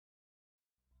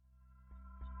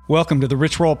Welcome to the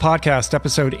Rich Roll Podcast,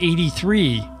 episode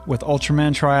 83, with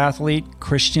Ultraman triathlete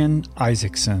Christian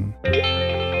Isaacson. The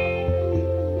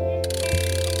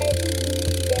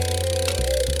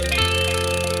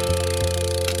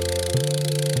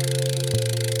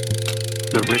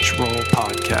Rich Roll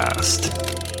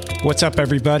Podcast. What's up,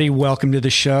 everybody? Welcome to the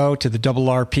show, to the Double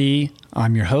RP.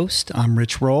 I'm your host. I'm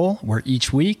Rich Roll, where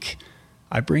each week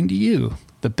I bring to you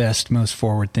the best, most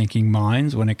forward-thinking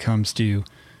minds when it comes to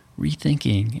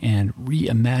rethinking and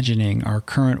reimagining our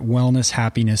current wellness,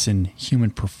 happiness, and human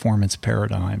performance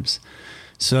paradigms.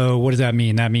 So what does that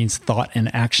mean? That means thought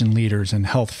and action leaders in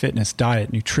health, fitness,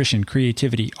 diet, nutrition,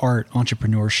 creativity, art,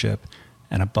 entrepreneurship,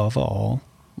 and above all,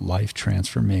 life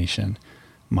transformation.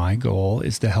 My goal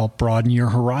is to help broaden your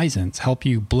horizons, help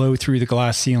you blow through the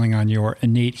glass ceiling on your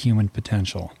innate human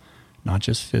potential, not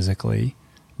just physically,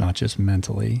 not just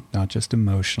mentally, not just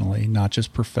emotionally, not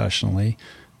just professionally,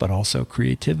 but also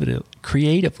creatively,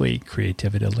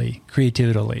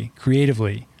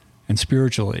 and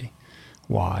spiritually.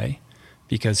 Why?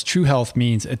 Because true health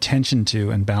means attention to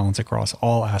and balance across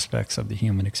all aspects of the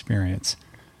human experience.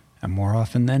 And more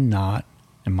often than not,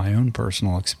 in my own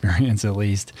personal experience at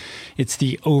least, it's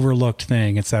the overlooked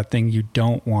thing. It's that thing you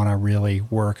don't want to really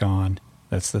work on.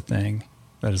 That's the thing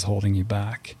that is holding you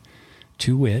back.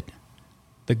 To wit,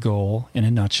 the goal, in a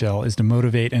nutshell, is to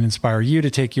motivate and inspire you to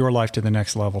take your life to the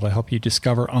next level, to help you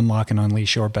discover, unlock, and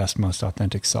unleash your best, most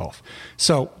authentic self.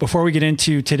 So before we get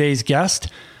into today's guest,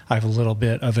 I have a little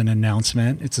bit of an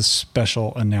announcement. It's a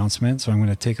special announcement, so I'm going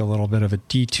to take a little bit of a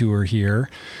detour here.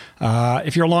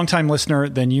 If you're a longtime listener,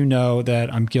 then you know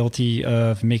that I'm guilty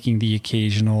of making the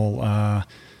occasional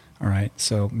all right,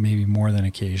 so maybe more than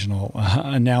occasional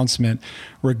announcement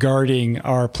regarding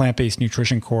our plant-based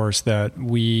nutrition course that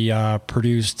we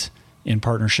produced in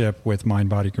partnership with Mind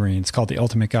Body Green. It's called The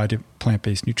Ultimate Guide to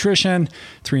Plant-Based Nutrition,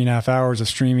 3.5 hours of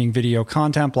streaming video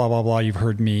content, blah, blah, blah. You've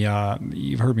heard me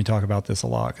talk about this a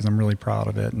lot because I'm really proud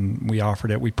of it. And we offered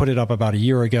it. We put it up about a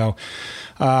year ago.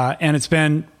 And it's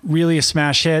been really a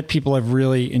smash hit. People have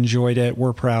really enjoyed it.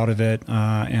 We're proud of it.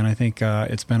 And I think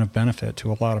it's been of benefit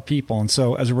to a lot of people. And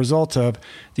so as a result of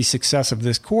the success of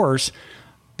this course,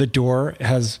 the door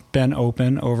has been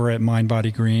open over at Mind Body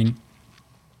Green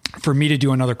for me to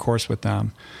do another course with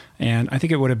them. And I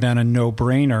think it would have been a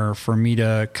no-brainer for me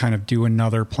to kind of do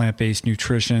another plant-based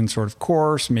nutrition sort of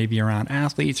course, maybe around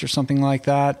athletes or something like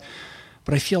that.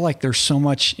 But I feel like there's so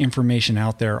much information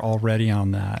out there already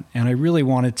on that. And I really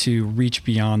wanted to reach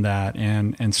beyond that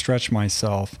and stretch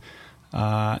myself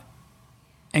and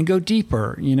go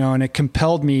deeper, and it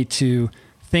compelled me to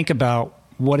think about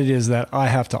what it is that I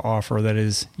have to offer that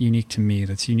is unique to me,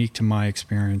 that's unique to my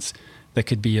experience, that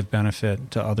could be of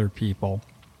benefit to other people.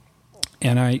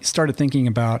 And I started thinking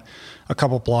about a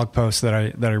couple blog posts that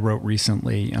I wrote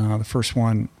recently. The first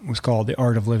one was called The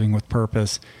Art of Living with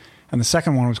Purpose. And the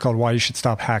second one was called Why You Should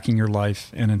Stop Hacking Your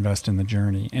Life and Invest in the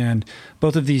Journey. And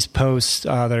both of these posts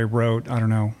that I wrote, I don't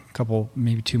know, a couple,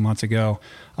 maybe 2 months ago,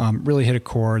 really hit a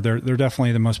chord. They're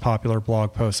definitely the most popular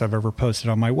blog posts I've ever posted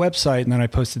on my website. And then I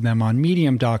posted them on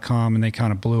medium.com and they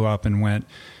kind of blew up and went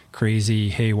crazy,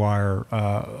 haywire,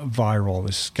 viral.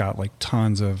 This got like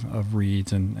tons of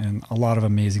reads and a lot of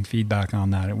amazing feedback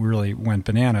on that. It really went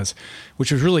bananas,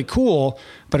 which was really cool,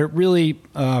 but it really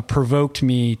provoked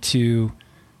me to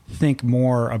think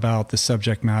more about the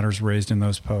subject matters raised in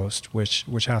those posts, which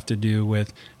have to do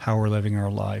with how we're living our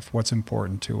life, what's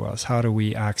important to us, how do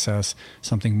we access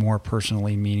something more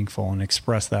personally meaningful and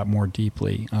express that more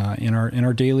deeply in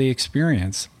our daily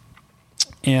experience.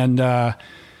 And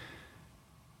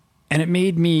it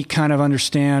made me kind of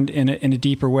understand in a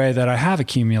deeper way that I have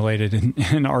accumulated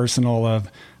an arsenal of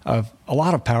a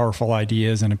lot of powerful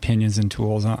ideas and opinions and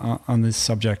tools on this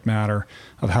subject matter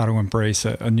of how to embrace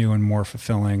a new and more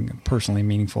fulfilling, personally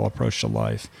meaningful approach to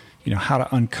life. How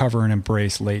to uncover and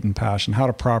embrace latent passion, how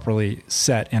to properly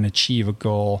set and achieve a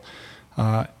goal.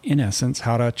 In essence,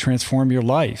 how to transform your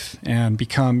life and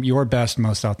become your best,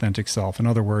 most authentic self. In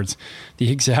other words,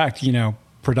 the exact,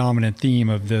 predominant theme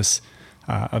of this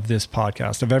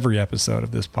podcast, of every episode of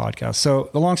this podcast.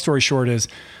 So the long story short is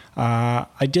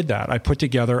I did that. I put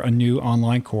together a new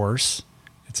online course.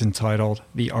 It's entitled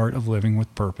The Art of Living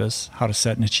with Purpose, How to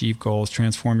Set and Achieve Goals,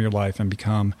 Transform Your Life, and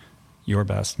Become Your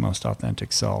Best, Most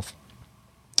Authentic Self.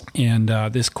 And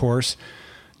this course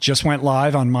just went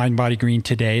live on Mind Body Green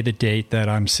today, the date that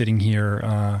I'm sitting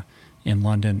here in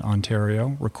London,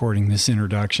 Ontario, recording this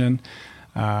introduction.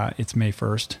 It's May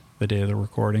 1st. The day of the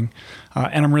recording.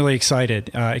 And I'm really excited.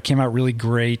 It came out really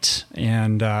great,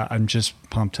 and I'm just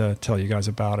pumped to tell you guys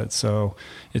about it. So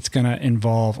it's going to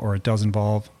involve, or it does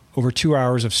involve, over 2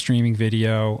 hours of streaming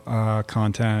video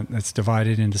content that's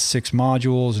divided into 6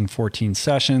 modules and 14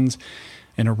 sessions,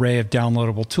 an array of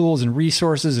downloadable tools and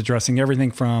resources addressing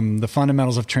everything from the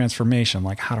fundamentals of transformation,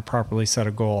 like how to properly set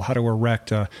a goal, how to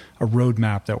erect a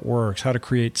roadmap that works, how to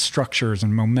create structures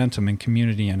and momentum and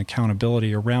community and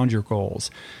accountability around your goals,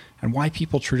 and why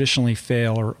people traditionally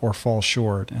fail or fall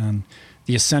short, and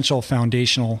the essential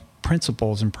foundational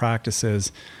principles and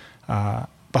practices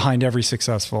behind every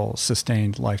successful,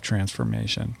 sustained life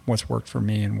transformation, what's worked for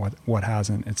me and what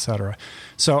hasn't, etc.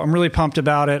 So I'm really pumped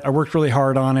about it. I worked really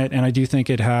hard on it, and I do think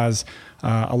it has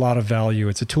a lot of value.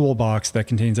 It's a toolbox that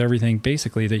contains everything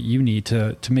basically that you need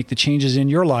to make the changes in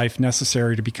your life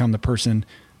necessary to become the person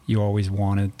you always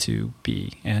wanted to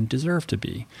be and deserve to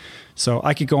be. So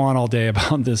I could go on all day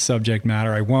about this subject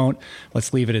matter. I won't.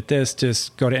 Let's leave it at this.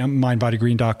 Just go to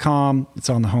mindbodygreen.com. It's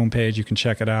on the homepage. You can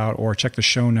check it out, or check the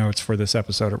show notes for this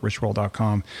episode at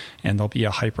richroll.com, and there'll be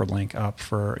a hyperlink up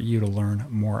for you to learn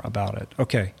more about it.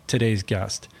 Okay, today's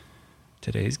guest.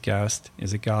 Today's guest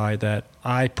is a guy that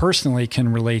I personally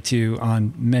can relate to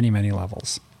on many, many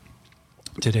levels.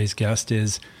 Today's guest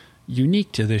is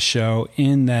unique to this show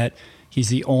in that he's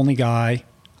the only guy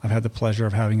I've had the pleasure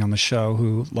of having on the show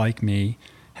who, like me,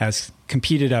 has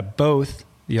competed at both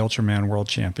the Ultraman World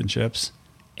Championships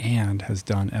and has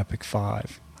done Epic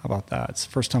 5. How about that? It's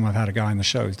the first time I've had a guy on the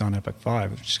show who's done Epic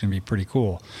 5, which is going to be pretty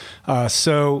cool.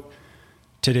 So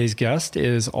today's guest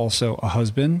is also a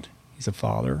husband. He's a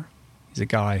father. He's a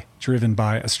guy driven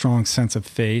by a strong sense of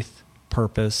faith,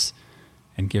 purpose,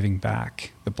 and giving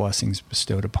back the blessings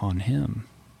bestowed upon him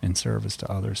in service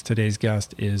to others. Today's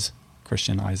guest is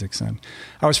Christian Isaacson.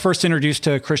 I was first introduced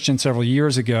to Christian several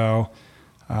years ago.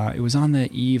 It was on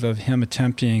the eve of him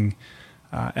attempting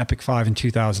Epic 5 in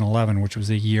 2011, which was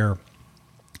a year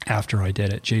after I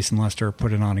did it. Jason Lester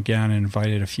put it on again and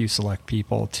invited a few select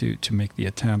people to make the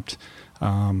attempt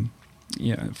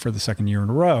for the second year in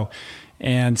a row.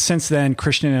 And since then,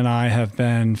 Christian and I have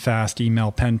been fast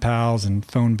email pen pals and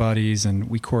phone buddies, and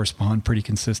we correspond pretty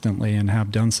consistently and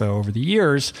have done so over the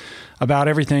years about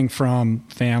everything from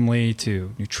family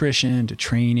to nutrition to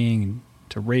training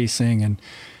to racing,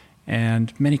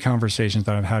 and many conversations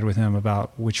that I've had with him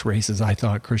about which races I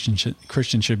thought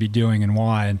Christian should be doing and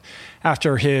why. And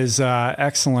after his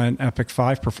excellent Epic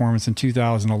 5 performance in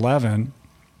 2011,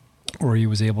 where he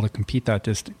was able to complete all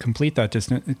 5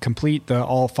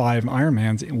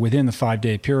 Ironmans within the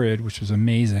 5-day period, which was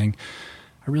amazing,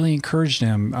 I really encouraged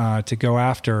him to go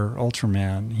after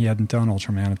Ultraman. He hadn't done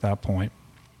Ultraman at that point.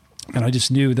 And I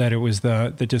just knew that it was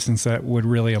the distance that would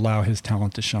really allow his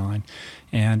talent to shine.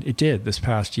 And it did this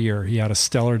past year. He had a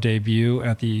stellar debut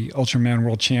at the Ultraman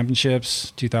World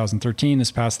Championships 2013,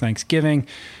 this past Thanksgiving.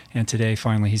 And today,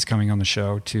 finally, he's coming on the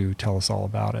show to tell us all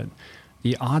about it.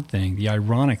 The odd thing, the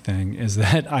ironic thing, is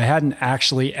that I hadn't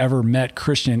actually ever met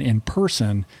Christian in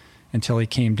person until he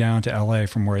came down to LA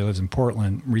from where he lives in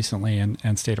Portland recently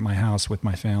and stayed at my house with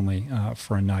my family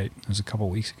for a night. It was a couple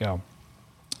of weeks ago.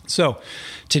 So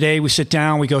today we sit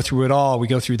down, we go through it all. We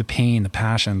go through the pain, the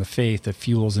passion, the faith that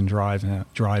fuels and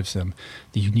drives him,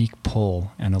 the unique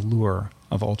pull and allure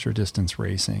of ultra-distance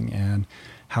racing, and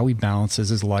how he balances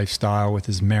his lifestyle with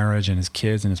his marriage and his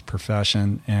kids and his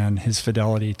profession and his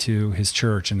fidelity to his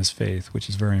church and his faith, which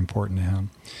is very important to him.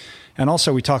 And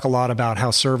also we talk a lot about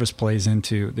how service plays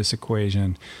into this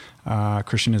equation.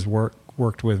 Christian has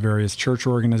worked with various church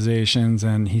organizations,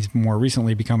 and he's more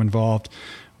recently become involved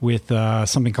with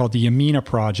something called the Yamina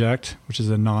Project, which is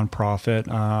a nonprofit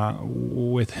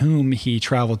with whom he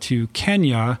traveled to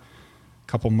Kenya a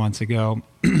couple months ago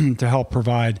to help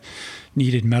provide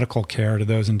needed medical care to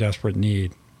those in desperate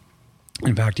need.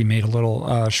 In fact, he made a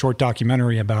little short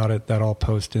documentary about it that I'll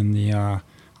post in the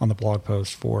on the blog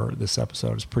post for this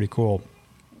episode. It's pretty cool.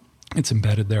 It's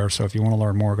embedded there, so if you want to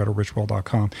learn more, go to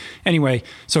richroll.com. Anyway,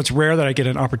 so it's rare that I get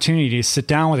an opportunity to sit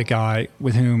down with a guy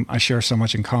with whom I share so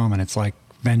much in common. It's like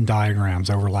Venn diagrams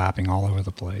overlapping all over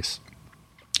the place.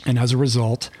 And as a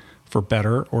result, for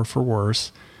better or for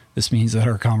worse, this means that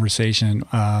our conversation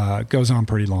goes on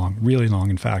pretty long, really long.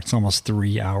 In fact, it's almost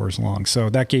 3 hours long. So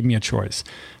that gave me a choice.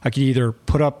 I could either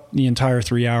put up the entire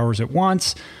 3 hours at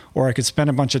once, or I could spend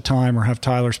a bunch of time, or have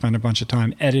Tyler spend a bunch of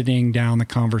time editing down the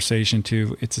conversation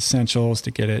to its essentials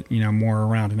to get it, more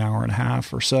around an hour and a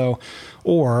half or so.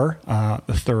 Or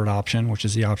the third option, which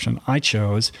is the option I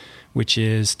chose, which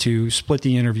is to split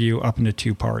the interview up into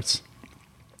 2 parts.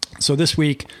 So this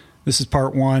week, this is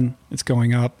part 1. It's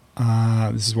going up.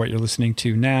 This is what you're listening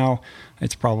to now.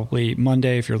 It's probably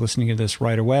Monday if you're listening to this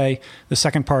right away. The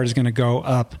second part is going to go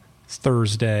up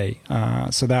Thursday.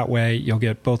 So that way you'll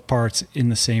get both parts in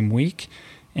the same week.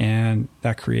 And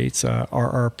that creates a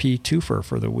RRP twofer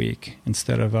for the week.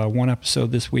 Instead of one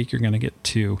episode this week, you're going to get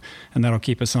 2. And that'll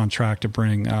keep us on track to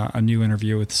bring a new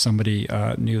interview with somebody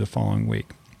new the following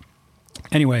week.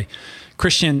 Anyway,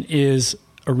 Christian is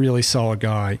a really solid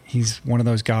guy. He's one of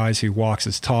those guys who walks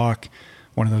his talk,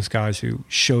 one of those guys who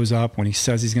shows up when he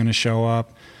says he's going to show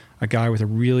up, a guy with a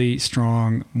really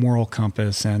strong moral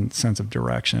compass and sense of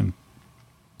direction.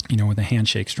 With a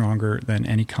handshake stronger than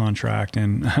any contract,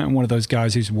 and one of those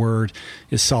guys whose word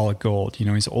is solid gold.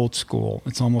 He's old school.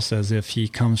 It's almost as if he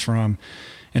comes from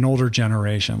an older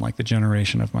generation, like the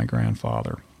generation of my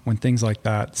grandfather, when things like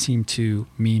that seem to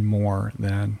mean more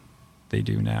than they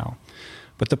do now.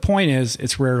 But the point is,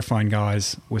 it's rare to find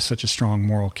guys with such a strong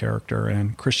moral character,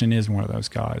 and Christian is one of those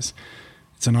guys.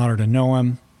 It's an honor to know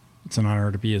him. It's an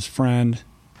honor to be his friend,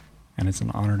 and it's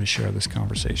an honor to share this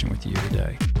conversation with you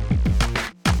today.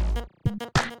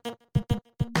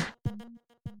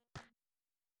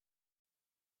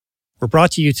 We're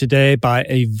brought to you today by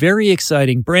a very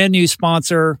exciting brand new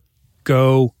sponsor,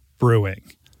 Go Brewing.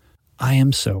 I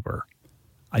am sober.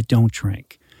 I don't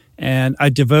drink. And I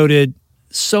devoted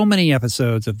so many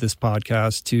episodes of this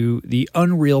podcast to the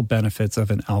unreal benefits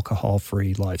of an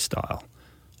alcohol-free lifestyle.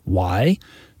 Why?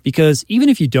 Because even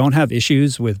if you don't have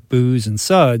issues with booze and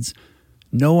suds,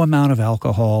 no amount of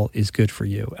alcohol is good for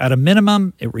you. At a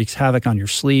minimum, it wreaks havoc on your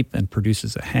sleep and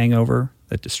produces a hangover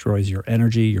that destroys your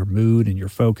energy, your mood, and your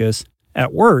focus.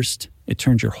 At worst, it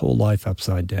turns your whole life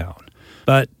upside down.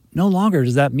 But no longer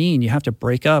does that mean you have to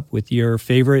break up with your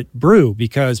favorite brew,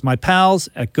 because my pals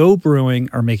at Go Brewing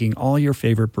are making all your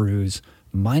favorite brews,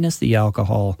 minus the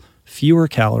alcohol, fewer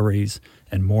calories,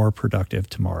 and more productive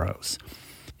tomorrows.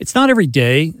 It's not every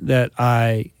day that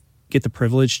I get the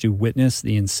privilege to witness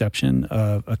the inception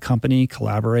of a company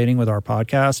collaborating with our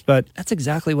podcast, but that's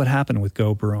exactly what happened with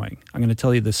Go Brewing. I'm going to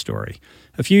tell you this story.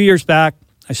 A few years back,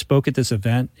 I spoke at this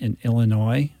event in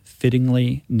Illinois,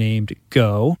 fittingly named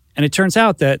Go, and it turns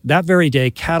out that very day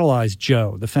catalyzed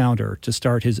Joe, the founder, to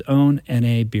start his own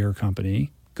NA beer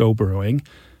company, Go Brewing.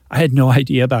 I had no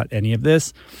idea about any of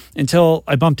this until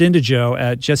I bumped into Joe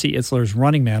at Jesse Itzler's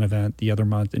Running Man event the other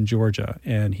month in Georgia,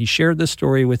 and he shared this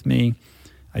story with me.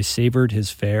 I savored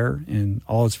his fare in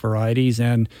all its varieties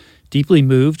and deeply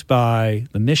moved by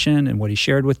the mission and what he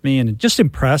shared with me, and just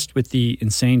impressed with the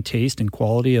insane taste and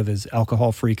quality of his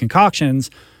alcohol-free concoctions,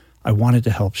 I wanted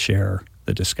to help share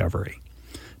the discovery.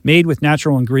 Made with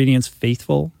natural ingredients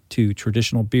faithful to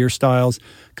traditional beer styles,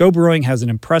 Go Brewing has an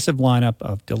impressive lineup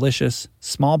of delicious,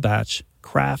 small-batch,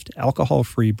 craft,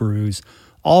 alcohol-free brews,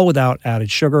 all without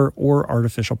added sugar or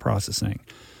artificial processing.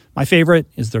 My favorite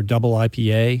is their double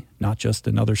IPA, Not Just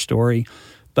Another Story,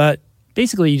 but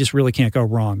basically you just really can't go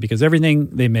wrong because everything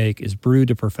they make is brewed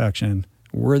to perfection,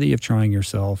 worthy of trying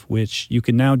yourself, which you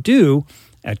can now do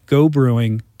at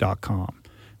gobrewing.com.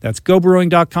 That's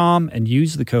gobrewing.com and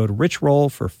use the code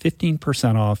RICHROLL for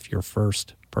 15% off your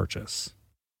first purchase.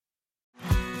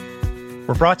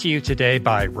 We're brought to you today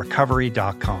by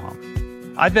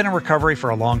recovery.com. I've been in recovery for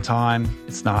a long time.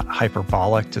 It's not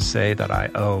hyperbolic to say that I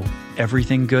owe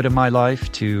everything good in my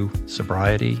life to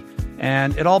sobriety.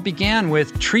 And it all began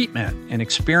with treatment, an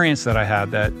experience that I had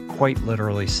that quite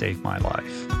literally saved my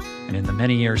life. And in the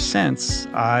many years since,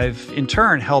 I've in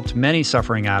turn helped many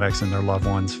suffering addicts and their loved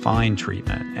ones find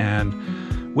treatment.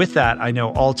 And with that, I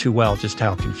know all too well just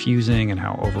how confusing and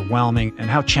how overwhelming and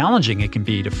how challenging it can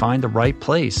be to find the right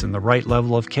place and the right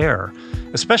level of care,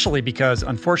 especially because,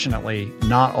 unfortunately,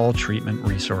 not all treatment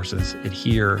resources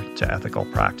adhere to ethical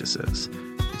practices.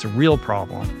 It's a real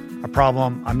problem, a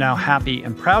problem I'm now happy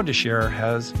and proud to share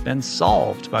has been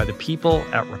solved by the people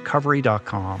at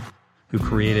recovery.com, who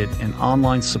created an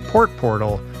online support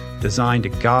portal designed to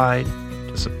guide,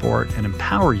 to support, and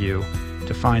empower you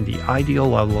to find the ideal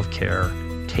level of care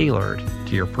tailored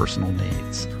to your personal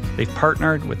needs. They've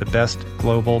partnered with the best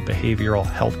global behavioral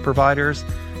health providers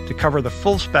to cover the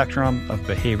full spectrum of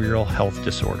behavioral health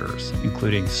disorders,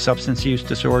 including substance use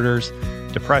disorders,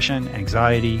 depression,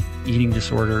 anxiety, eating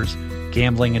disorders,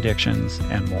 gambling addictions,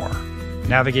 and more.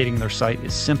 Navigating their site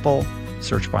is simple.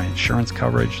 Search by insurance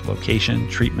coverage, location,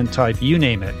 treatment type, you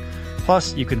name it.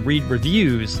 Plus, you can read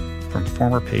reviews from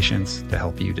former patients to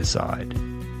help you decide.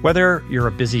 Whether you're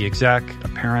a busy exec, a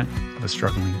parent of a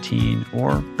struggling teen,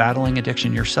 or battling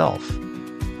addiction yourself,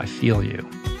 I feel you.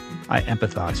 I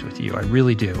empathize with you. I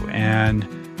really do. And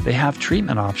they have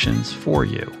treatment options for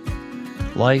you.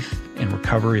 Life in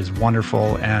recovery is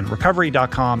wonderful, and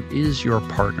recovery.com is your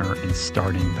partner in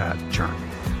starting that journey.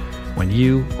 When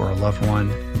you or a loved one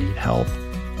need help,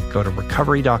 go to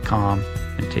recovery.com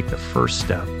and take the first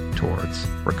step towards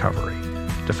recovery.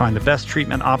 To find the best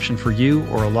treatment option for you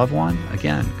or a loved one,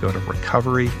 again, go to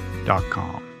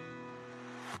recovery.com.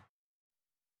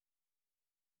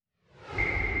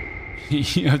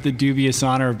 You have the dubious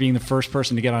honor of being the first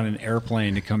person to get on an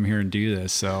airplane to come here and do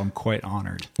this, so I'm quite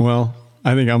honored. Well,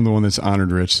 I think I'm the one that's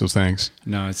honored, Rich, so thanks.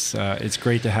 No, it's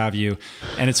great to have you.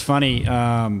 And it's funny,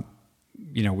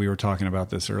 we were talking about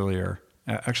this earlier.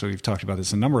 Actually, we've talked about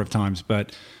this a number of times,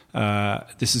 but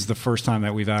this is the first time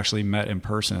that we've actually met in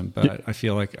person. But Yep. I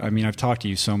feel like, I've talked to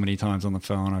you so many times on the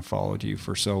phone. I've followed you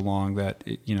for so long that,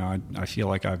 I feel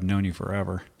like I've known you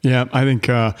forever. Yeah, I think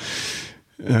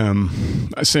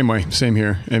same way, same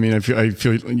here. I mean, I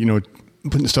feel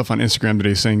putting stuff on Instagram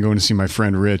today saying going to see my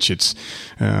friend Rich. It's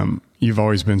you've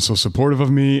always been so supportive of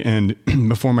me, and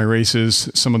before my races,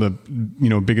 some of the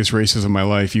biggest races of my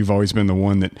life, you've always been the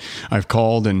one that I've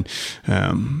called, and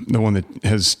the one that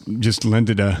has just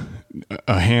lended a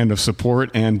hand of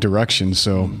support and direction.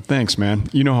 So thanks, man.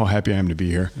 You know how happy I am to be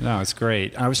here. No, it's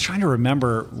great. I was trying to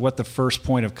remember what the first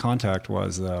point of contact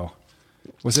was, though.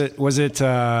 Was it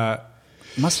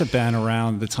must have been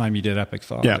around the time you did Epic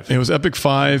 5. Yeah, it was Epic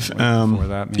 5. Before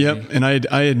that, maybe. Yep,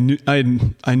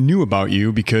 and I knew about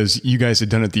you because you guys had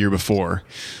done it the year before,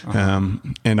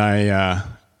 and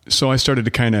so I started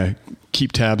to kind of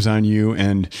keep tabs on you,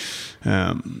 and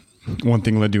one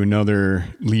thing led to another,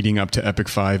 leading up to Epic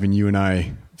 5, and you and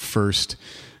I first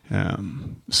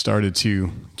started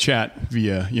to chat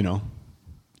via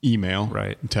email,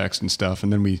 right, text and stuff,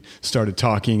 and then we started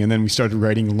talking, and then we started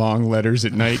writing long letters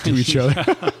at night to each other.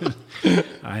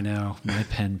 I know, my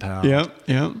pen pal. Yep.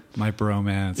 My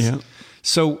bromance. Yep.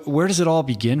 So where does it all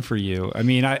begin for you? I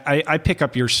mean, I pick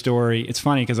up your story. It's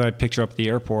funny because I picked you up at the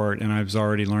airport, and I was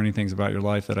already learning things about your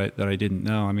life that I didn't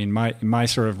know. I mean, my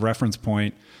sort of reference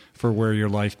point for where your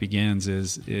life begins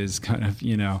is kind of,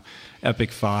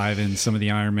 Epic 5 and some of the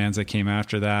Ironmans that came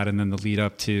after that, and then the lead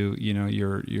up to,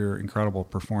 your incredible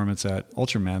performance at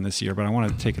Ultraman this year. But I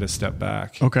want to take it a step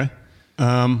back. Okay.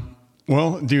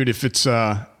 Well, dude, if it's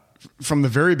from the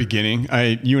very beginning,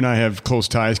 you and I have close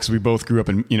ties because we both grew up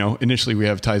in, initially we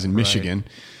have ties in Michigan.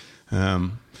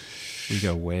 We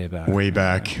go way back. Way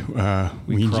back.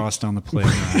 We crossed on the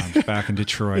playground back in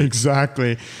Detroit.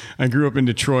 Exactly. I grew up in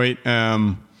Detroit.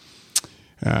 In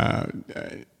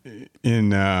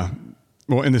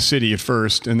the city at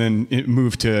first, and then it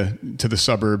moved to the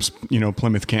suburbs,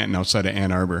 Plymouth, Canton, outside of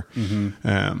Ann Arbor.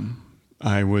 Mm-hmm.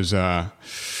 I was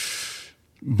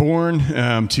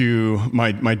born to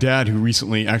my dad, who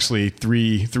recently, actually about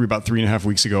 3.5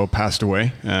 weeks ago, passed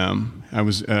away. I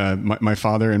was my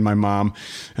father and my mom.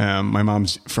 My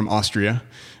mom's from Austria.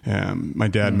 My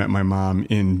dad met my mom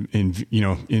in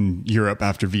Europe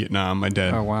after Vietnam. My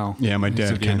dad. Oh wow! Yeah, my He's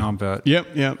dad. a Vietnam vet.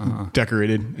 Yep.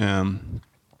 Decorated.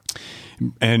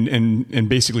 And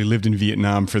basically lived in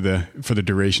Vietnam for the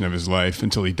duration of his life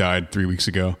until he died 3 weeks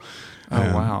ago. Oh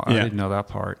wow! I didn't know that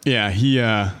part.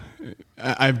 Yeah,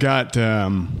 I've got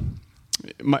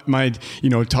my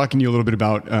talking to you a little bit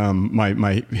about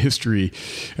my history.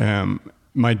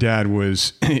 My dad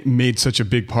made such a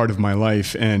big part of my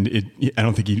life, and I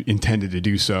don't think he intended to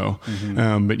do so.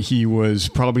 Mm-hmm. But he was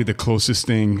probably the closest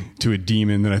thing to a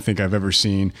demon that I think I've ever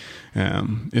seen.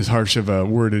 As harsh of a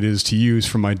word it is to use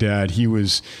for my dad, he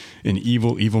was an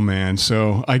evil, evil man.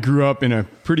 So I grew up in a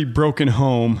pretty broken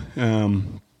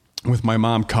home, with my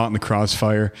mom caught in the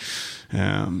crossfire,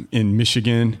 in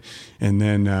Michigan. And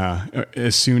then,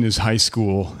 as soon as high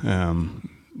school,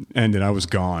 ended, I was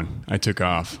gone. I took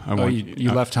off.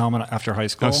 You left home after high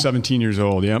school? I was 17 years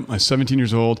old. Yep. I was 17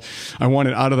 years old. I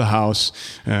wanted out of the house.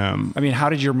 How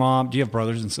did your mom, do you have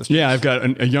brothers and sisters? Yeah, I've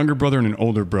got a younger brother and an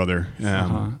older brother.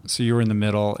 So you were in the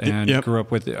middle and grew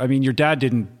up with, your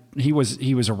dad he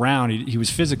was around. He was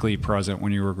physically present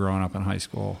when you were growing up in high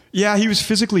school. Yeah, he was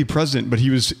physically present, but he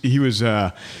was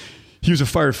a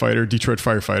firefighter, Detroit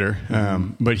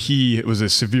firefighter, but he was a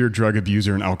severe drug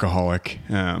abuser and alcoholic.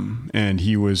 And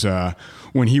he was,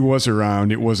 when he was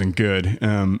around, it wasn't good.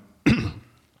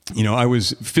 I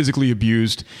was physically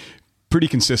abused pretty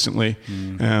consistently,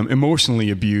 emotionally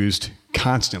abused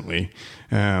constantly.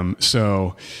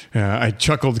 So I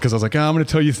chuckled because I was like, I'm going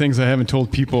to tell you things I haven't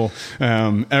told people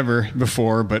ever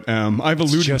before, but I've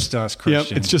alluded. It's just us Christians.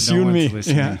 Yep, it's just no you and me.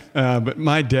 Listening. Yeah. But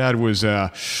my dad was...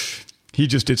 he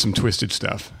just did some twisted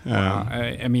stuff.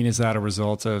 I mean, is that a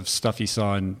result of stuff he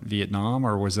saw in Vietnam,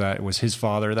 or was his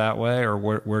father that way, or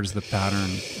where's the pattern,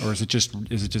 or is it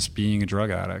just being a drug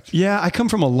addict? Yeah, I come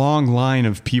from a long line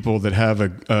of people that have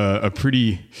a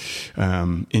pretty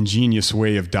ingenious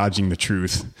way of dodging the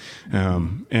truth.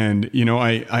 And, you know,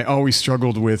 I always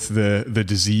struggled with the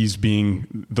disease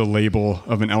being the label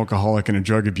of an alcoholic and a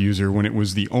drug abuser when it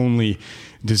was the only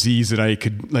disease that I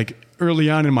could, like, early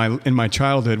on in my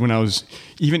childhood, when I was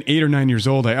even 8 or 9 years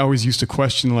old, I always used to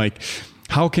question, like,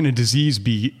 how can a disease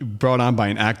be brought on by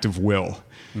an act of will?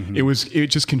 Mm-hmm. It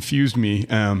just confused me.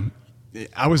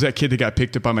 I was that kid that got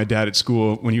picked up by my dad at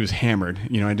school when he was hammered.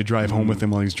 You know, I had to drive home with him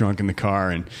while he was drunk in the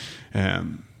car,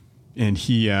 and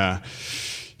he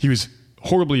was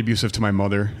horribly abusive to my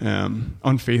mother,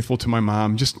 unfaithful to my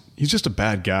mom. He's just a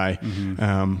bad guy.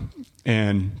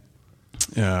 Mm-hmm.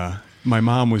 My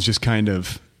mom was just kind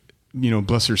of, you know,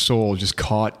 bless her soul, just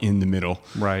caught in the middle.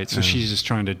 Right. So she's just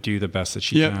trying to do the best that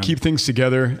she can. Yeah, keep things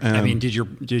together. I mean, did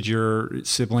your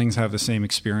siblings have the same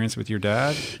experience with your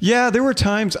dad? Yeah, there were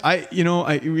times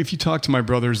if you talk to my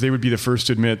brothers, they would be the first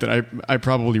to admit that I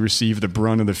probably received the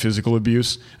brunt of the physical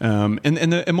abuse. And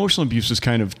the emotional abuse was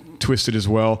kind of twisted as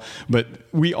well, but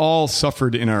we all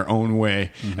suffered in our own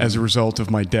way as a result of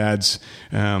my dad's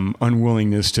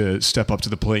unwillingness to step up to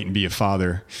the plate and be a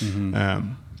father.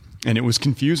 And it was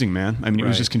confusing, man. I mean, it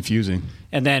was just confusing.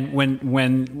 And then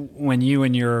when you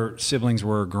and your siblings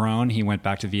were grown, he went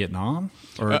back to Vietnam?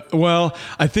 Or well,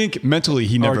 I think mentally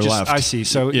he never left. I see.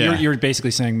 So you're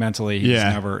basically saying mentally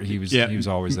he was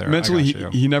always there. Mentally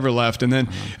he never left. And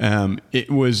then it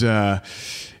was...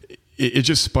 It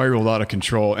just spiraled out of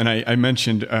control. And I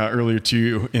mentioned earlier to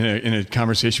you in a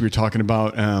conversation we were talking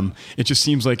about, it just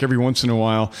seems like every once in a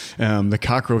while, the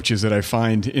cockroaches that I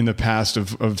find in the past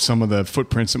of some of the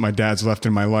footprints that my dad's left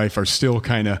in my life are still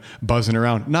kind of buzzing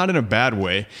around. Not in a bad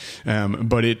way,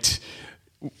 but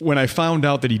when I found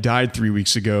out that he died 3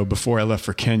 weeks ago before I left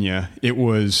for Kenya,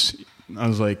 I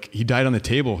was like, he died on the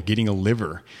table getting a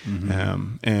liver.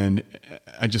 And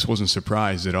I just wasn't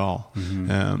surprised at all.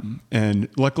 And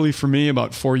luckily for me,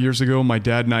 about 4 years ago, my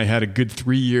dad and I had a good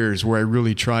 3 years where I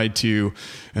really tried to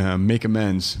make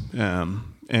amends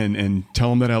and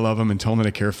tell him that I love him and tell him that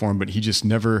I care for him. But he just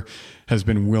never has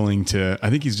been willing to, I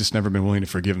think he's just never been willing to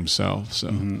forgive himself. So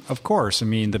Of course. I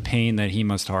mean, the pain that he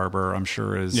must harbor, I'm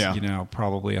sure is,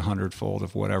 probably 100-fold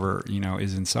of whatever,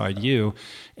 is inside you.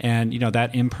 And,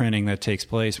 that imprinting that takes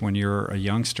place when you're a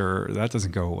youngster, that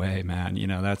doesn't go away, man.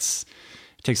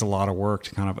 It takes a lot of work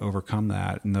to kind of overcome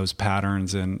that and those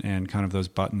patterns and kind of those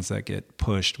buttons that get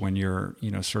pushed when you're,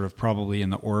 sort of probably in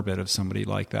the orbit of somebody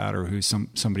like that, or who's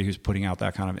somebody who's putting out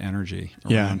that kind of energy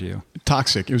around you.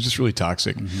 Toxic. It was just really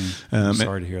toxic. I'm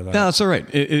sorry to hear that. No, it's all right.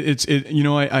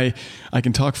 I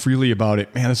can talk freely about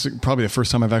it. Man, this is probably the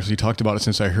first time I've actually talked about it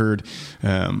since I heard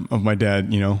of my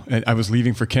dad. I was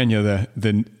leaving for Kenya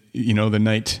the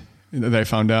night that I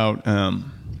found out, I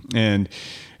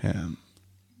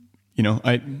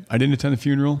didn't attend the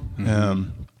funeral.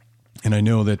 And I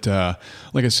know that,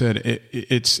 like I said,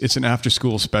 it's an after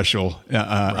school special,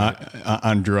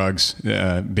 on drugs,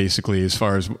 basically, as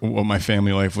far as what my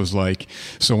family life was like.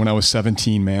 So when I was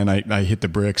 17, man, I hit the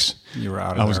bricks. You were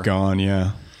out of there. I was gone.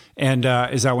 Yeah. And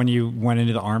is that when you went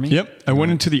into the Army? Yep. I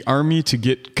went into the Army to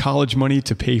get college money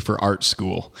to pay for art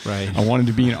school. Right. I wanted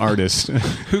to be an artist.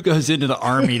 Who goes into the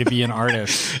Army to be an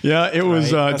artist? Yeah, it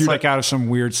was... Right? That's like out of some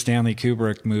weird Stanley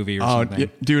Kubrick movie or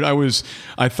something. Dude,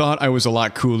 I thought I was a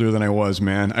lot cooler than I was,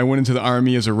 man. I went into the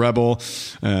Army as a rebel.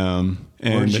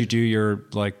 Where did you do your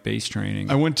base training?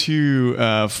 I went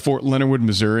to Fort Leonard Wood,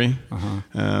 Missouri,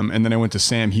 and then I went to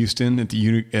Sam Houston at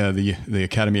the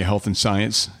Academy of Health and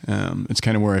Science. It's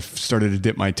kind of where I started to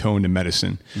dip my toe into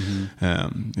medicine,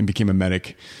 and became a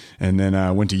medic. And then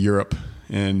I went to Europe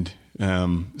and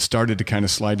started to kind of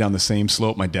slide down the same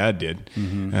slope my dad did.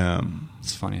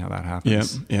 It's funny how that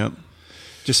happens. Yep.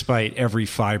 Despite every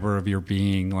fiber of your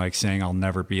being, saying, I'll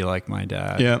never be like my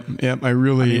dad. Yeah.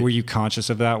 Were you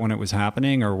conscious of that when it was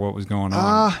happening, or what was going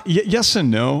on? Yes and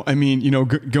no. I mean,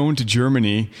 going to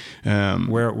Germany.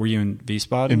 Where were you in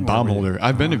Wiesbaden? In Baumholder.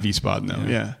 I've been to Wiesbaden though.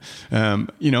 Yeah.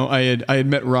 I had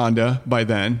met Rhonda by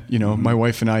then. My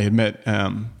wife and I had met.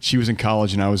 She was in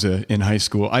college and I was in high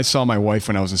school. I saw my wife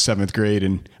when I was in 7th grade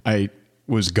and I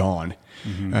was gone.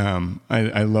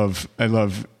 I love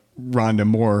Rhonda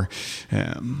more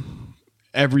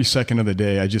every second of the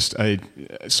day.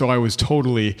 So I was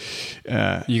totally.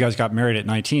 You guys got married at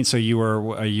 19, so you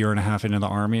were a year and a half into the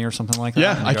Army or something like that?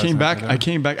 Yeah, I came back.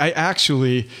 I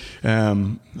actually,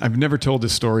 I've never told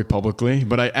this story publicly,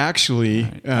 but I actually.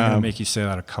 I'm going to make you say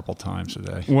that a couple times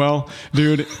today. Well,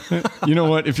 dude, you know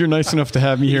what? If you're nice enough to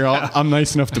have me here, I'm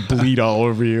nice enough to bleed all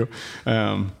over you.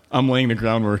 I'm laying the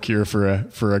groundwork here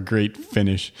for a great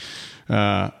finish.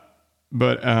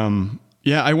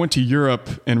 Yeah, I went to Europe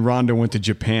and Rhonda went to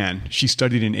Japan. She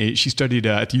studied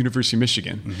at the University of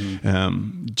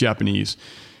Michigan, Japanese.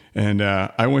 And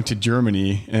I went to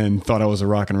Germany and thought I was a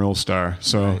rock and roll star.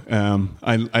 So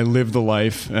I lived the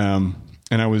life, and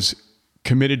I was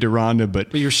committed to Rhonda.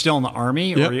 But you're still in the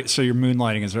Army, yep. So you're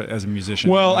moonlighting as a musician.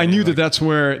 Well, I knew that's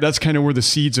kind of where the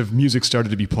seeds of music started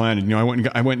to be planted. You know,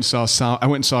 I went and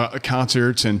saw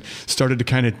concerts and started to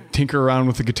kind of tinker around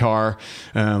with the guitar.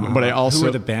 But I also, who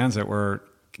were the bands that were?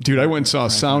 Dude, I went and saw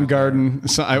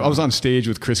Soundgarden. I was on stage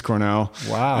with Chris Cornell.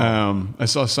 Wow. I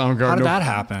saw Soundgarden. How did that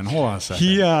happen? Hold on a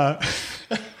second.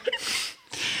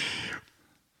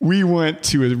 We went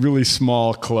to a really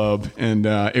small club, and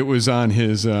it was on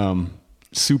his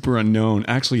Super Unknown.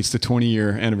 Actually, it's the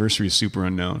 20-year anniversary of Super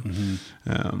Unknown.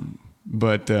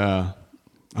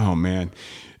 Oh man,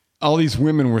 all these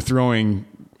women were throwing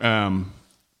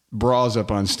bras up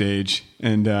on stage,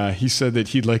 and he said that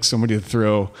he'd like somebody to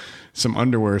throw some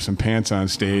underwear, some pants on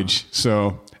stage.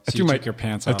 So I took my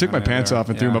pants off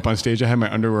and threw them up on stage. I had my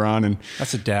underwear on, and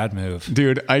that's a dad move,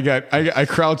 dude. I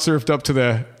crowd surfed up to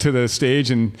the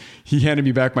stage, and he handed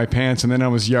me back my pants, and then I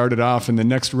was yarded off. And the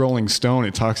next Rolling Stone,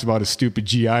 it talks about a stupid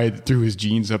GI that threw his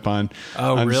jeans up on.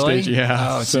 Oh, really? Stage. Yeah.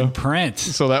 Oh, it's in print.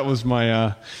 So that was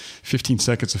my 15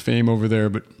 seconds of fame over there,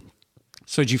 but.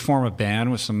 So did you form a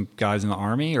band with some guys in the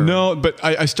Army? Or? No, but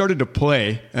I started to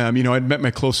play. I'd met my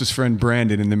closest friend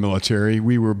Brandon in the military.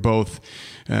 We were both,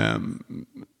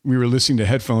 we were listening to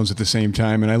headphones at the same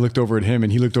time, and I looked over at him,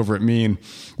 and he looked over at me, and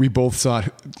we both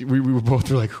thought we were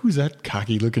like, "Who's that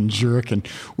cocky-looking jerk?" And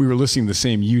we were listening to the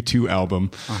same U2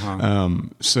 album.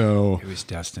 So it was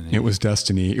destiny. It was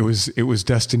destiny. It was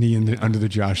destiny under the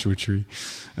Joshua tree.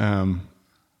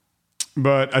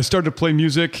 But I started to play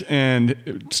music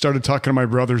and started talking to my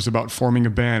brothers about forming a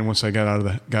band once I got out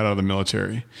of the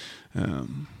military.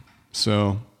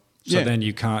 So then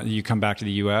you come back to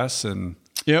the U.S. and.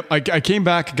 Yep. I came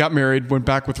back, got married, went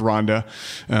back with Rhonda,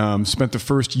 spent the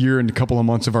first year and a couple of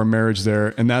months of our marriage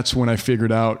there. And that's when I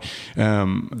figured out,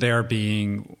 there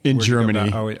being in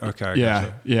Germany. Oh, okay. Yeah.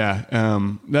 Gotcha. Yeah.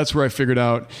 That's where I figured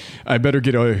out I better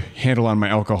get a handle on my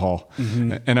alcohol.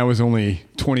 And I was only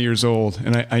 20 years old,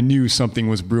 and I knew something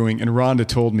was brewing. And Rhonda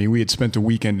told me we had spent a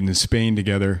weekend in Spain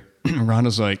together.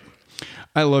 Rhonda's like,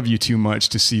 I love you too much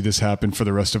to see this happen for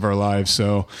the rest of our lives.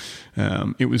 So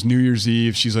it was New Year's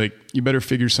Eve. She's like, you better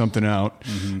figure something out.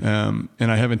 And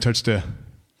I haven't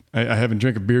I haven't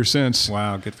drank a beer since.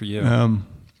 Wow. Good for you.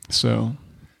 So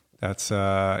that's,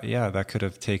 that could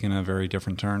have taken a very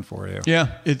different turn for you.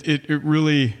 Yeah. It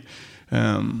really,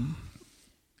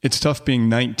 it's tough being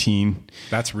 19.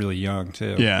 That's really young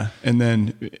too. Yeah. And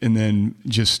then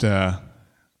just,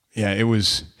 it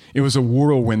was a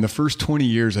whirlwind. The first 20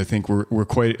 years, I think, were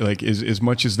quite like as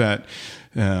much as that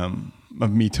of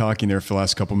me talking there for the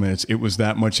last couple of minutes. It was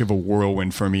that much of a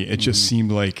whirlwind for me. It just seemed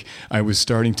like I was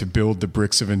starting to build the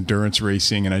bricks of endurance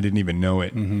racing, and I didn't even know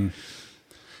it.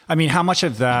 I mean, how much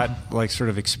of that, like, sort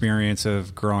of experience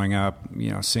of growing up,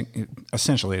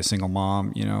 essentially a single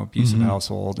mom, abusive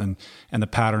household, and the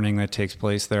patterning that takes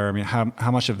place there? I mean,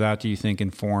 how much of that do you think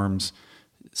informs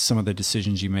some of the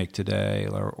decisions you make today,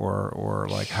 or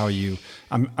like how you?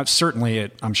 I'm sure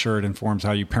it informs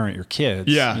how you parent your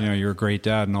kids. Yeah, you're a great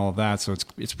dad and all of that, so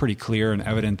it's pretty clear and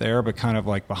evident there. But kind of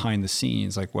like behind the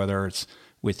scenes, like whether it's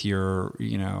with your,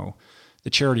 the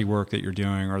charity work that you're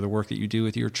doing, or the work that you do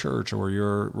with your church, or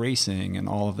your racing and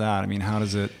all of that. I mean, how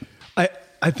does it?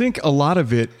 I think a lot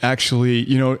of it actually,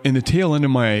 in the tail end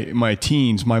of my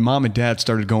teens, my mom and dad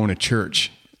started going to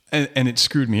church. And it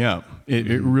screwed me up.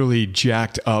 It really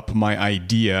jacked up my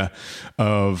idea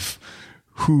of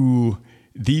who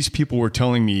these people were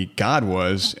telling me God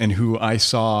was and who I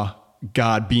saw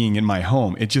God being in my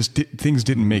home. It just things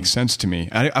didn't make sense to me.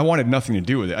 I wanted nothing to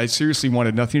do with it. I seriously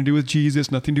wanted nothing to do with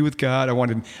Jesus, nothing to do with God. I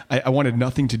wanted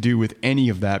nothing to do with any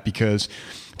of that, because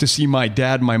to see my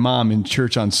dad and my mom in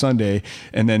church on Sunday,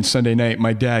 and then Sunday night,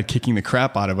 my dad kicking the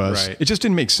crap out of us. Right. It just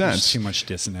didn't make sense. There's too much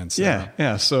dissonance. Yeah.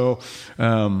 Yeah. So,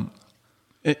 and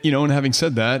having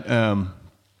said that,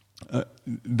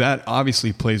 that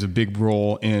obviously plays a big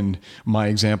role in my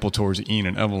example towards Ian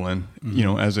and Evelyn,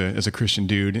 as a Christian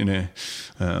dude in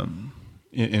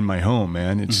in my home,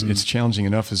 man. It's challenging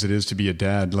enough as it is to be a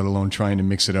dad, let alone trying to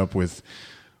mix it up with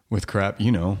crap.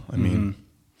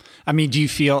 I mean, do you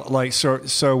feel like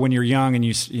so when you're young and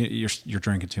you're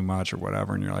drinking too much or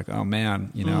whatever, and you're like, oh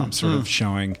man, I'm sort of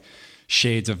showing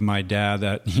shades of my dad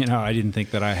that I didn't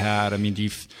think that I had. I mean, do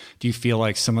you feel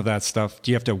like some of that stuff?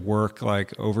 Do you have to work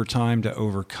like overtime to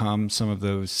overcome some of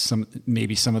those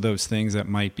things that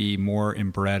might be more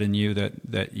inbred in you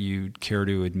that you care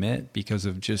to admit because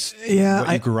of just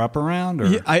what you grew up around? Or?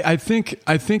 Yeah, I think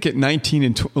at 19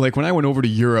 and like when I went over to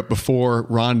Europe before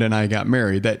Rhonda and I got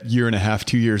married, that year and a half,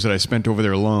 2 years that I spent over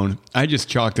there alone, I just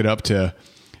chalked it up to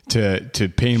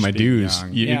paying my dues.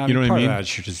 You know what I mean? Part of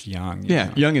that, you're just young.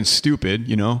 Young and stupid,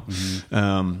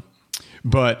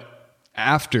 but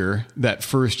after that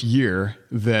first year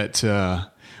that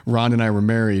Ron and I were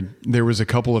married, there was a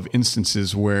couple of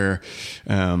instances where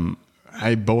Ron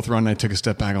and I took a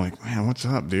step back. I'm like, man, what's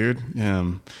up, dude?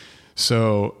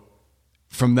 So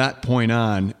from that point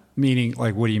on, meaning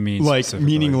like, what do you mean?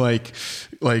 Meaning I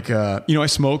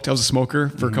smoked. I was a smoker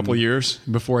for a couple of years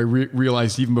before I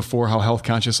realized, even before how health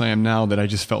conscious I am now, that I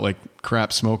just felt like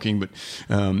crap smoking. But,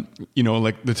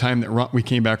 like the time that we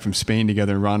came back from Spain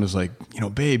together, and Ron was like,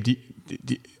 babe,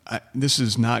 this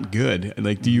is not good.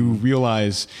 Like, do you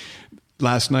realize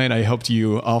last night I helped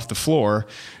you off the floor,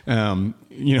 in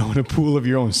a pool of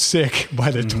your own sick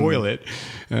by the toilet.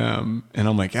 And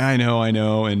I'm like, I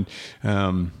know. And,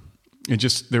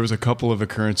 there was a couple of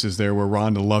occurrences there where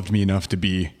Rhonda loved me enough to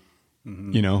be,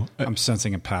 I'm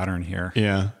sensing a pattern here.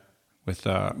 Yeah. With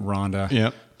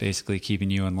Rhonda basically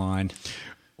keeping you in line.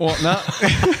 Well, now,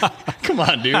 come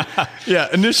on, dude. Yeah.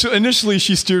 Initially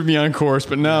she steered me on course,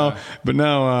 but now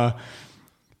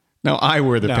I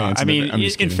wear the pants. I mean,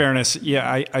 in fairness,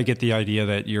 I get the idea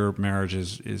that your marriage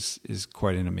is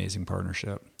quite an amazing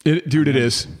partnership. It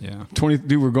is. Yeah.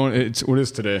 What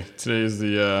is today? Today is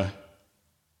the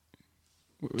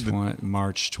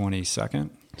March 22nd.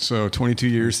 So 22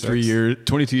 years,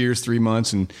 3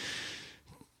 months, and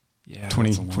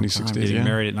 26 days. Getting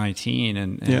married at 19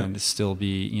 and still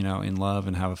be, in love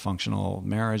and have a functional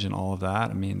marriage and all of that.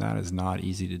 I mean, that is not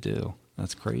easy to do.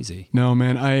 That's crazy. No,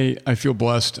 man, I feel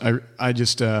blessed. I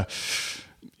just, I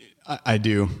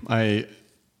do. I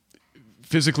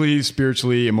physically,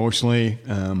 spiritually, emotionally,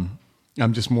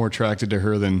 I'm just more attracted to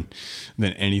her than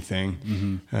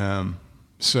anything.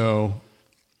 So,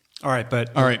 all right,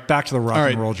 back to the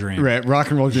rock and roll dream. Right, rock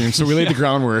and roll dream. So we laid the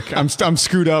groundwork. I'm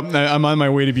screwed up. I'm on my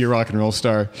way to be a rock and roll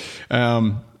star.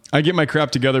 I get my crap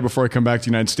together before I come back to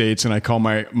the United States, and I call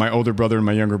my older brother and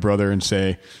my younger brother and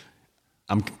say,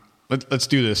 let's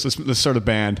do this. Let's start a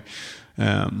band.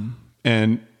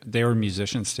 And they were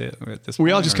musicians too at this point.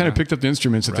 We all just kind of picked up the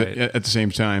instruments at the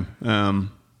same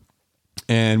time.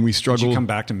 And we struggled. Did you come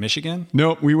back to Michigan?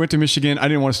 No, we went to Michigan. I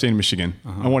didn't want to stay in Michigan.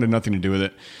 I wanted nothing to do with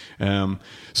it.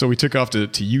 So we took off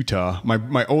to Utah.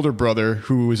 My older brother,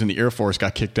 who was in the Air Force,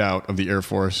 got kicked out of the Air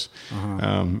Force.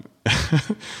 And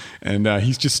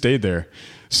he's just stayed there.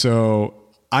 So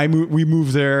we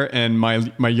moved there, and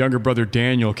my younger brother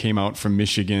Daniel came out from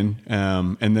Michigan,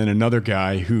 and then another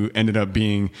guy who ended up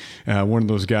being one of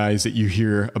those guys that you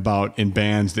hear about in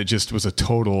bands that just was a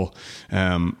total,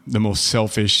 the most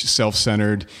selfish,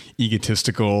 self-centered,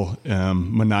 egotistical,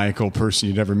 maniacal person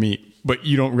you'd ever meet. But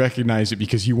you don't recognize it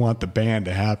because you want the band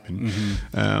to happen.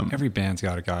 Every band's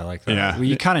got a guy like that. Yeah. Well,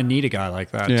 you kind of need a guy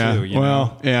like that too.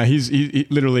 Yeah, he's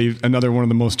literally another one of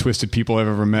the most twisted people I've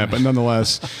ever met. But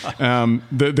nonetheless,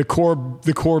 the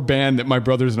core band that my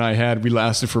brothers and I had, we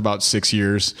lasted for about 6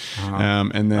 years.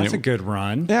 And then that's a good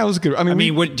run. Yeah, it was good. I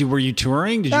mean, were you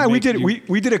touring? We did.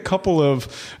 We did a couple of.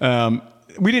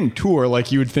 We didn't tour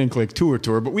like you would think, like tour,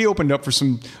 but we opened up for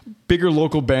some bigger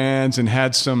local bands and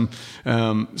had some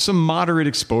moderate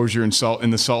exposure in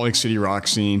the Salt Lake City rock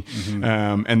scene.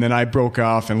 And then I broke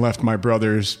off and left my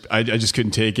brothers. I just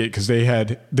couldn't take it because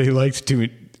they liked to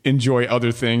enjoy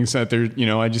other things that they're,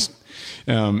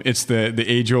 it's the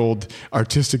age old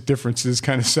artistic differences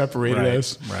kind of separated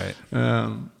us. Right.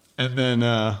 And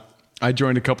then, I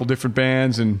joined a couple different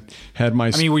bands and had my.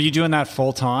 I mean, were you doing that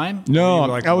full time? No,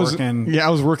 I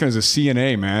was working as a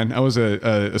CNA, man. I was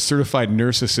a certified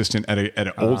nurse assistant at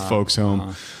an old folks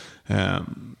home,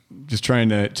 just trying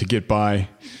to get by.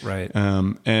 Right.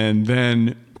 And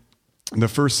then the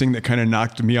first thing that kind of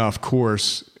knocked me off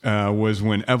course was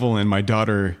when Evelyn, my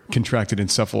daughter, contracted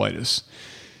encephalitis,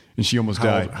 and she almost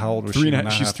died. How old was she?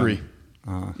 She's 3.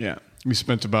 Yeah, we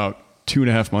spent about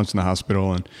 2.5 months in the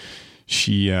hospital, and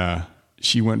she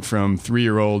went from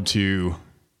 3-year-old to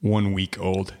 1 week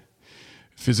old,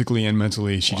 physically and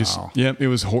mentally. She just, it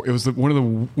was one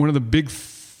of the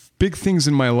big things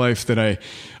in my life that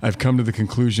I've come to the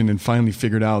conclusion and finally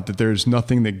figured out that there's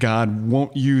nothing that God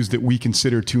won't use that we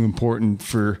consider too important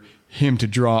for him to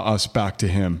draw us back to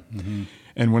him. Mm-hmm.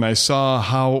 And when I saw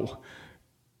how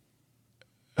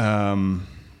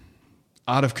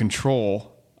out of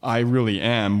control I really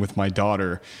am with my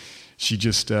daughter, she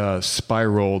just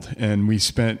spiraled, and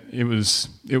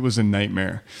it was a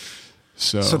nightmare.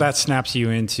 So that snaps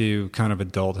you into kind of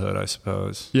adulthood, I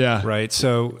suppose. Yeah. Right.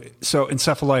 So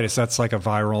encephalitis, that's like a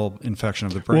viral infection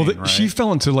of the brain. Well, right? She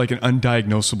fell into like an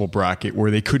undiagnosable bracket where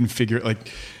they couldn't figure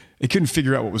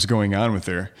out what was going on with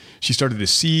her. She started to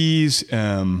seize.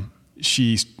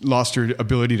 She lost her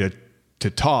ability to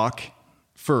talk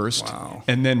first, wow,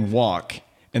 and then walk,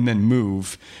 and then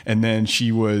move, and then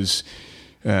she was,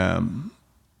 she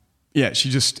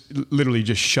just literally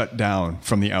just shut down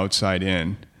from the outside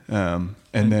in.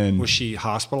 And then was she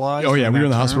hospitalized? Oh yeah, we were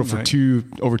in the hospital for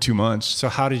over 2 months. So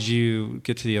how did you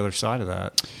get to the other side of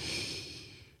that?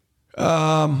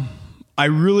 I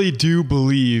really do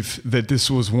believe that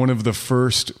this was one of the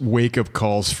first wake up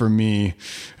calls for me.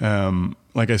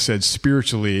 Like I said,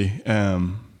 spiritually,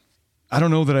 I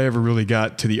don't know that I ever really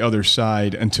got to the other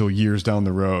side until years down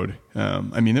the road.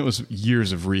 It was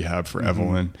years of rehab for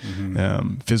Evelyn,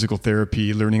 physical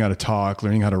therapy, learning how to talk,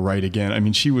 learning how to write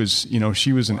again. She was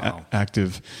an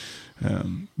active,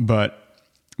 but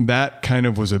that kind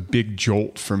of was a big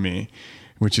jolt for me,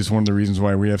 which is one of the reasons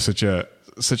why we have such a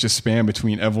span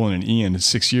between Evelyn and Ian. It's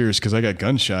 6 years, because I got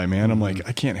gun shy, man. I'm like,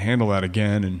 I can't handle that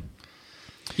again. And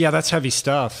yeah, that's heavy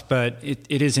stuff, but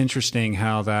it is interesting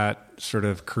how that sort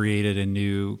of created a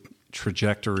new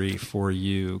trajectory for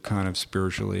you kind of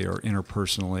spiritually or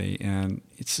interpersonally. And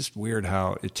it's just weird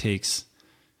how it takes,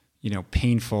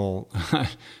 painful,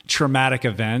 traumatic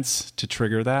events to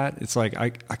trigger that. It's like, I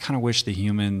kind of wish the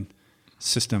human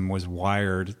system was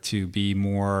wired to be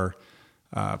more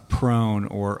prone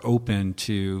or open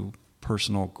to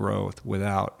personal growth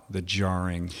without the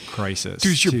jarring crisis.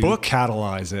 Dude, it's your book.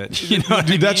 Catalyze it. You know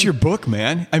Dude, that's your book,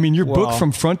 man. Your book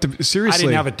from front to, seriously. I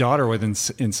didn't have a daughter with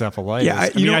encephalitis.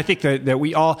 Yeah, I think that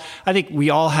we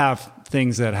all have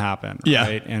things that happen. Yeah.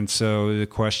 Right. And so the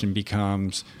question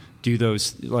becomes,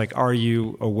 are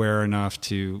you aware enough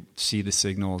to see the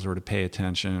signals or to pay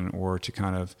attention or to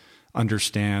kind of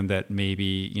understand that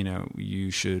maybe, you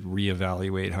should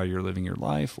reevaluate how you're living your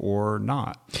life or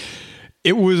not?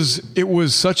 It was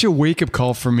such a wake up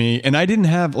call for me, and I didn't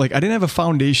have a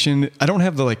foundation. I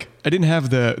didn't have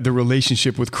the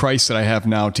relationship with Christ that I have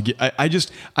now to get. I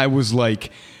was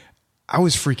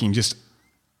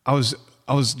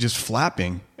just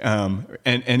flapping,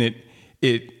 and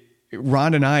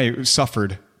Ron and I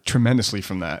suffered tremendously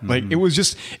from that. Like it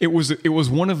was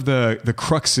one of the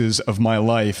cruxes of my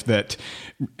life that,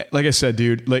 like I said,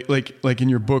 dude, like in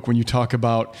your book, when you talk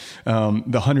about the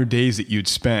 100 days that you'd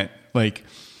spent, like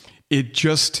it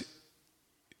just,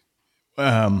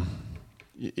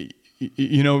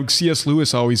 C.S.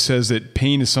 Lewis always says that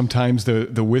pain is sometimes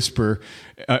the whisper,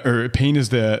 or pain is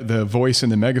the voice in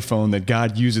the megaphone that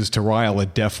God uses to rile a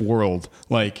deaf world.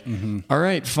 Like, all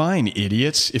right, fine,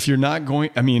 idiots. If you're not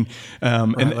going, and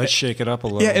let's shake it up a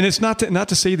little. Yeah, and it's not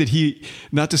to say that he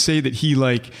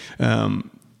like,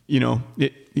 he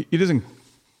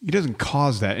doesn't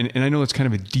cause that. And I know it's kind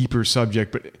of a deeper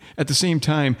subject, but at the same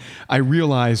time, I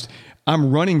realized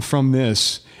I'm running from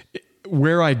this.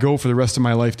 Where I go for the rest of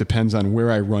my life depends on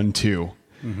where I run to.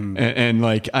 Mm-hmm. And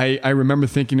I remember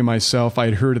thinking to myself, I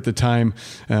had heard at the time,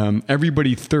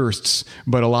 everybody thirsts,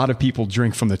 but a lot of people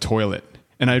drink from the toilet.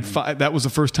 And that was the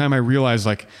first time I realized,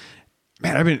 like,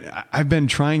 man, I've been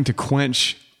trying to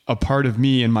quench a part of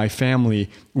me and my family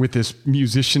with this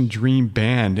musician dream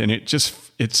band. And it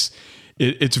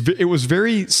was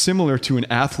very similar to an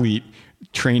athlete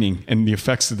training and the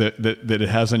effects that it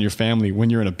has on your family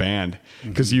when you're in a band,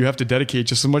 because you have to dedicate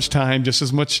just as much time, just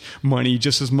as much money,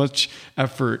 just as much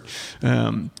effort.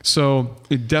 So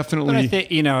it definitely, but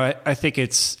I think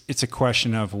it's a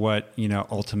question of what,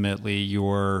 ultimately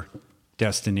your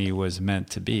destiny was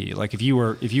meant to be. Like if you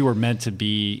were meant to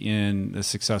be in a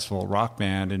successful rock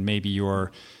band and maybe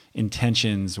your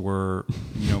intentions were,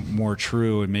 more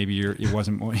true, and maybe it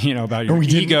wasn't more, about your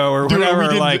ego or whatever.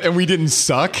 And we didn't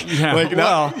suck. Yeah,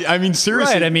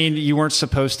 seriously. Right. You weren't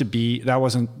supposed to be. That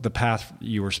wasn't the path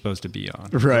you were supposed to be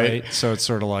on. Right. So it's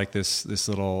sort of like this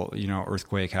little,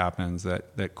 earthquake happens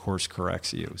that course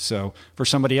corrects you. So for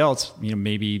somebody else,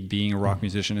 maybe being a rock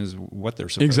musician is what they're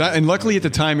supposed to do. And luckily at the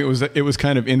time it was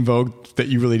kind of in vogue that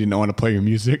you really didn't know how to play your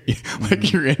music,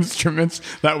 like your instruments.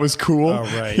 That was cool. Oh,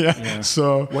 right. Yeah.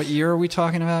 So What year are we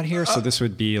talking about here? So this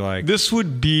would be like... This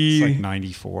would be... It's like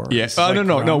 94. Yeah.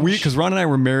 No. Because Ron and I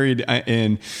were married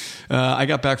in... I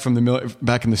got back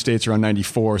back in the States around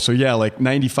 94. So yeah, like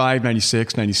 95,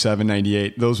 96, 97,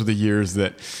 98. Those were the years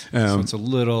that... so it's a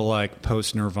little like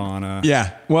post-Nirvana.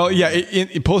 Yeah. Well, yeah.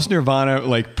 In post-Nirvana,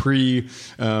 like pre...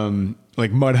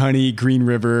 like Mudhoney, Green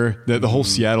River, the whole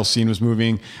Seattle scene was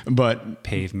moving, but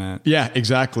Pavement. Yeah,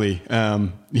 exactly.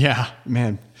 Yeah,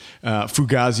 man.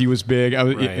 Fugazi was big.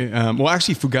 Right. Well,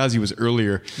 actually, Fugazi was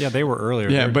earlier. Yeah, they were earlier.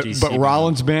 Yeah, but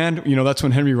Rollins band, that's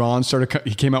when Henry Rollins started.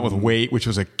 He came out with Wait, which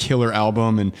was a killer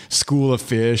album, and School of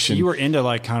Fish. So and you were into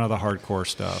like kind of the hardcore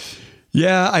stuff.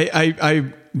 Yeah,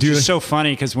 I do. It's so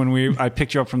funny because when I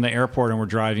picked you up from the airport and we're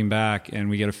driving back, and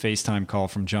we get a FaceTime call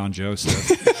from John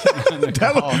Joseph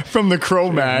from the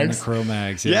Crow Mags. The Crow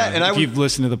Mags, yeah. And if you've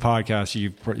listened to the podcast,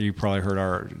 you probably heard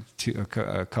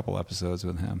a couple episodes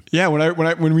with him. Yeah,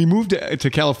 when we moved to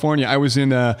California, I was in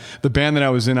the band that I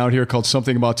was in out here called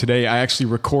Something About Today. I actually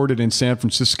recorded in San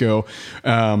Francisco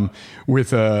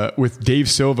with Dave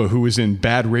Silva, who was in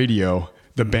Bad Radio,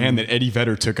 the band that Eddie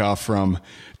Vedder took off from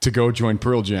to go join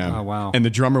Pearl Jam. Oh, wow. And the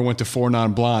drummer went to Four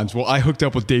Non Blondes. Well, I hooked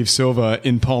up with Dave Silva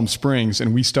in Palm Springs,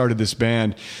 and we started this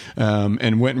band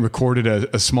and went and recorded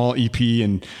a small EP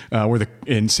in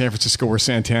San Francisco where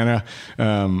Santana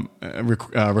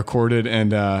recorded.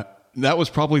 And that was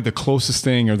probably the closest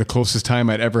thing or the closest time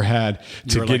I'd ever had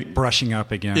to get like brushing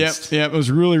up against. Yeah, it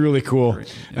was really, really cool.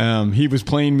 He was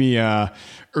playing me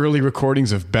early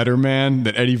recordings of Better Man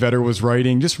that Eddie Vedder was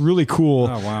writing. Just really cool.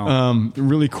 Oh, wow.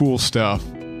 Really cool stuff.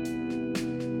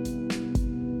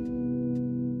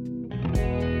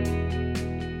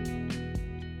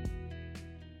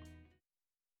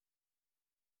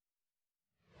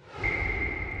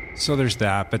 So there's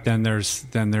that, but then there's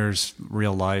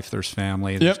real life, there's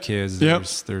family, there's kids,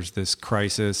 there's this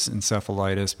crisis,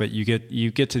 encephalitis, but you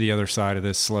get to the other side of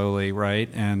this slowly, right?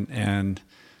 And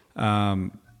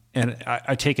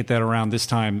I take it that around this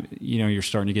time, you're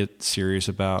starting to get serious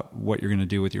about what you're going to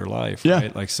do with your life,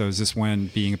 right? Like, so is this when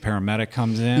being a paramedic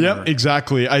comes in? Yep,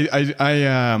 exactly.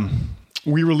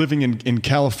 We were living in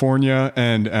California,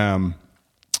 and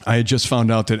we had just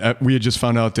found out that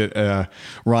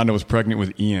Rhonda was pregnant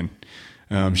with Ian.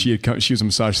 She was a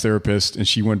massage therapist, and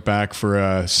she went back for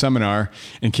a seminar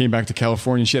and came back to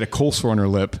California. She had a cold sore on her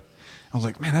lip. I was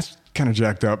like, man, that's kind of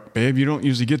jacked up, babe. You don't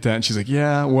usually get that. And she's like,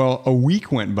 yeah. Well, a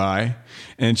week went by,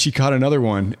 and she caught another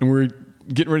one, and we're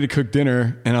getting ready to cook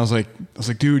dinner, and I was like,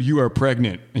 dude, you are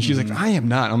pregnant. And she's like, I am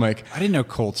not. I'm like, I didn't know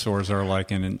cold sores are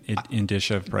like an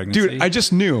indicia of pregnancy. Dude, I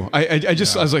just knew. I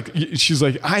was like, she's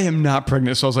like, I am not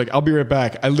pregnant. So I was like, I'll be right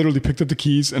back. I literally picked up the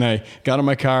keys and I got in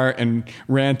my car and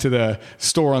ran to the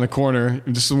store on the corner.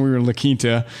 Just when we were in La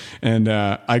Quinta, and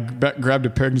I grabbed a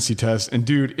pregnancy test. And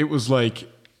dude, it was like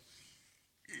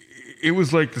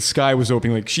the sky was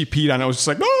opening. Like, she peed on it. I was just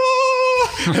like, oh!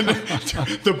 And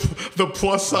the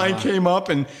plus sign came up,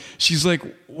 and she's like,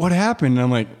 what happened? And I'm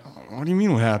like, what do you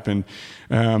mean what happened?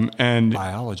 And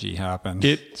biology happened.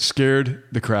 It scared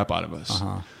the crap out of us.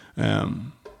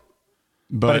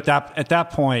 But at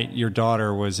that point, your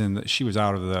daughter was she was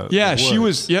out of the woods. She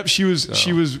was. Yep, she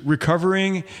was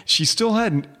recovering. She still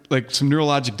had like some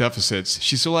neurologic deficits.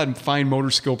 She still had fine motor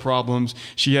skill problems.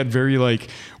 She had very like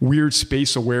weird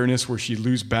space awareness where she'd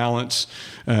lose balance.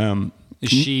 Is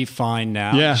she fine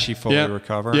now? Yeah. Is she fully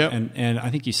recovered? Yep. And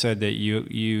I think you said that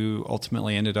you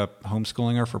ultimately ended up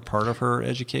homeschooling her for part of her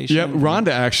education. Yeah, Rhonda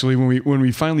actually, when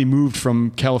we finally moved from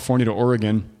California to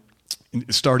Oregon,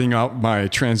 starting out my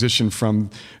transition from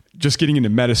just getting into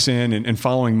medicine and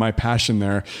following my passion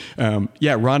there,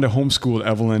 Rhonda homeschooled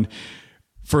Evelyn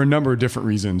for a number of different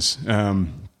reasons.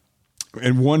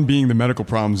 And one being the medical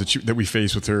problems that we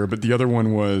faced with her, but the other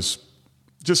one was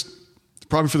just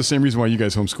probably for the same reason why you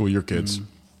guys homeschool your kids.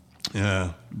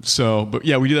 Yeah. So, but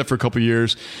yeah, we did that for a couple of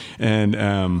years, and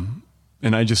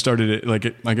I just started it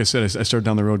like I said, I started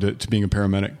down the road to being a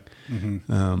paramedic.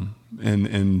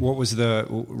 And what was the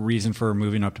reason for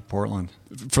moving up to Portland?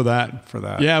 For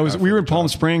that. Yeah, we were in Palm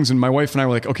Springs, and my wife and I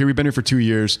were like, okay, we've been here for 2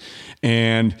 years,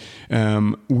 and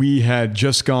we had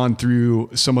just gone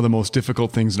through some of the most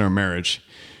difficult things in our marriage.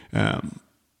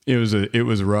 It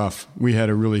was rough. We had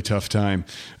a really tough time.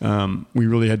 We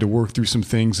really had to work through some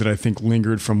things that I think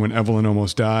lingered from when Evelyn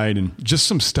almost died, and just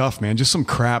some stuff, man, just some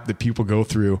crap that people go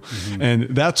through.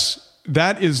 And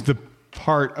that is the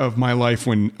part of my life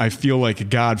when I feel like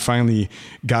God finally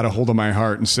got a hold of my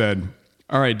heart and said,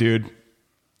 all right, dude,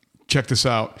 check this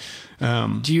out.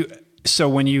 So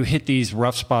when you hit these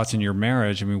rough spots in your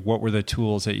marriage, I mean, what were the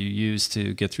tools that you used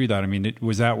to get through that? I mean,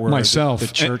 was that where myself the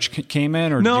church came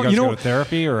in, or no, did you guys go to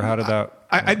therapy, or how did that?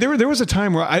 There was a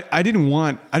time where I didn't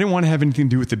want to have anything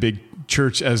to do with the big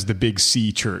church as the big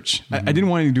C church. I didn't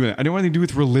want anything to do with it. I didn't want anything to do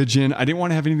with religion. I didn't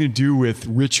want to have anything to do with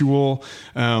ritual.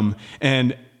 And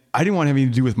I didn't want to have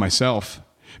anything to do with myself,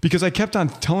 because I kept on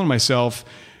telling myself,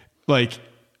 like,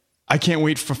 I can't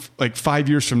wait for like 5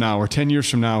 years from now or 10 years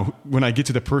from now when I get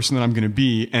to the person that I'm going to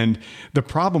be. And the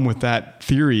problem with that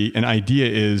theory and idea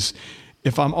is,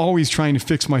 if I'm always trying to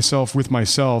fix myself with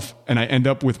myself and I end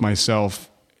up with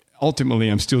myself, ultimately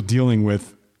I'm still dealing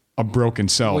with a broken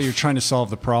self. Well, you're trying to solve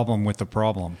the problem with the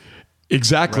problem.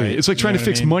 Exactly. Right? It's like trying to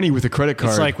fix money with a credit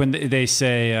card. It's like when they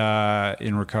say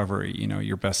in recovery,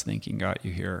 your best thinking got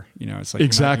you here. It's like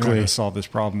exactly. You're not going to solve this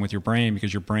problem with your brain,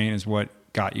 because your brain is what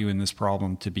got you in this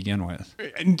problem to begin with.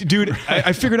 Dude,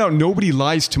 I figured out nobody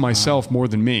lies to myself more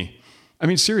than me. I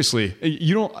mean, seriously,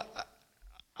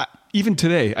 even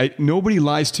today, nobody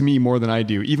lies to me more than I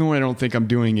do, even when I don't think I'm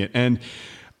doing it. And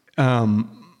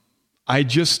I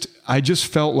just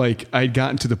felt like I'd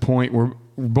gotten to the point where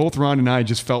both Ron and I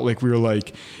just felt like we were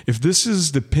like, if this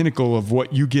is the pinnacle of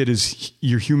what you get as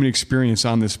your human experience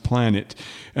on this planet,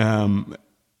 and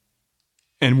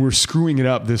we're screwing it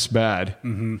up this bad,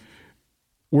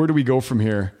 where do we go from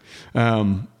here?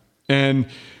 And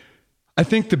I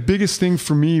think the biggest thing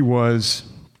for me was,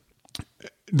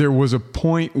 there was a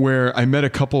point where I met a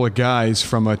couple of guys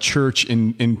from a church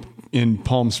in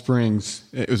Palm Springs.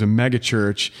 It was a mega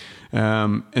church.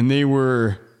 And they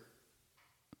were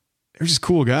just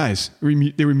cool guys.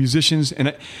 They were musicians,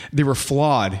 and they were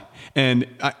flawed. And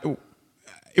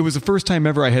it was the first time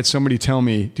ever I had somebody tell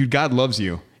me, dude, God loves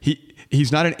you.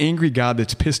 He's not an angry God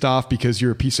that's pissed off because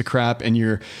you're a piece of crap. And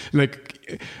you're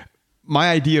like,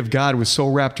 my idea of God was so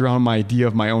wrapped around my idea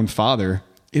of my own father.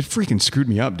 It freaking screwed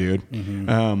me up, dude.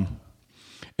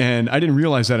 And I didn't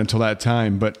realize that until that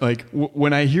time. But like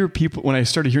when I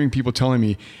started hearing people telling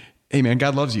me, "Hey man,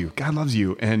 God loves you. God loves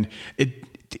you," and I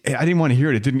didn't want to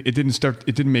hear it. It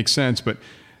didn't make sense. But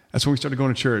that's when we started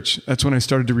going to church. That's when I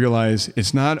started to realize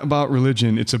it's not about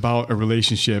religion. It's about a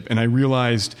relationship. And I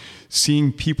realized,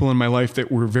 seeing people in my life that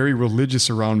were very religious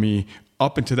around me,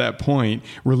 up until that point,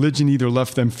 religion either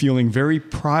left them feeling very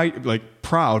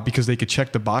proud because they could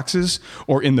check the boxes,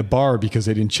 or in the bar because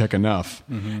they didn't check enough.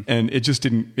 And it just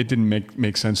didn't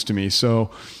make sense to me.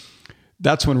 So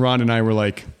that's when Ron and I were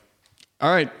like,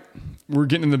 all right, we're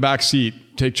getting in the back seat,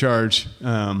 take charge.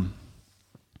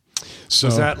 So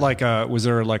was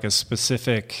there like a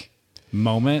specific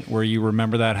moment where you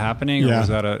remember that happening, or was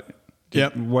that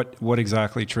what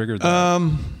exactly triggered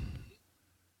that?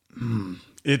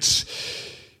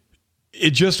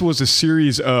 It just was a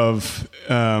series of,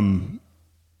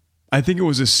 I think it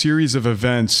was a series of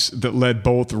events that led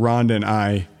both Rhonda and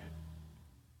I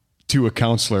to a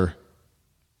counselor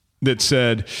that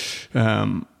said,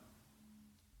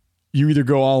 you either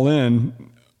go all in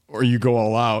or you go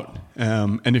all out.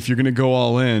 And if you're going to go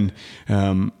all in,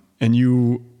 and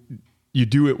you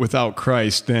do it without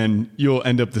Christ, then you'll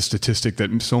end up the statistic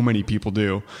that so many people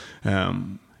do.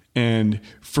 And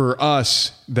for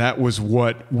us, that was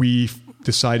what we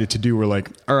decided to do. We're like,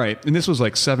 all right. And this was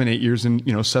like 7 years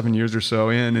or so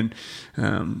in.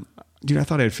 And, dude, I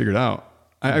thought I had figured it out.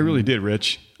 I really did,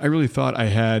 Rich. I really thought I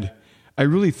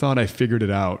figured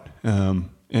it out.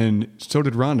 And so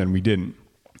did Rhonda, and we didn't.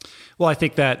 Well, I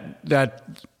think that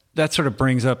sort of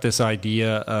brings up this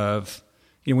idea of,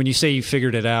 when you say you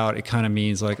figured it out, it kind of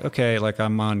means like, okay, like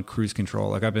I'm on cruise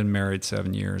control. Like I've been married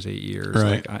 7 years, 8 years.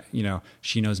 Right. Like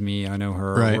she knows me, I know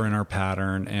her. Right. We're in our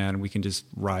pattern, and we can just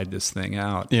ride this thing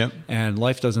out. Yep. And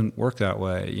life doesn't work that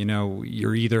way.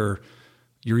 You're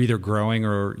either growing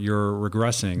or you're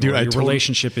regressing. Dude, or your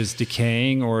relationship is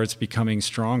decaying or it's becoming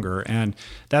stronger. And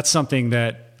that's something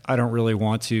that I don't really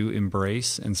want to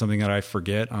embrace, and something that I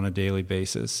forget on a daily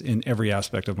basis in every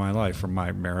aspect of my life, from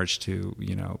my marriage to,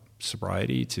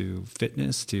 sobriety to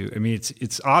fitness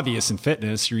it's obvious in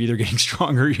fitness, you're either getting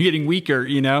stronger or you're getting weaker,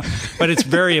 but it's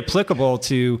very applicable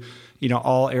to,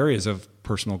 all areas of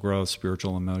personal growth,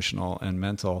 spiritual, emotional, and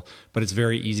mental. But it's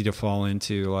very easy to fall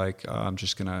into like, I'm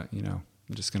just going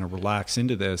to relax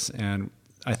into this. And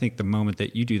I think the moment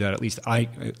that you do that, at least I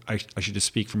should just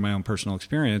speak from my own personal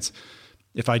experience.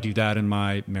 If I do that in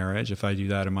my marriage, if I do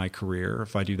that in my career,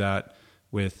 if I do that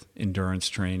with endurance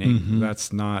training,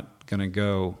 that's not going to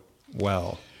go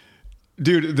well.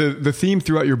 Dude, the theme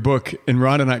throughout your book, and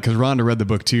Rhonda and I, because Rhonda read the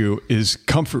book too, is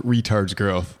comfort retards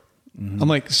growth. I'm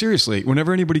like, seriously,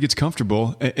 whenever anybody gets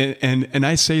comfortable, and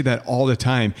I say that all the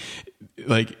time,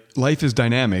 like, life is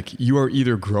dynamic. You are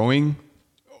either growing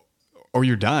or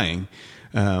you're dying.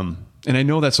 And I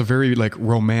know that's a very like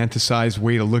romanticized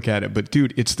way to look at it, but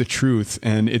dude, it's the truth,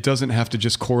 and it doesn't have to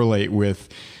just correlate with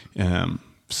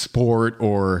sport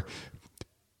or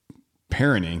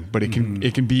parenting, but it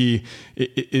can be,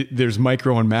 there's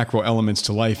micro and macro elements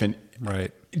to life. And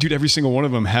right. Dude, every single one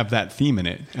of them have that theme in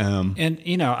it. And,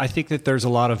 you know, I think that there's a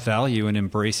lot of value in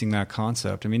embracing that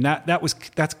concept. I mean,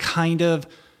 that's kind of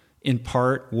in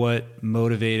part what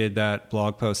motivated that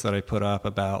blog post that I put up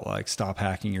about like, stop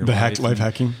hacking your life. Life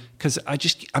hacking. Cause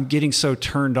I'm getting so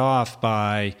turned off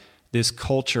by this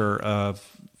culture of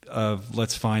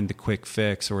let's find the quick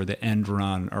fix or the end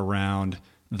run around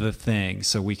the thing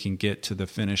so we can get to the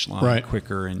finish line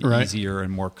quicker and easier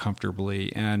and more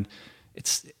comfortably. And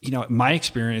it's, you know, my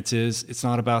experience is it's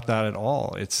not about that at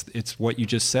all. It's what you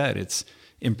just said. It's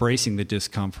embracing the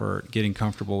discomfort, getting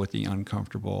comfortable with the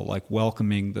uncomfortable, like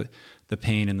welcoming the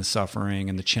pain and the suffering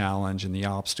and the challenge and the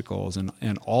obstacles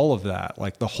and all of that,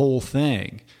 like the whole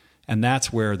thing. And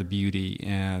that's where the beauty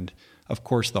and of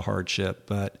course the hardship,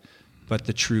 but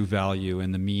the true value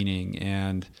and the meaning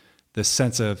and the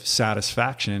sense of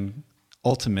satisfaction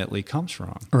ultimately comes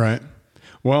from. Right.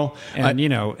 Well, and you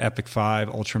know, Epic 5,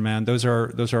 Ultraman,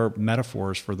 those are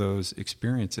metaphors for those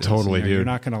experiences. Totally, you know, dude. You're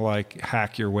not going to like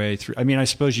hack your way through. I mean, I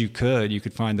suppose you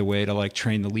could find the way to like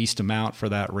train the least amount for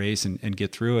that race and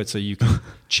get through it so you can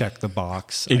check the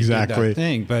box. Exactly. I did that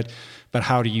thing. But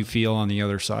how do you feel on the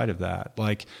other side of that?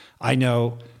 Like, I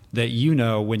know that, you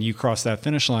know, when you crossed that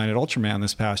finish line at Ultraman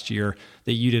this past year,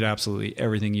 that you did absolutely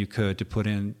everything you could to put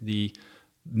in the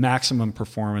maximum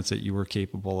performance that you were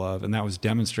capable of. And that was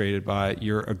demonstrated by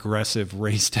your aggressive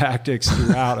race tactics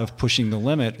throughout of pushing the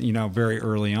limit, you know, very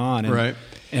early on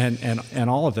and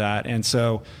all of that. And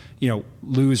so, you know,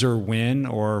 lose or win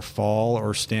or fall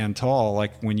or stand tall,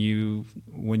 like when you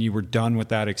were done with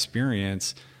that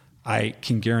experience, I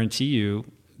can guarantee you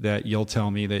that you'll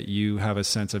tell me that you have a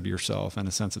sense of yourself and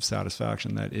a sense of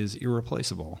satisfaction that is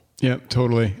irreplaceable. Yeah,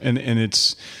 totally. And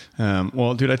it's,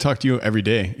 well, dude, I talk to you every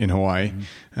day in Hawaii,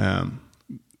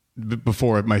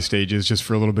 before at my stages, just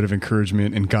for a little bit of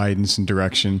encouragement and guidance and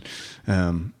direction.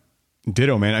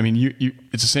 Ditto, man. I mean, you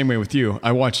it's the same way with you.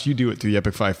 I watched you do it through the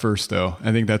Epic 5 first, though.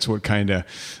 I think that's what kind of,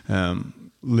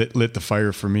 lit the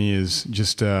fire for me, is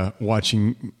just,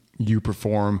 watching you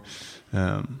perform.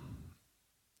 And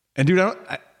dude,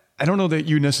 I don't know that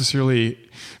you necessarily,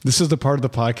 this is the part of the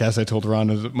podcast I told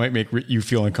Ron that might make you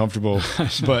feel uncomfortable,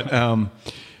 but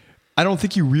I don't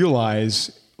think you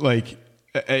realize, like,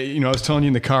 you know, I was telling you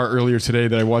in the car earlier today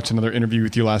that I watched another interview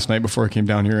with you last night before I came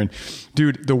down here. And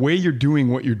dude, the way you're doing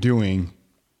what you're doing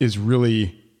is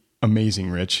really amazing,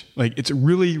 Rich. Like, it's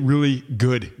really, really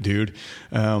good, dude.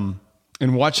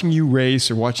 And watching you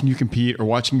race or watching you compete or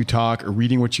watching you talk or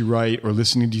reading what you write or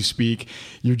listening to you speak,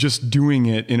 you're just doing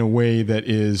it in a way that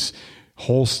is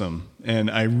wholesome.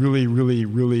 And I really, really,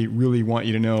 really, really want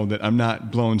you to know that I'm not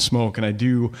blowing smoke. And I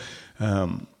do,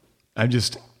 I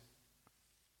just,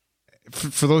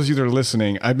 for those of you that are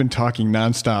listening, I've been talking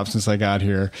nonstop since I got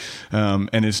here. And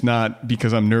it's not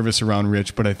because I'm nervous around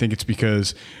Rich, but I think it's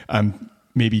because I'm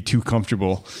maybe too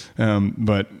comfortable.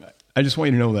 But I just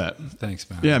want you to know that. Thanks,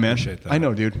 man. Yeah, man. I appreciate that. I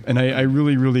know, dude. And I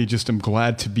really, really just am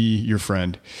glad to be your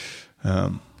friend.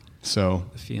 So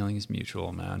the feeling is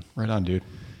mutual, man. Right on, dude.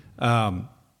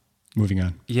 Moving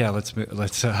on. Yeah, let's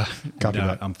Copy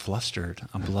that. I'm flustered.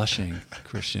 I'm blushing,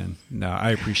 Christian. No, I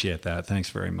appreciate that. Thanks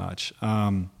very much.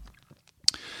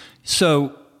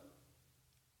 So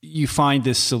you find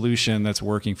this solution that's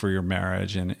working for your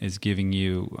marriage and is giving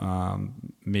you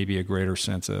maybe a greater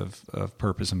sense of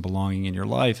purpose and belonging in your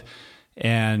life,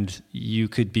 and you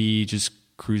could be just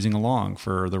cruising along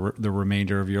for the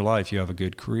remainder of your life. You have a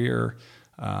good career.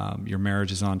 Your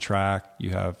marriage is on track.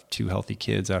 You have 2 healthy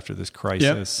kids after this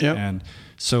crisis. Yep. And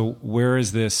so where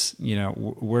is this, you know,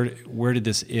 where did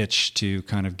this itch to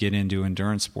kind of get into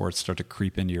endurance sports start to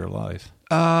creep into your life?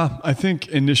 I think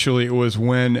initially it was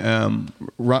when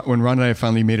Ron and I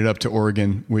finally made it up to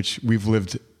Oregon, which we've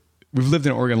lived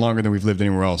in Oregon longer than we've lived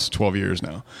anywhere else, 12 years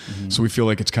now. Mm-hmm. So we feel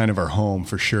like it's kind of our home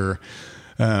for sure.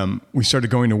 We started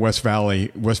going to West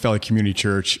Valley Community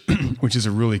Church, which is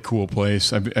a really cool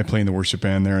place. I play in the worship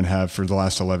band there and have for the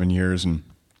last 11 years. And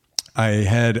I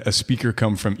had a speaker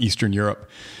come from Eastern Europe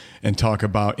and talk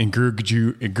about, in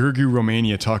Gurgu,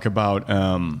 Romania, talk about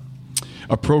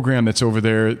a program that's over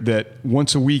there that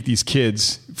once a week, these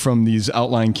kids from these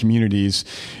outlying communities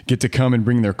get to come and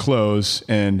bring their clothes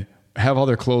and have all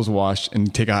their clothes washed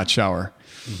and take a hot shower.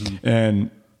 Mm-hmm.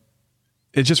 And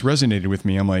it just resonated with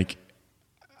me. I'm like,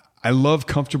 I love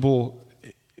comfortable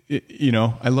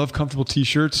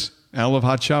t-shirts and I love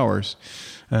hot showers.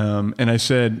 And I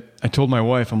told my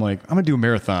wife, I'm like, I'm going to do a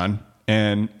marathon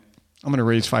and I'm going to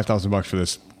raise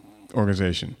 $5,000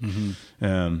 organization.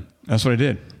 That's what I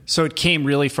did. So it came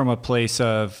really from a place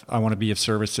of, I want to be of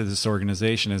service to this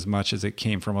organization as much as it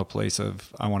came from a place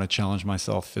of, I want to challenge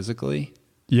myself physically.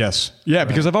 Yes. Yeah. Right.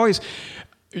 Because I've always,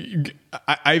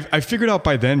 I figured out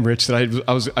by then, Rich, that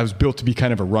I was built to be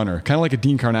kind of a runner, kind of like a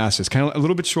Dean Karnazes, kind of a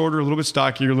little bit shorter, a little bit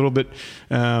stockier, a little bit,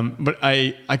 but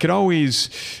I could always,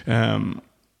 You're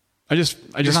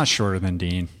not shorter than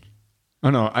Dean. Oh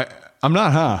no, I'm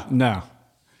not, huh? No.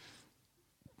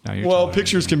 Well,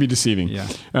 pictures can be deceiving. Yeah.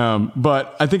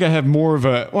 But I think I have more of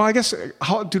a, well, I guess,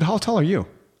 how tall are you?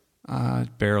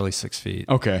 Barely 6 feet.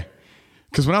 Okay.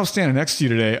 Because when I was standing next to you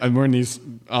today, I'm wearing these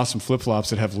awesome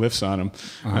flip-flops that have lifts on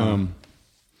them.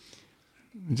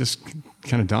 It just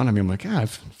kind of dawned on me. I'm like, I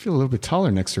feel a little bit taller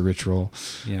next to Rich Roll.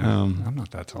 Yeah, I'm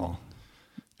not that tall.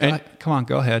 Come on,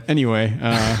 go ahead. Anyway,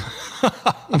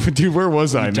 dude, where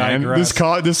was I, man? This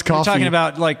coffee. We're talking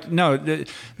about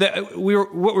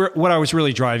what I was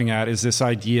really driving at is this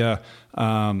idea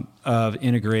of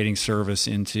integrating service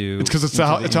into. It's because it's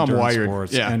how I'm wired.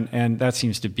 Sports. Yeah, and that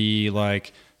seems to be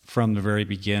like from the very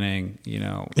beginning,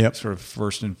 sort of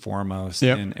first and foremost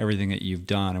in everything that you've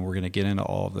done. And we're going to get into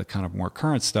all of the kind of more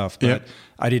current stuff, but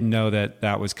I didn't know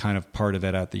that was kind of part of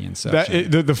it at the inception.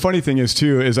 The funny thing is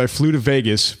too, is I flew to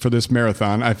Vegas for this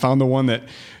marathon. I found the one that,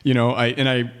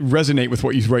 I resonate with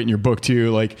what you write in your book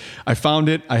too. Like I found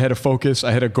it, I had a focus,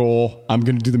 I had a goal. I'm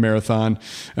going to do the marathon.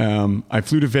 I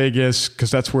flew to Vegas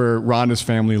because that's where Rhonda's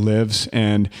family lives.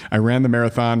 And I ran the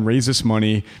marathon, raised this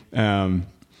money,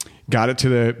 got it to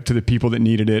the people that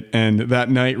needed it. And that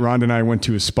night, Rhonda and I went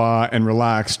to a spa and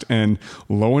relaxed. And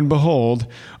lo and behold,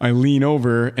 I lean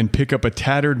over and pick up a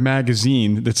tattered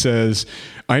magazine that says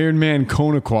Ironman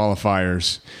Kona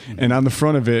qualifiers. And on the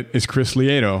front of it is Chris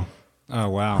Lieto. Oh,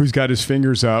 wow. Who's got his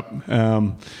fingers up.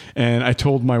 And I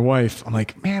told my wife, I'm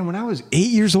like, man, when I was 8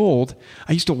 years old,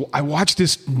 I watched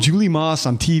this Julie Moss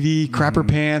on TV, crap her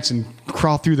pants and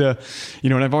crawl through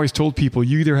and I've always told people,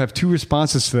 you either have two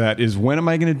responses to that is when am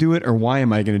I going to do it or why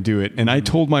am I going to do it? And I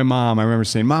told my mom, I remember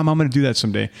saying, Mom, I'm going to do that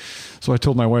someday. So I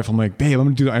told my wife, I'm like, babe, I'm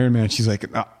going to do the Ironman. She's like,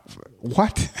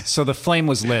 what? So the flame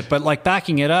was lit, but like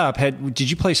backing it up, did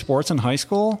you play sports in high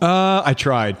school? I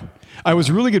tried. I was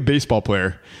a really good baseball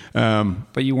player.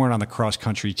 But you weren't on the cross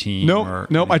country team?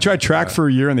 Nope. I tried track for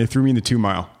a year and they threw me in the 2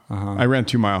 mile. I ran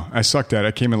 2 mile. I sucked at it.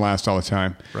 I came in last all the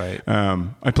time. Right.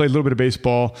 I played a little bit of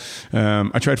baseball.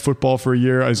 I tried football for a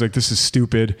year. I was like, this is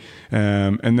stupid.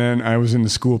 And then I was in the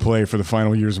school play for the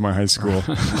final years of my high school.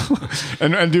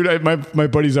 and dude, my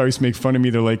buddies always make fun of me.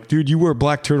 They're like, dude, you wear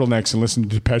black turtlenecks and listen to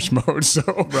Depeche Mode.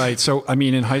 So right. So, I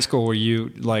mean, in high school, were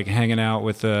you like hanging out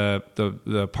with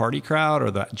the party crowd or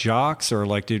the jocks or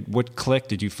like, what clique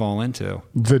did you fall into?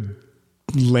 The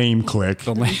lame clique.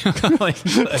 The lame clique.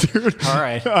 Dude, all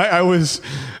right. I was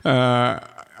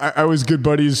good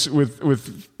buddies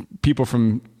with people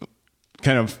from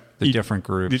kind of the different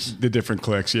groups, the different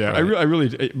cliques. Yeah, right. I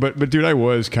really, but dude, I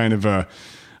was kind of a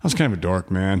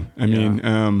dork, man. I mean,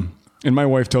 and my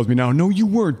wife tells me now, no, you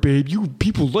weren't, babe.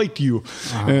 People liked you.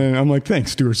 And I'm like,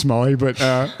 thanks, Stuart Smalley. But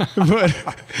all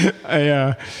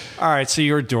right. So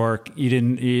you're a dork.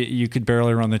 You could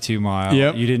barely run the 2 mile.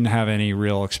 Yep. You didn't have any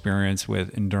real experience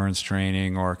with endurance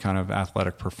training or kind of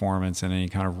athletic performance in any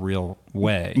kind of real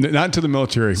way. Not into the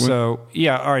military. So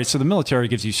all right. So the military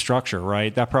gives you structure,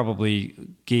 right? That probably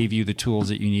gave you the tools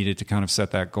that you needed to kind of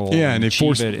set that goal. Yeah. And they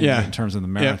forced it in terms of the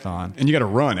marathon. Yeah. And you got to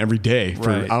run every day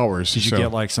for hours. Did you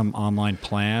get like some online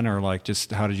plan or like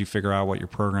just how did you figure out what your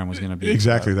program was going to be?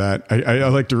 Exactly that. I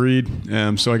like to read.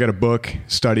 So I got a book,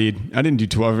 studied. I didn't do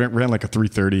 12. I ran like a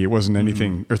 3:30. It wasn't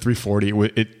anything, or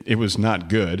 3:40. It was not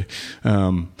good.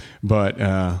 But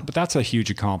that's a huge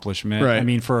accomplishment. Right. I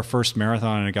mean, for a first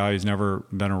marathon and a guy who's never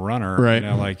been a runner, right.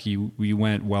 Like you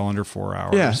went well under 4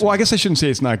 hours. Yeah. Well, I guess I shouldn't say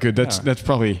it's not good. That's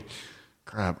probably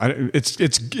crap. It's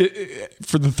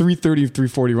for the 3:30,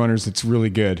 3:40 runners. It's really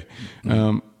good.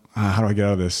 How do I get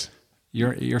out of this?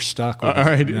 You're stuck with all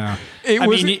right. No.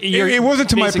 It wasn't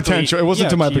to my potential. It wasn't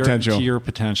to my potential. To your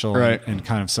potential, right. and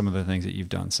kind of some of the things that you've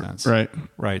done since.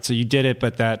 Right. So you did it,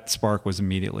 but that spark was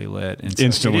immediately lit. And so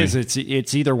instantly.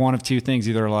 It's either one of two things.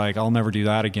 Either like, I'll never do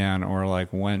that again, or like,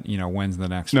 when's the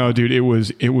next one? No, dude, it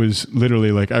was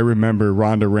literally like, I remember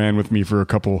Rhonda ran with me for a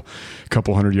couple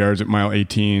hundred yards at mile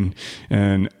 18,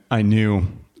 and I knew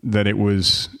that it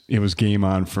was game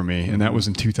on for me. And that was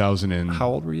in 2000. How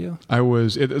old were you?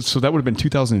 So that would have been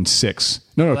 2006.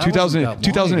 No, Well,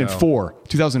 2004.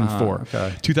 2004.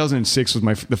 Okay. 2006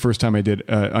 was the first time I did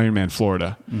Ironman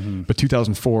Florida. But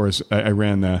 2004 is I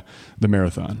ran the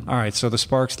marathon. All right. So the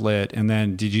sparks lit. And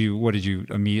then did you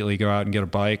immediately go out and get a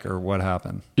bike, or what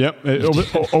happened? Yep.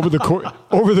 Over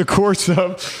the course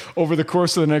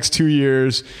of the next 2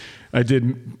 years,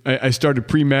 I started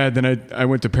pre-med, then I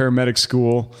went to paramedic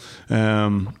school,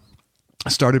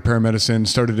 started paramedicine,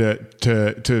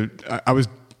 I was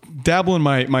dabbling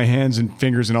my hands and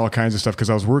fingers and all kinds of stuff because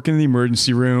I was working in the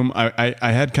emergency room. I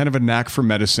had kind of a knack for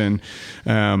medicine.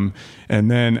 And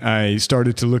then I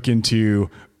started to look into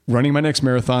running my next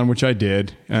marathon, which I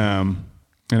did.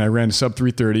 And I ran sub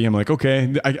 3:30. I'm like,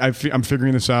 okay, I'm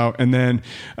figuring this out. And then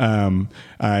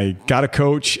I got a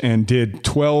coach and did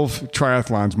 12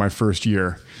 triathlons my first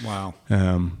year. Wow.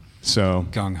 So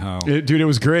gung ho, dude. It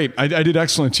was great. I did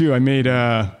excellent too. I made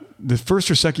the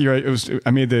first or second year.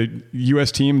 I made the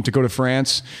U.S. team to go to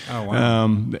France. Oh wow.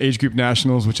 The age group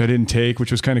nationals, which I didn't take,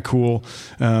 which was kind of cool.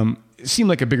 It seemed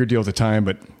like a bigger deal at the time,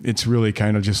 but it's really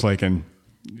kind of just like a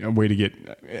way to get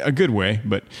a good way,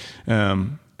 but.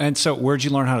 And so, where'd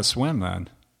you learn how to swim then?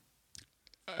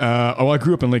 I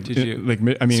grew up in so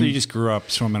you just grew up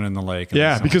swimming in the lake.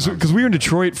 Yeah, because we were in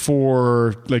Detroit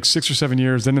for like 6 or 7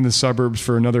 years, then in the suburbs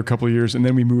for another couple of years, and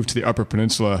then we moved to the Upper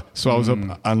Peninsula. So I was up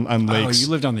on lakes. Oh, you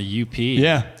lived on the UP.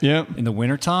 Yeah. In the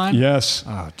wintertime? Yes.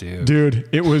 Oh, dude,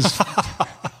 it was.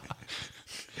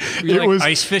 It was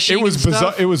ice fishing. It was and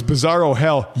bizarre. stuff? It was bizarro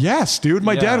hell. Yes, dude.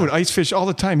 My dad would ice fish all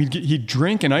the time. He'd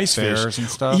drink and ice Bears fish and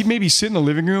stuff. He'd maybe sit in the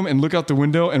living room and look out the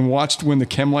window and watch when the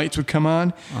chem lights would come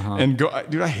on and go.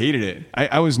 Dude, I hated it.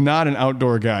 I was not an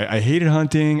outdoor guy. I hated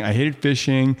hunting. I hated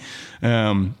fishing.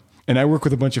 And I work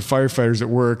with a bunch of firefighters at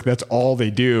work. That's all they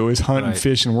do is hunt and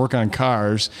fish and work on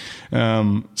cars.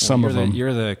 Some of them.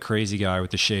 You're the crazy guy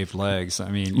with the shaved legs. I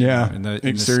mean, yeah. In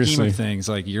the scheme of things,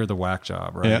 like you're the whack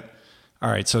job, right? Yeah. All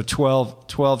right, so 12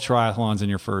 triathlons in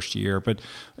your first year, but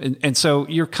and so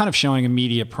you're kind of showing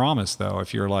immediate promise, though,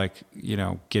 if you're like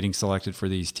getting selected for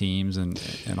these teams and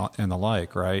the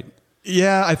like, right?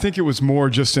 Yeah, I think it was more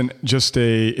just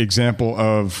a example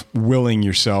of willing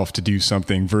yourself to do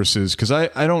something versus because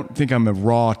I don't think I'm a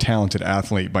raw talented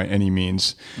athlete by any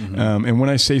means, and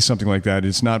when I say something like that,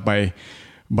 it's not by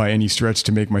any stretch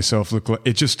to make myself look like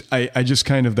it. Just I just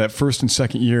kind of that first and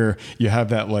second year you have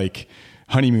that like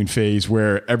honeymoon phase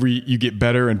where you get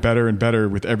better and better and better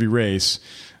with every race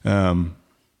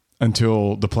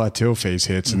until the plateau phase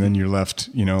hits, and then you're left,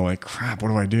 like crap. What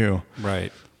do I do?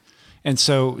 Right. And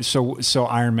so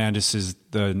Ironman just is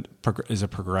a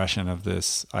progression of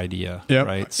this idea,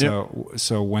 right?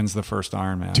 So when's the first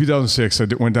Ironman? 2006. I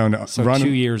went down to Ron, 2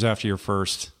 years after your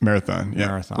first marathon.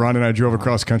 Yeah. Ron and I drove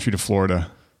across country to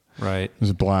Florida. Right. It was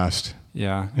a blast.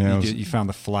 Yeah. You found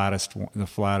the flattest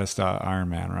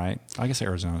Ironman, right? I guess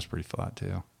Arizona's pretty flat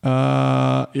too.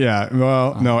 Yeah.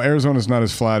 Well, no, Arizona's not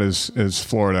as flat as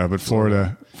Florida, but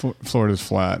Florida's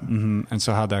flat. Mm-hmm. And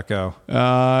so how'd that go?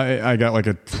 I got like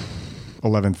a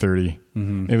 11:30.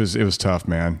 Mm-hmm. It was tough,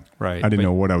 man. Right. I didn't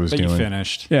know what I was doing. But you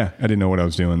finished. Yeah. I didn't know what I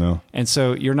was doing though. And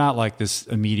so you're not like this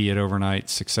immediate overnight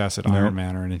success at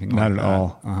Ironman or anything like that. Not at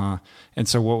all. Uh-huh. And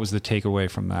so what was the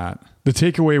takeaway from that? The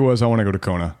takeaway was I want to go to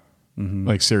Kona. Mm-hmm.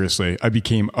 Like seriously, I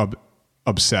became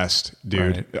obsessed,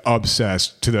 dude. Right.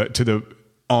 Obsessed to the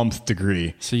nth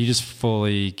degree. So you just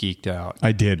fully geeked out.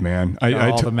 I did, man.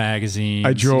 All the magazines.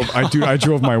 I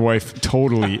drove my wife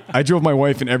totally. I drove my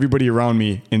wife and everybody around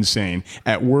me insane.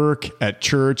 At work, at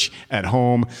church, at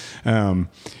home.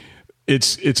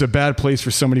 It's a bad place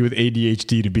for somebody with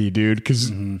ADHD to be, dude. Because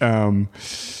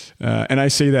and I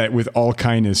say that with all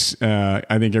kindness.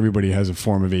 I think everybody has a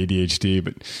form of ADHD,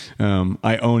 but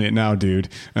I own it now, dude.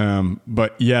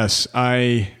 But yes,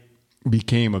 I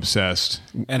became obsessed.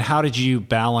 And how did you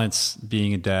balance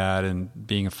being a dad and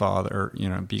being a father,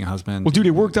 or being a husband? Well, dude,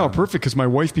 it worked out perfect because my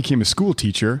wife became a school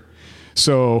teacher.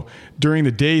 So during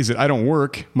the days that I don't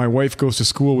work, my wife goes to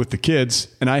school with the kids,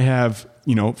 and I have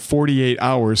 48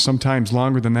 hours, sometimes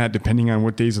longer than that, depending on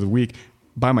what days of the week,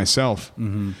 by myself.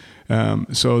 Mm-hmm.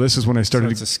 So this is when I started.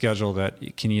 So it's a schedule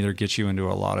that can either get you into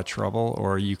a lot of trouble,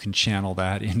 or you can channel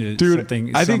that into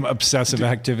some obsessive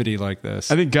activity like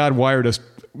this. I think God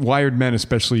wired men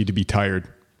especially to be tired.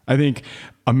 I think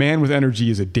a man with energy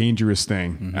is a dangerous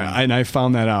thing, and I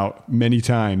found that out many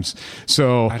times.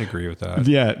 So I'd agree with that.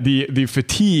 Yeah, the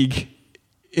fatigue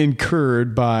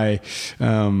incurred by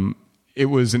it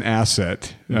was an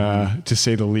asset to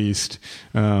say the least.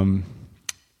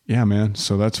 yeah, man.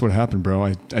 So that's what happened, bro.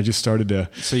 I just started to.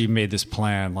 So you made this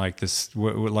plan, like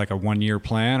like a 1 year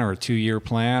plan or a 2 year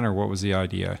plan, or what was the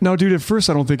idea? No, dude, at first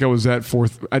I don't think I was I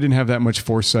didn't have that much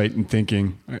foresight and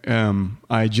thinking.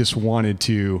 I just wanted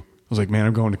to, I was like, man,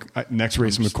 I'm going to, next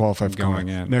race I'm going to qualify for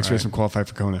Kona. Next race I'm qualify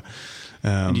for Kona.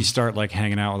 And you start like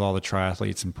hanging out with all the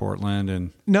triathletes in Portland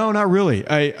and... No, not really.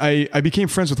 I became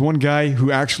friends with one guy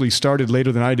who actually started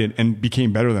later than I did and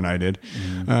became better than I did.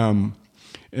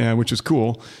 Which was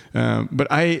cool. But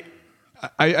I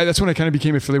that's when I kind of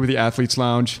became affiliated with the Athletes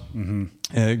Lounge.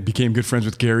 Became good friends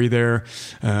with Gary there.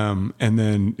 And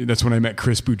then that's when I met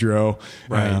Chris Boudreau.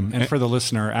 Right. And for the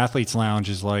listener, Athletes Lounge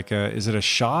is like is it a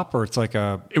shop or it's like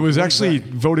it was actually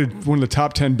voted one of the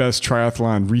top 10 best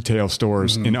triathlon retail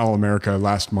stores in all America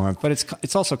last month. But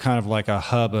it's also kind of like a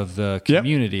hub of the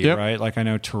community, right? Like I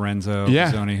know Terenzo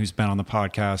Pizzoni, who's been on the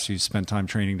podcast, who's spent time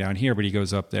training down here, but he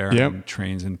goes up there and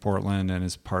trains in Portland and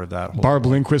is part of that whole Barb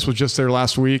Lindquist was just there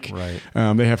last week. Right.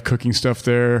 They have cooking stuff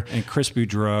there. And Chris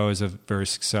Boudreau is a very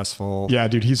successful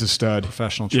dude, he's a stud.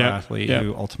 Professional triathlete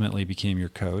who ultimately became your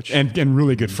coach. And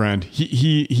really good friend.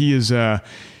 He is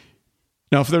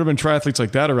now if there had been triathletes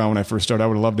like that around when I first started, I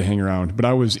would have loved to hang around. But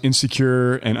I was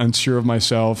insecure and unsure of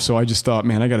myself, so I just thought,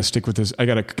 man, I got to stick with this. I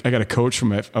got a coach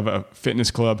from a fitness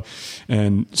club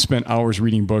and spent hours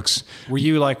reading books. Were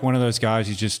you like one of those guys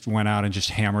who just went out and just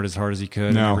hammered as hard as he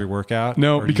could in every workout?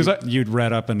 No, or because you'd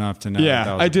read up enough to know.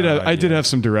 Yeah, I did have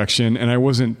some direction, and I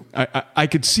wasn't. I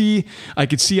could see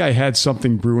I had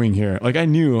something brewing here. Like I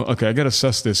knew, okay, I got to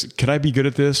assess this. Could I be good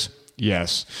at this?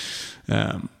 Yes.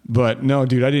 But no,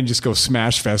 dude, I didn't just go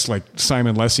smash fest like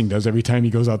Simon Lessing does every time he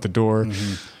goes out the door.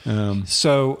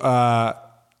 So how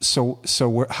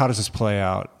does this play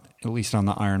out, at least on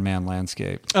the Ironman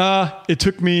landscape? It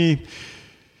took me,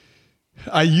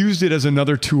 I used it as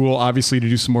another tool, obviously, to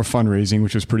do some more fundraising,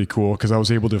 which was pretty cool because I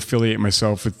was able to affiliate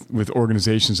myself with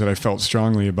organizations that I felt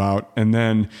strongly about. And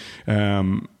then,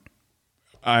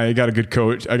 I got a good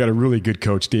coach. I got a really good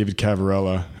coach, David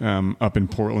Cavarella, up in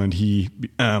Portland. He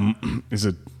is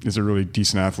a really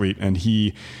decent athlete, and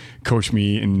he coached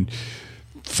me. And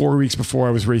 4 weeks before I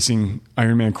was racing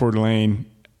Ironman Coeur d'Alene,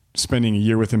 spending a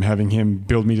year with him, having him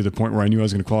build me to the point where I knew I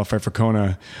was going to qualify for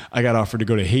Kona, I got offered to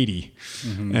go to Haiti,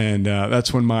 and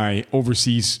that's when my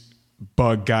overseas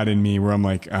bug got in me, where I'm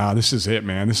like, this is it,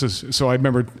 man. So I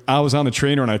remember I was on the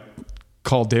trainer and I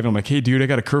called David. I'm like, hey, dude, I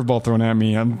got a curveball thrown at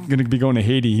me. I'm going to be going to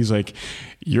Haiti. He's like,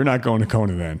 you're not going to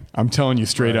Kona then. I'm telling you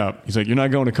straight up. He's like, you're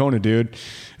not going to Kona, dude.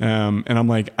 And I'm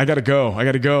like, I got to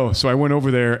go. So I went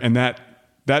over there, and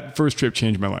that first trip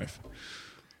changed my life.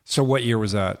 So what year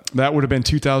was that? That would have been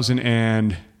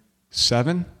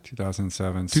 2007.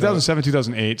 2007.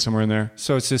 2008, somewhere in there.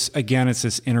 So it's this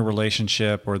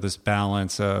interrelationship or this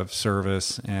balance of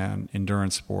service and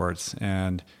endurance sports,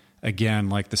 and again,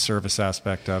 like the service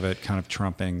aspect of it kind of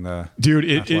trumping the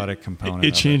athletic component.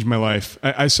 It changed my life.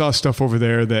 I saw stuff over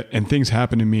there and things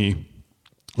happened to me.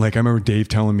 Like I remember Dave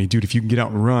telling me, dude, if you can get out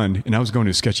and run, and I was going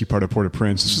to a sketchy part of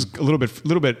Port-au-Prince. This was a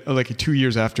little bit like 2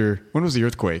 years after. When was the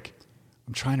earthquake?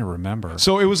 I'm trying to remember.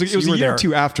 So it was a year or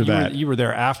two after that. You were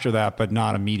there after that, but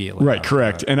not immediately. Right,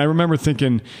 correct. That. And I remember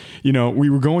thinking,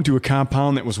 we were going to a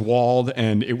compound that was walled,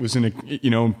 and it was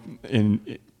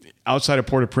outside of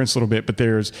Port-au-Prince a little bit, but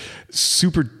there's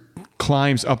super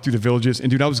climbs up through the villages. And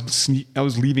dude, I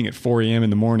was leaving at 4 a.m. in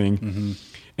the morning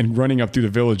and running up through the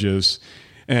villages.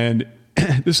 And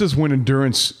this is when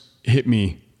endurance hit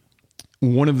me.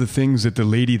 One of the things that the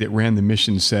lady that ran the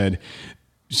mission said,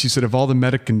 she said, of all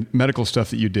the medical stuff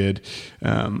that you did,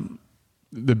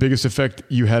 the biggest effect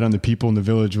you had on the people in the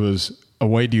village was a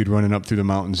white dude running up through the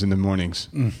mountains in the mornings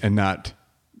and not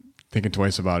thinking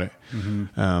twice about it.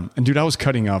 And dude, I was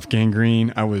cutting off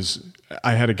gangrene.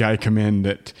 I had a guy come in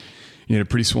that had a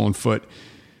pretty swollen foot.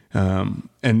 And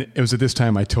it was at this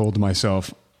time I told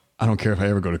myself, I don't care if I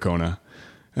ever go to Kona.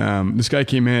 This guy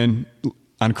came in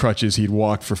on crutches. He'd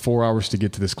walked for 4 hours to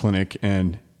get to this clinic,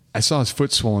 and I saw his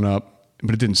foot swollen up,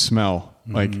 but it didn't smell.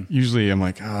 Like usually I'm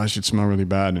like, I should smell really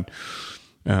bad.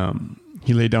 And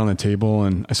he laid down on the table,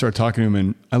 and I started talking to him,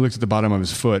 and I looked at the bottom of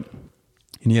his foot,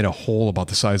 and he had a hole about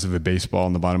the size of a baseball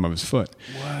in the bottom of his foot.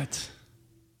 What?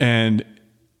 And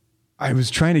I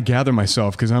was trying to gather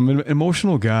myself because I'm an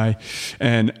emotional guy,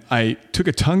 and I took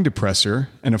a tongue depressor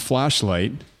and a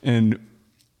flashlight and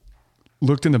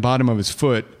looked in the bottom of his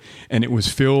foot, and it was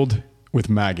filled with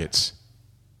maggots.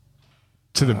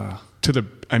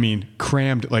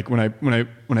 Crammed. Like when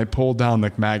I pulled down,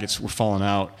 like maggots were falling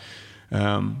out.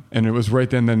 And it was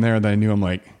right then and there that I knew, I'm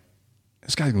like,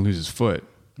 this guy's gonna lose his foot.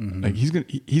 Like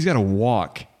he's got to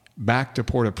walk back to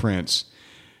Port-au-Prince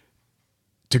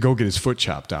to go get his foot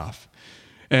chopped off.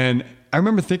 And I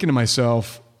remember thinking to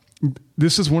myself,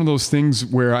 this is one of those things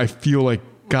where I feel like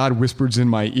God whispers in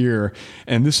my ear.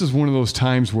 And this is one of those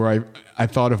times where I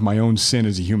thought of my own sin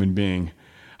as a human being,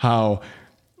 how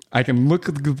I can look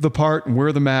at the part and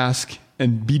wear the mask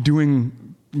and be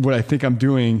doing what I think I'm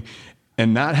doing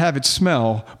and not have it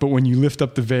smell. But when you lift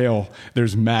up the veil,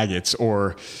 there's maggots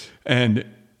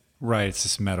Right, it's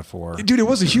this metaphor. Dude, it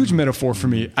was a huge metaphor for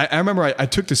me. I remember I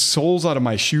took the soles out of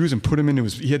my shoes and put them in.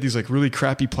 He had these like really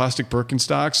crappy plastic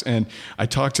Birkenstocks, and I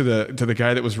talked to the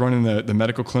guy that was running the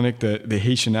medical clinic, the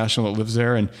Haitian national that lives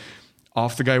there, and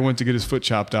off the guy went to get his foot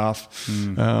chopped off.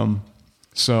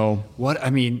 So what? I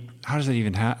mean, how does that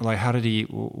even happen? Like,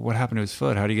 what happened to his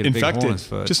foot? How did he get a big hole in his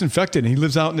foot? Just infected. And he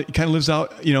kind of lives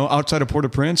out, outside of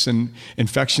Port-au-Prince, and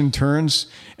infection turns,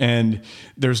 and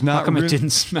there's not. How come it didn't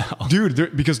smell?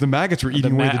 Dude, because the maggots were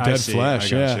eating away the dead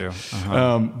flesh. I got you.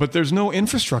 Uh-huh. But there's no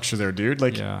infrastructure there, dude.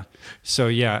 Like, yeah. So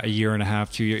yeah, a year and a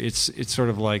half, 2 years. It's sort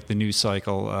of like the news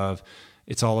cycle of,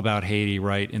 it's all about Haiti,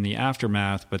 right, in the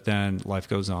aftermath, but then life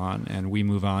goes on and we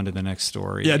move on to the next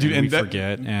story. Yeah, dude, and we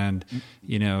forget. And,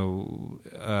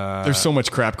 there's so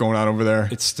much crap going on over there.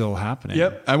 It's still happening.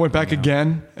 Yep. I went back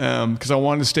again because I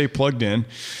wanted to stay plugged in.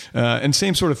 And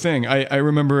same sort of thing. I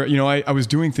remember, I was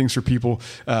doing things for people,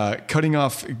 cutting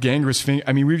off gangrenous fingers.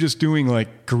 I mean, we were just doing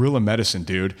like guerrilla medicine,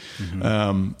 dude.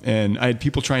 Mm-hmm. And I had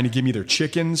people trying to give me their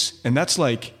chickens, and that's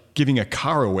like giving a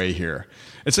car away here.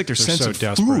 It's like their sense of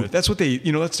desperate. Food. That's what they,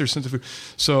 that's their sense of food.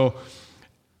 So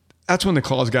that's when the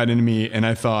calls got into me, and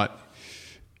I thought,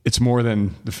 it's more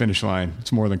than the finish line.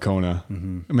 It's more than Kona.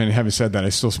 Mm-hmm. I mean, having said that, I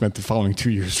still spent the following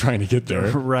 2 years trying to get there.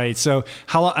 Right. So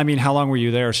how long were you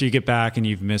there? So you get back and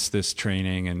you've missed this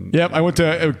training and. Yep. I went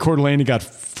to Coeur d'Alene and got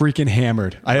freaking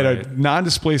hammered. I had a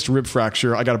non-displaced rib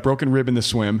fracture. I got a broken rib in the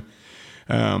swim.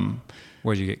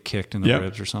 What, did you get kicked in the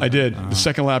ribs or something? I did. The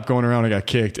second lap going around, I got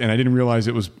kicked, and I didn't realize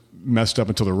it was messed up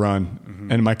until the run.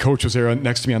 Mm-hmm. And my coach was there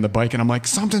next to me on the bike, and I'm like,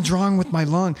 something's wrong with my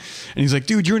lung. And he's like,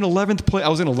 dude, you're in 11th place. I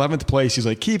was in 11th place. He's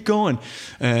like, keep going.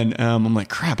 And I'm like,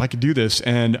 crap, I could do this.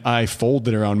 And I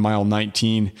folded around mile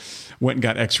 19, went and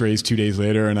got x-rays 2 days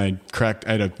later, and I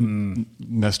had a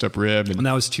messed up rib. And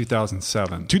that was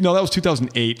 2007. No, that was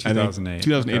 2008. 2008.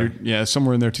 2008, okay. Or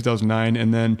somewhere in there, 2009.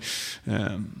 And then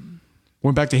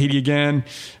went back to Haiti again,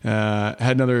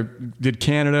 did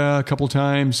Canada a couple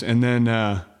times, and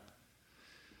then...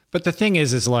 But the thing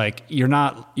is like you're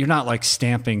not like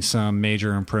stamping some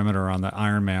major imprimatur on the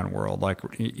Ironman world. Like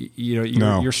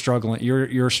you're struggling.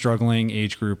 You're a struggling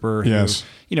age grouper. Yes.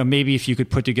 Who, maybe if you could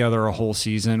put together a whole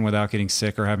season without getting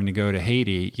sick or having to go to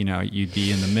Haiti, you'd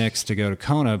be in the mix to go to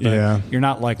Kona. But you're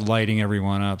not like lighting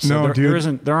everyone up. So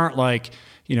there aren't like.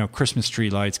 Christmas tree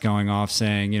lights going off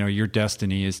saying, your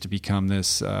destiny is to become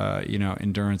this,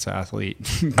 endurance athlete.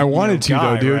 I wanted to,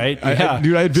 though, dude. Right? I had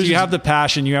visions. So you have the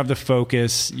passion, you have the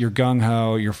focus, you're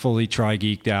gung-ho, you're fully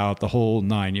tri-geeked out, the whole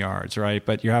 9 yards, right?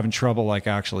 But you're having trouble, like,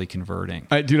 actually converting.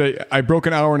 I broke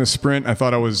an hour in a sprint. I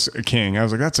thought I was a king. I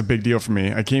was like, that's a big deal for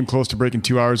me. I came close to breaking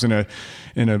 2 hours in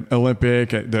an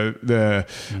Olympic.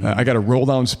 I got a roll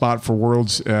down spot for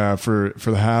Worlds for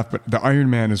the half, but the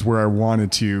Ironman is where I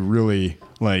wanted to really...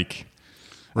 Like,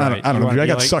 right. I don't know. Dude, I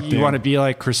got sucked in. You want to be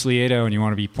like Chris Lieto and you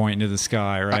want to be pointing to the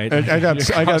sky, right? I got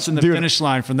the finish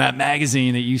line from that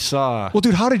magazine that you saw. Well,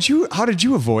 dude, how did you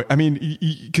avoid? I mean,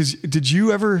 because did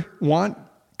you ever want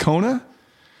Kona?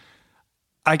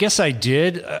 I guess I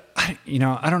did. I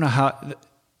don't know how.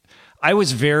 I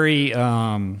was very,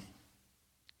 of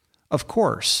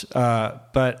course,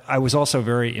 but I was also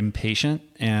very impatient,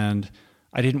 and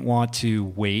I didn't want to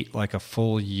wait like a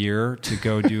full year to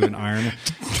go do an Ironman.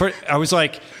 I was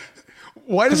like,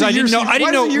 why does I didn't know.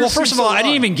 Well, first of all, I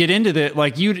didn't even get into the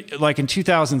like in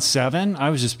 2007. I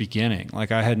was just beginning.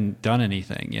 Like I hadn't done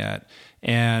anything yet,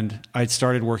 and I'd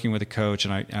started working with a coach,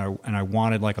 and I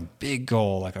wanted like a big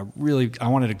goal. I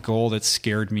wanted a goal that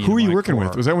scared me. Who were you working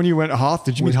with? Was that when you went Hoth?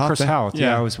 Did you meet Hoth? Chris Hoth.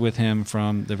 Yeah, I was with him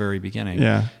from the very beginning.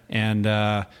 Yeah,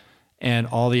 and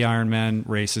all the Ironman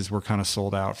races were kind of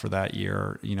sold out for that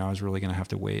year. I was really going to have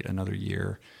to wait another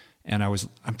year. And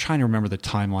I'm trying to remember the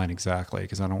timeline exactly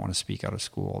because I don't want to speak out of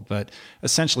school. But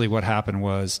essentially what happened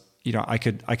was, I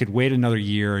could wait another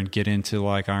year and get into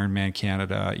like Ironman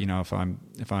Canada,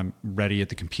 if I'm ready at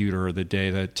the computer or the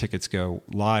day the tickets go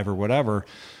live or whatever,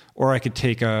 or I could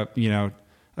take a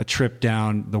trip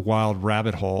down the wild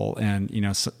rabbit hole and,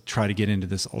 try to get into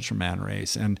this Ultraman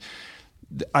race. And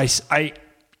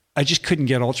I just couldn't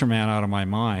get Ultraman out of my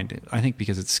mind. I think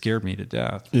because it scared me to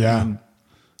death. Yeah. And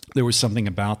there was something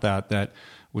about that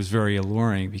was very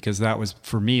alluring because that was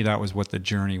what the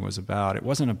journey was about. It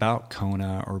wasn't about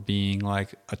Kona or being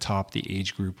like atop the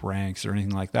age group ranks or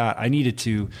anything like that. I needed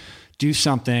to do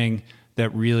something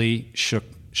that really shook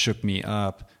me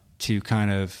up to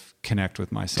kind of connect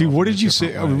with myself. Dude, what did you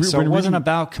say? So it wasn't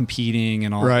about competing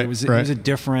and all. Right, it was a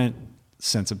different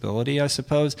sensibility, I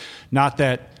suppose. Not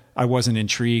that I wasn't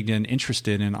intrigued and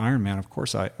interested in Ironman. Of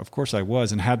course I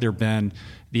was. And had there been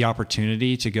the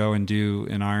opportunity to go and do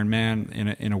an Ironman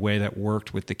in a way that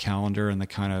worked with the calendar and the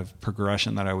kind of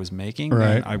progression that I was making,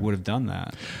 then I would have done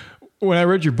that. When I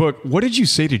read your book, what did you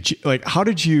say to, how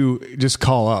did you just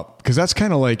call up? Because that's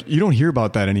kind of like, you don't hear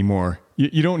about that anymore.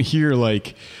 You don't hear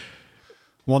like...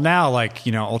 Well, now,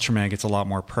 Ultraman gets a lot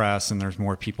more press and there's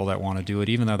more people that want to do it,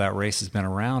 even though that race has been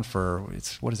around for,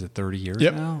 30 years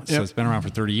now? So it's been around for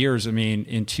 30 years. I mean,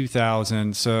 in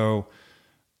 2000, so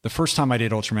the first time I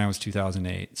did Ultraman was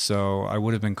 2008. So I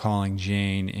would have been calling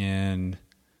Jane in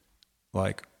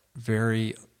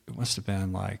it must have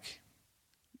been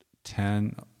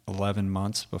 10, 11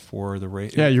 months before the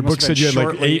race. Yeah, your book said you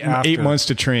had eight months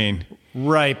to train.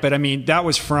 Right. But I mean, that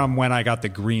was from when I got the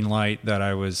green light that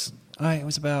I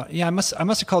must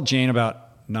have called Jane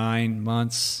about 9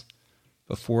 months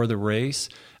before the race.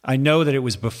 I know that it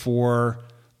was before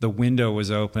the window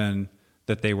was open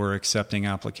that they were accepting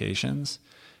applications.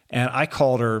 And I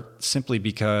called her simply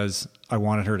because I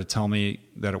wanted her to tell me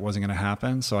that it wasn't going to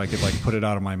happen, so I could put it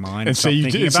out of my mind and stop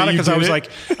thinking about it. Because I was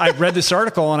I read this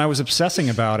article and I was obsessing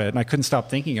about it, and I couldn't stop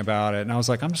thinking about it. And I was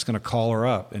like, I'm just going to call her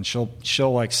up, and she'll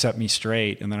set me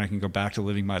straight, and then I can go back to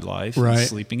living my life and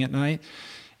sleeping at night.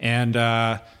 And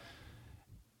I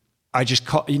just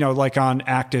call, on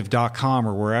active.com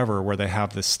or wherever where they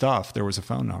have this stuff, there was a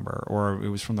phone number, or it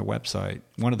was from the website,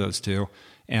 one of those two.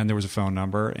 And there was a phone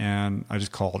number, and I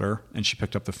just called her, and she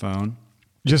picked up the phone.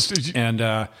 It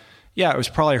was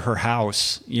probably her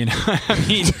house, I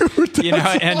mean, Dude,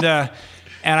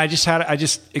 and I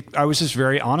was just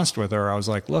very honest with her. I was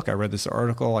like, look, I read this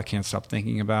article. I can't stop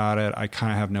thinking about it. I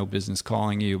kind of have no business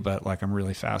calling you, but I'm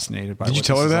really fascinated by what this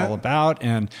is all about.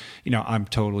 And, I'm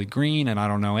totally green and I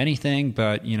don't know anything,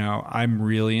 but, I'm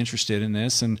really interested in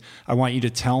this. And I want you to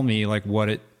tell me what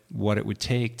it would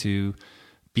take to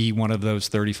be one of those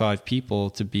 35 people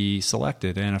to be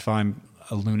selected. And if I'm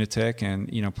a lunatic, and,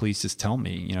 please just tell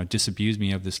me, disabuse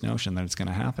me of this notion that it's going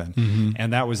to happen. Mm-hmm.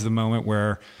 And that was the moment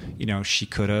where, she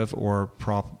could have, or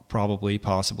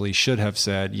possibly should have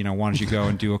said, why don't you go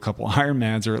and do a couple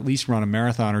Ironmans, or at least run a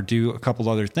marathon, or do a couple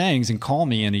other things, and call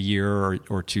me in a year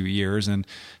or 2 years, and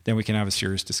then we can have a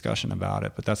serious discussion about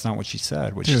it. But that's not what she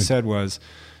said. What she said was,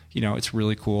 it's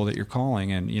really cool that you're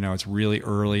calling, and, it's really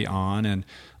early on, and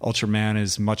Ultraman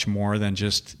is much more than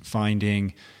just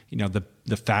finding,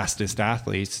 the fastest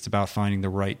athletes. It's about finding the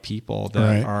right people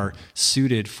that are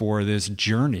suited for this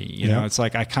journey. It's I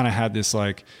kind of had this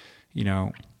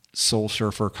soul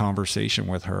surfer conversation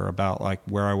with her about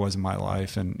where I was in my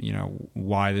life, and,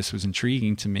 why this was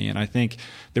intriguing to me. And I think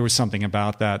there was something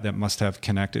about that must have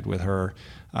connected with her,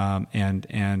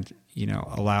 and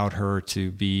allowed her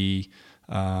to be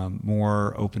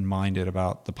more open-minded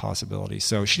about the possibility.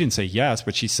 So she didn't say yes,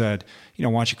 but she said, why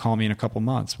don't you call me in a couple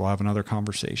months? We'll have another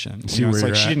conversation. It's she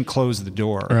didn't close the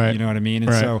door. Right. You know what I mean?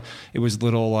 And so it was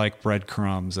little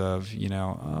breadcrumbs of,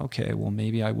 okay, well,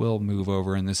 maybe I will move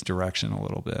over in this direction a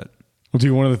little bit. Well,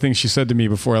 dude, one of the things she said to me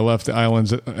before I left the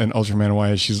islands and Ultraman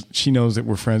Hawaii, she knows that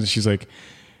we're friends, and she's like,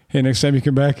 hey, next time you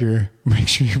come back here, make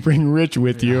sure you bring Rich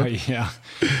with you. Yeah.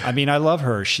 I mean, I love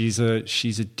her. She's a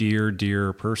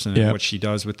dear person. And what she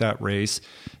does with that race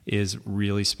is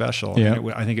really special. Yeah.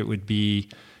 I think it would be,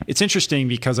 it's interesting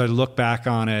because I look back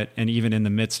on it, and even in the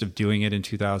midst of doing it in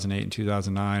 2008 and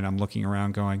 2009, I'm looking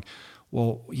around going,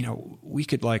 well, we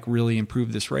could really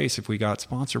improve this race if we got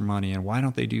sponsor money, and why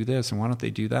don't they do this, and why don't they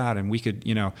do that? And we could,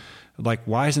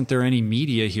 why isn't there any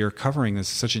media here covering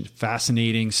this? It's such a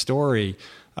fascinating story.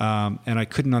 And I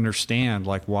couldn't understand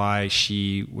why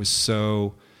she was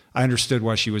so, I understood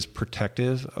why she was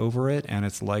protective over it and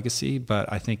its legacy,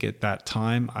 but I think at that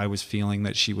time I was feeling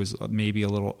that she was maybe a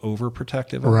little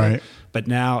overprotective of it. But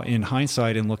now in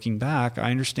hindsight and looking back,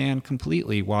 I understand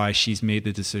completely why she's made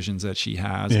the decisions that she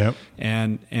has. Yep.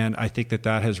 And I think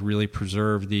that has really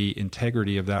preserved the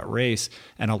integrity of that race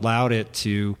and allowed it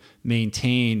to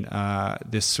maintain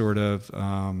this sort of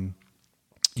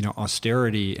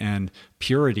austerity and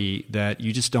purity that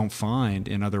you just don't find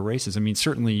in other races. I mean,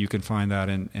 certainly you can find that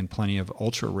in plenty of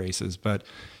ultra races, but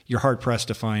you're hard pressed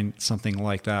to find something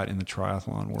like that in the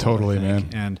triathlon world. Totally, man.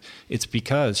 And it's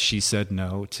because she said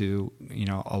no to,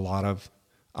 a lot of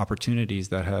opportunities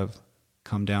that have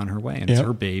come down her way, and it's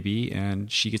her baby,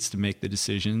 and she gets to make the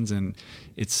decisions, and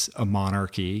it's a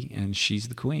monarchy, and she's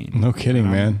the queen. No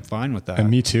kidding, man. I'm fine with that. And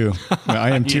me too.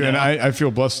 I am too. And I feel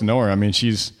blessed to know her. I mean,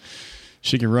 she's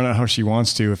she can run it how she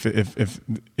wants to if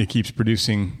it keeps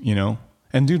producing, you know.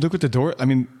 And dude, look at the door. I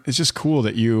mean, it's just cool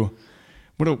that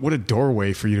what a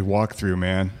doorway for you to walk through,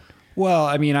 man. Well,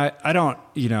 I mean, I don't,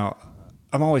 you know,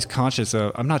 I'm always conscious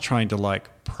of, I'm not trying to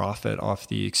like profit off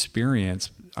the experience.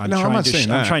 I'm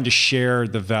trying to share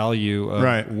the value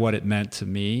of what it meant to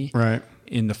me. Right.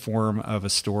 In the form of a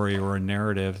story or a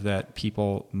narrative that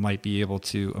people might be able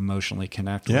to emotionally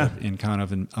connect with in kind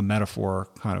of a metaphor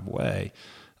kind of way.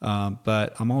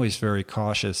 But I'm always very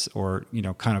cautious, or, you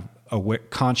know, kind of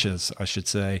conscious, I should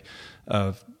say,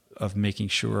 of making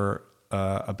sure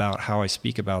about how I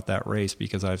speak about that race,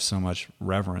 because I have so much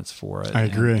reverence for it. I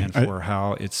agree. And for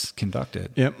how it's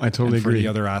conducted. Yep, I totally and for agree. the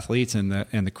other athletes and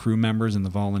the crew members and the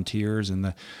volunteers and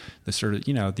the sort of,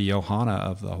 you know, the Ohana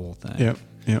of the whole thing.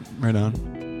 Yep, right on.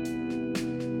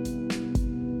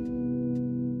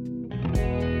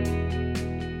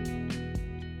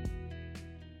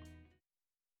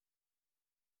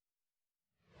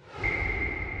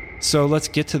 So let's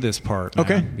get to this part, man,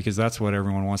 okay? Because that's what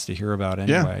everyone wants to hear about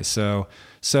anyway. Yeah.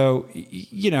 So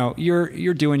you know,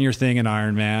 you're doing your thing in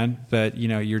Ironman, but you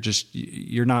know,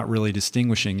 you're not really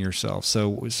distinguishing yourself.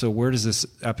 So where does this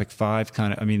Epic 5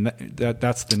 kind of? I mean,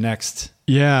 that's the next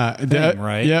thing,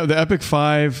 right? Yeah, the Epic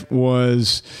 5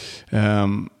 was,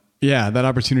 that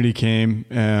opportunity came,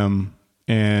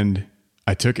 and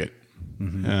I took it.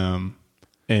 Mm-hmm.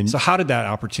 And so, how did that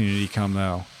opportunity come,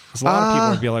 though? Because a lot of people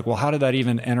would be like, well, how did that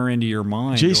even enter into your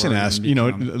mind? Jason asked, you know,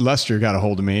 Lester got a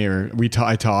hold of me, or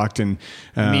I talked, and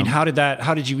I mean, how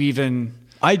did you even?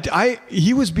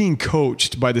 He was being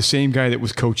coached by the same guy that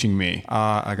was coaching me.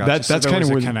 I got you. So that's kind of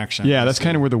where the connection. Yeah, that's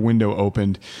kind of where the window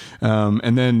opened.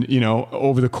 And then, you know,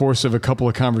 over the course of a couple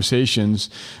of conversations,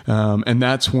 and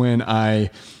that's when I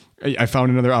found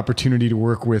another opportunity to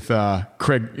work with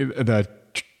Craig.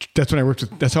 That's when I worked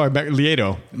with. That's how I met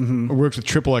Lieto. Mm-hmm. I worked with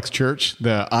XXX Church,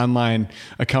 the online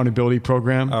accountability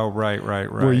program. Oh, right.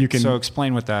 Where you can. So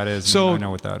explain what that is. So I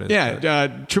know what that is. Yeah,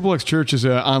 XXX Church is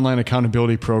an online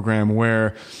accountability program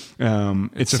where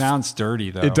it sounds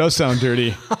dirty, though. It does sound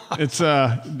dirty.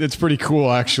 It's pretty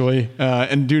cool, actually.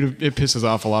 And dude, it pisses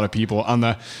off a lot of people on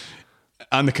the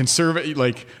conservative,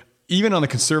 like even on the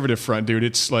conservative front, dude.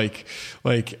 It's like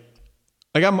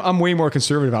I'm way more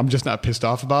conservative. I'm just not pissed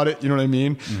off about it. You know what I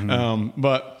mean? Mm-hmm.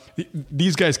 But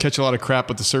these guys catch a lot of crap,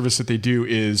 but the service that they do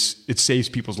is it saves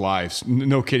people's lives.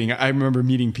 No kidding. I remember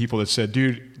meeting people that said,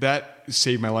 dude, that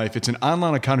saved my life. It's an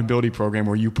online accountability program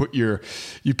where you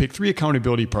pick 3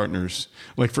 accountability partners.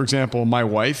 Like, for example, my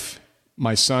wife,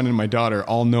 my son, and my daughter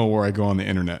all know where I go on the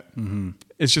internet. Mm-hmm.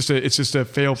 It's just a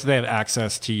fail. So they have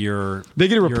access to they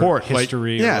get a report,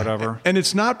 history, or whatever. And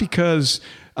it's not because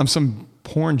I'm some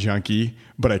porn junkie,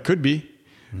 but I could be.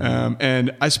 Mm-hmm.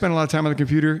 And I spend a lot of time on the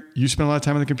computer. You spend a lot of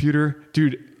time on the computer.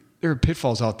 Dude, there are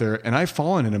pitfalls out there, and I've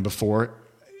fallen in them before,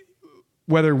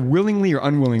 whether willingly or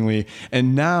unwillingly.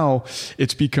 And now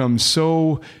it's become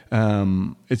so,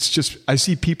 it's just, I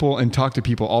see people and talk to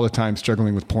people all the time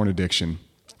struggling with porn addiction.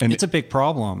 And it's a big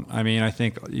problem. I mean, I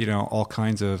think, you know, all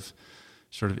kinds of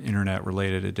sort of internet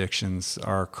related addictions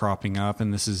are cropping up,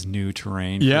 and this is new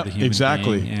terrain for the human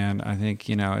being. And I think,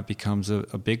 you know, it becomes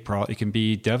a big problem. It can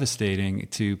be devastating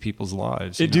to people's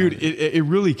lives. It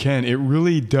really can. It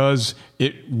really does.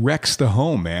 It wrecks the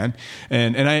home, man.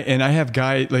 And I have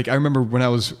guys, like, I remember when I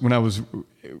was,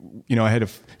 you know, I had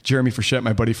Jeremy Frechette,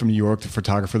 my buddy from New York, the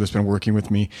photographer that's been working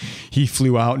with me. He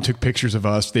flew out and took pictures of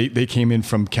us. They came in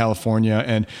from California.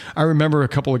 And I remember a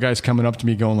couple of guys coming up to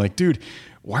me going like, dude,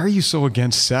 why are you so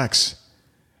against sex?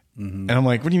 Mm-hmm. And I'm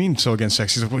like, what do you mean so against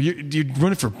sex? He's like, well, you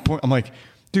run it for porn. I'm like,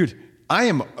 dude, I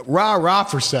am rah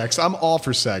for sex. I'm all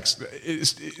for sex.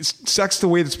 Sex the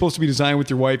way it's supposed to be designed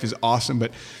with your wife is awesome.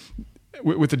 But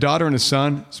with a daughter and a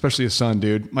son, especially a son,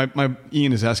 dude, my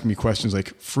Ian is asking me questions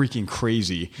like freaking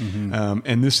crazy. Mm-hmm.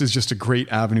 And this is just a great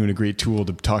avenue and a great tool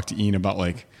to talk to Ian about,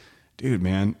 like, dude,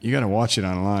 man, you got to watch it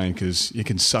online because it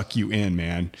can suck you in,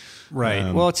 man.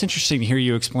 Right. Well, it's interesting to hear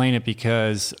you explain it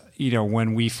because, you know,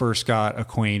 when we first got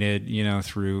acquainted, you know,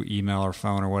 through email or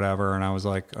phone or whatever, and I was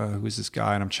like, who's this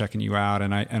guy? And I'm checking you out.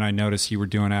 And I noticed you were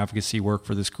doing advocacy work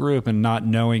for this group, and not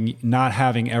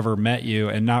having ever met you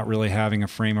and not really having a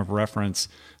frame of reference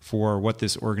for what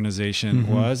this organization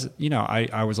mm-hmm. was, you know,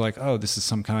 I was like, oh, this is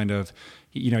some kind of,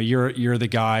 you know, you're the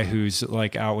guy who's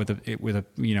like out with a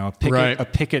you know, a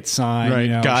picket sign, right. You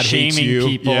know, God shaming hates you.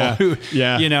 people who,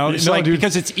 you know, it's no, like, dude.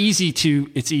 because it's easy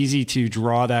to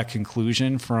draw that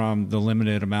conclusion from the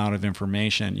limited amount of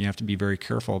information. You have to be very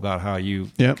careful about how you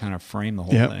kind of frame the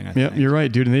whole thing. I think. You're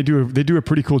right, dude. And they do a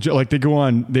pretty cool job. Like, they go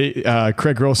on,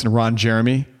 Craig Gross and Ron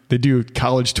Jeremy, They do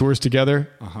college tours together,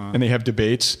 and they have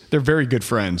debates. They're very good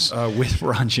friends. With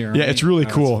Ron Jeremy. Yeah, it's really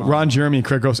cool. Ron Jeremy and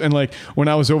Craig Gross. And like when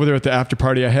I was over there at the after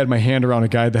party, I had my hand around a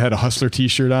guy that had a Hustler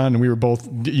t-shirt on, and we were both,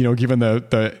 giving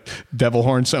the devil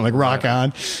horn sign, like rock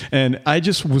on. And I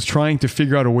just was trying to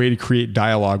figure out a way to create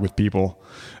dialogue with people.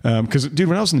 Because dude,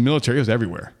 when I was in the military, it was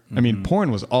everywhere. I mean,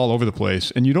 porn was all over the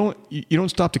place, and you don't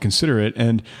stop to consider it.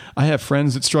 And I have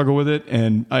friends that struggle with it,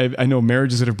 and I know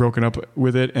marriages that have broken up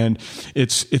with it. And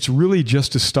it's really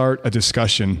just to start a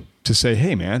discussion to say,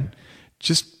 hey man,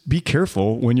 just be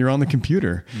careful when you're on the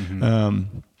computer.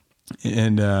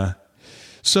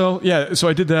 So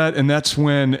I did that, and that's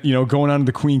when, going on to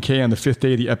the Queen K on the 5th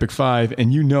day of the Epic 5,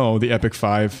 and the Epic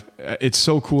 5, it's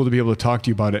so cool to be able to talk to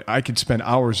you about it. I could spend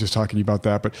hours just talking to you about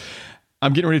that, but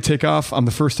I'm getting ready to take off. I'm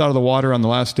the first out of the water on the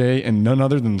last day, and none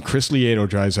other than Chris Lieto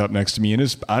drives up next to me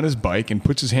on his bike and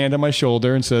puts his hand on my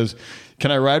shoulder and says, "Can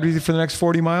I ride with you for the next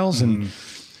 40 miles?" And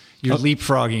you're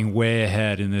leapfrogging way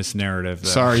ahead in this narrative, though.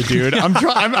 Sorry, dude.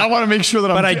 I want to make sure that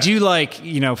But I do like,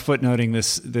 footnoting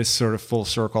this sort of full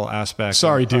circle aspect.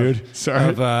 Sorry, dude.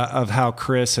 Sorry. Of how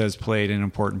Chris has played an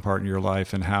important part in your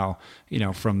life, and how,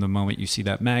 from the moment you see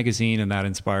that magazine and that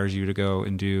inspires you to go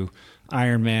and do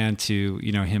Ironman, to,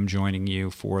 him joining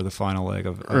you for the final leg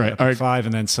of Epic 5,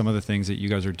 and then some of the things that you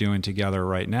guys are doing together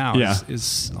right now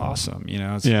is awesome.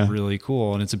 It's really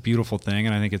cool, and it's a beautiful thing.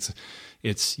 And I think it's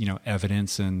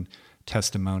evidence and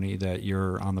testimony that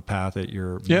you're on the path that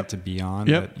you're meant to be on,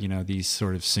 that, these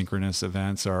sort of synchronous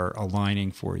events are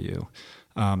aligning for you.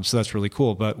 So that's really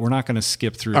cool, but we're not going to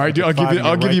skip through. All right, dude,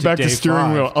 I'll give you back the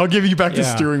steering wheel. I'll give you back the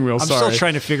steering wheel. I'm still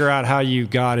trying to figure out how you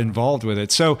got involved with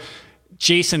it. So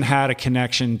Jason had a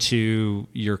connection to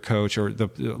your coach, or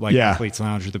Athletes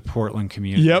Lounge, or the Portland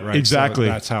community. Yep, right? exactly.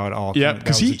 So that's how it all came. That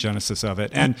was the genesis of it.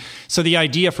 And so the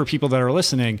idea for people that are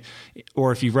listening,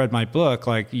 or if you've read my book,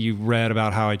 like you read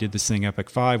about how I did this thing Epic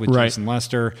 5 with Jason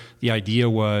Lester, the idea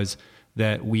was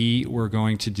that we were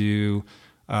going to do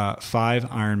 5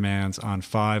 Ironmans on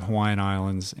 5 Hawaiian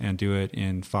islands and do it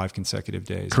in 5 consecutive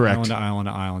days. Correct. Island to island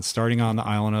to island, starting on the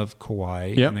island of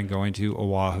Kauai, and then going to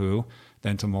Oahu,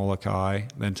 then to Molokai,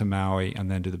 then to Maui, and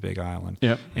then to the Big Island.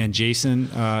 Yep. And Jason,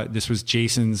 this was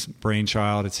Jason's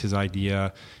brainchild. It's his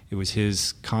idea. It was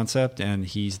his concept, and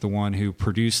he's the one who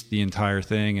produced the entire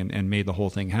thing and made the whole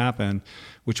thing happen,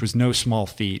 which was no small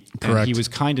feat. Correct. And he was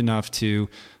kind enough to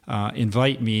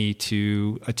invite me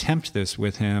to attempt this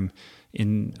with him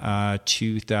in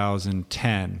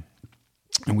 2010.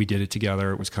 And we did it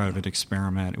together. It was kind of an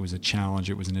experiment. It was a challenge.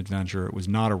 It was an adventure. It was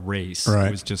not a race. Right.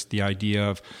 It was just the idea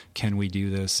of, can we do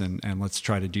this? And let's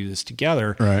try to do this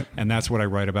together. Right. And that's what I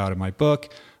write about in my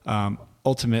book.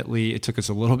 Ultimately, it took us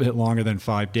a little bit longer than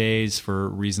 5 days for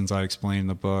reasons I explain in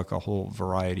the book, a whole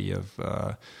variety of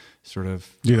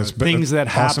things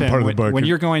that awesome happen when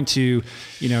you're going to,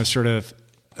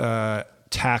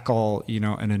 tackle,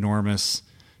 an enormous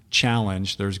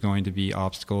challenge. There's going to be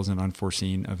obstacles and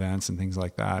unforeseen events and things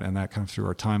like that, and that kind of threw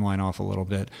our timeline off a little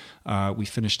bit. We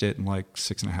finished it in like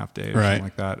 6.5 days, or something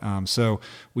like that. So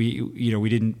we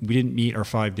didn't meet our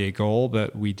 5-day goal,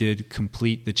 but we did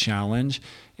complete the challenge.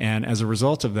 And as a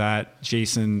result of that,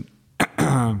 Jason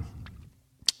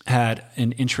had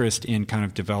an interest in kind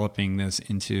of developing this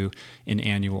into an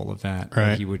annual event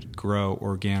that he would grow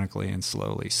organically and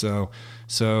slowly. So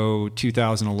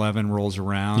 2011 rolls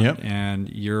around, and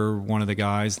you're one of the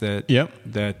guys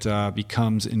that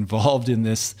becomes involved in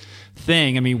this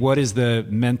thing. I mean, what is the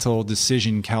mental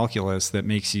decision calculus that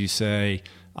makes you say,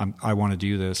 I want to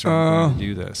do this, or I'm going to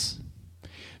do this?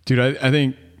 Dude, I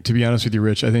think, to be honest with you,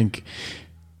 Rich, I think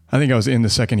I was in the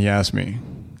second he asked me.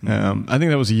 I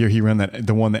think that was the year he ran the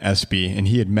SB, and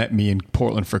he had met me in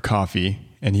Portland for coffee,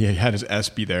 and he had his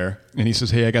SB there, and he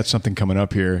says, "Hey, I got something coming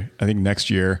up here, I think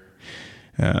next year."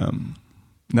 And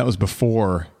that was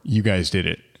before you guys did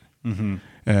it. Mm-hmm.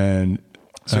 And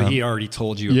so he already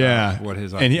told you about what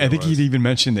his idea I think was. he'd even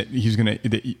mentioned that he was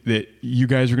that you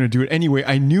guys were gonna do it anyway.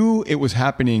 I knew it was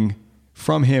happening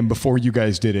from him before you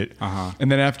guys did it.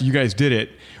 And then after you guys did it,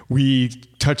 we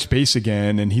touched base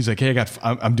again, and he's like, "Hey,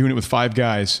 I'm doing it with 5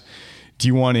 guys. Do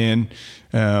you want in?"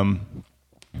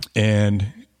 And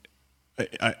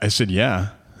I said, "Yeah."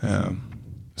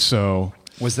 So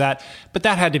was that, but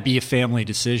that had to be a family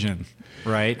decision,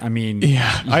 right? I mean,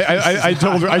 yeah, I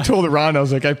told Rhonda, I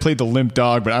was like, I played the limp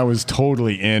dog, but I was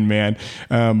totally in, man.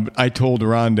 I told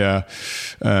Rhonda,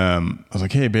 I was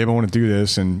like, "Hey babe, I want to do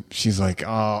this." And she's like,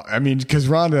 "Oh," I mean, cause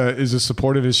Rhonda is as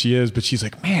supportive as she is, but she's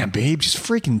like, "Man, babe, just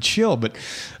freaking chill." But,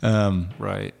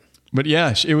 right. But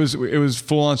yeah, it was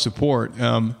full on support.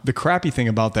 The crappy thing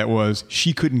about that was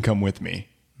she couldn't come with me.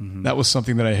 Mm-hmm. That was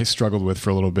something that I struggled with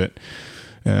for a little bit.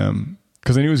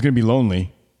 because I knew it was going to be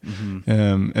lonely.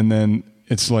 And then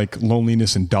it's like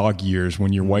loneliness in dog years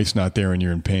when your wife's not there and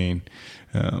you're in pain.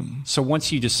 So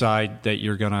once you decide that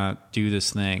you're going to do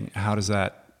this thing, how does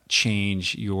that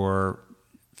change your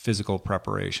physical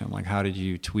preparation? Like, how did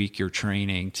you tweak your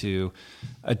training to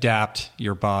adapt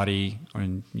your body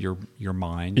and your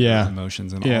mind, your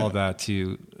emotions, and all of that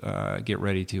to get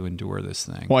ready to endure this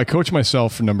thing? Well, I coached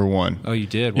myself for number one. Oh, you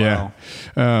did? Wow.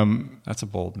 Yeah. That's a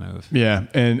bold move. Yeah.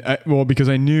 And because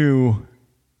I knew,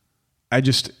 I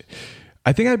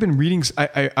think I'd been reading,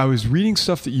 I was reading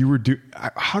stuff that you were doing.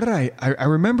 I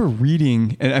remember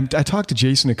reading, and I talked to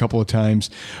Jason a couple of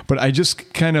times, but I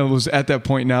just kind of was at that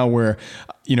point now where,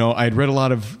 I'd read a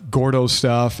lot of Gordo's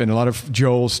stuff and a lot of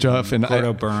Joel's stuff. And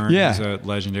Gordo Byrne is a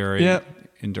legendary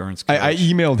endurance coach. I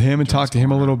emailed him and talked to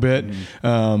him a little bit. He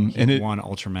and won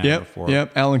Ultraman before.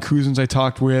 Yep. Alan Cousins I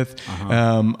talked with.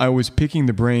 I was picking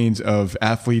the brains of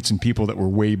athletes and people that were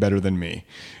way better than me.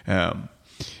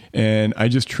 And I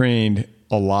just trained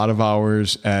a lot of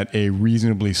hours at a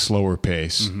reasonably slower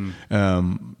pace.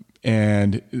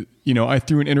 And, I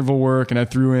threw in interval work and I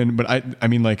threw in, but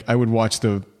I would watch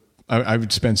I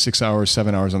would spend 6 hours,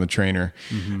 7 hours on the trainer.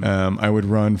 I would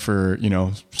run for,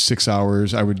 6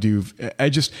 hours. I would do,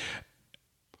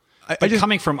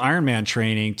 coming from Ironman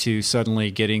training to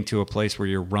suddenly getting to a place where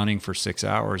you're running for 6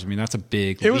 hours, that's a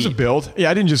big leap. It was a build. Yeah,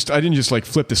 I didn't just like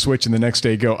flip the switch and the next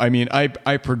day go.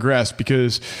 I progressed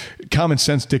because common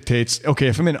sense dictates, okay,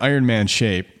 if I'm in Ironman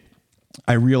shape,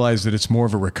 I realize that it's more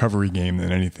of a recovery game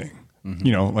than anything.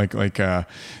 Like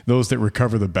those that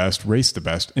recover the best race the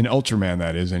best in Ultraman,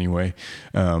 that is anyway.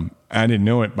 I didn't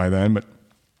know it by then,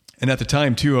 and at the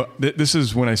time too, this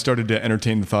is when I started to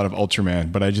entertain the thought of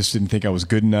Ultraman, but I just didn't think I was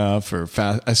good enough or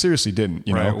fast. I seriously didn't,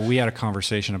 Right. Well, we had a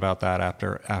conversation about that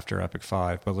after Epic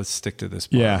 5, but let's stick to this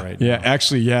part right now. Yeah.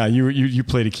 Actually, you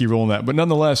played a key role in that. But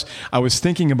nonetheless, I was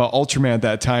thinking about Ultraman at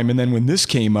that time. And then when this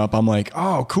came up, I'm like,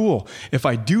 oh, cool. If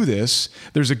I do this,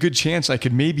 there's a good chance I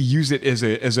could maybe use it as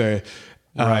a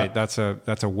right. That's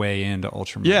a way into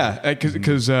Ultraman. Yeah.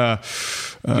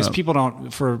 Because people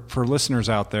don't, for listeners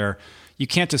out there, you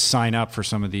can't just sign up for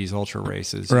some of these ultra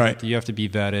races. Right. You have to be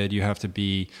vetted. You have to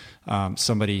be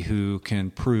somebody who can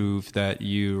prove that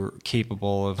you're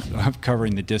capable of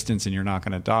covering the distance and you're not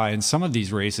going to die. And some of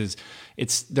these races,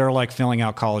 they're like filling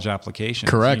out college applications.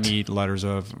 Correct. You need letters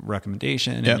of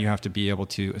recommendation, and you have to be able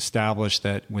to establish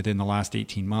that within the last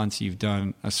 18 months you've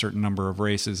done a certain number of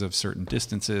races of certain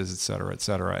distances, et cetera, et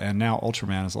cetera. And now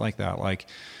Ultraman is like that. Like,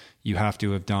 you have to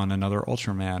have done another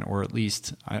Ultraman, or at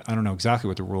least, I don't know exactly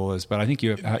what the rule is, but I think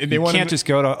you can't just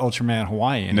go to Ultraman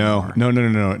Hawaii anymore. No.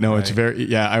 Right. It's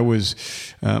very, I was,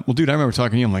 dude, I remember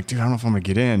talking to you. I'm like, dude, I don't know if I'm going to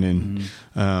get in. And,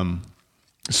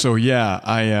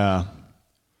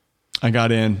 I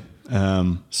got in.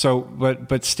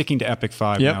 But sticking to Epic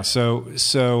 5 now.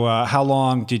 So how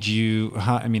long did you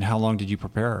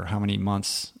prepare? How many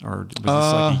months, or was this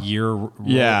like a year?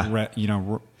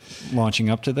 Launching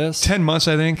up to this 10 months,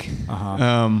 I think.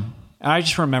 I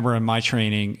just remember in my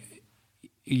training,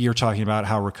 you're talking about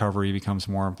how recovery becomes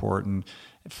more important.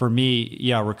 For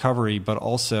me, recovery, but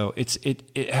also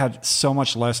it had so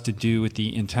much less to do with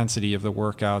the intensity of the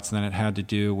workouts than it had to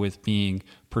do with being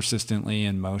persistently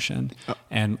in motion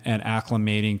and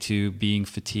acclimating to being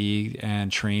fatigued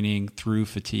and training through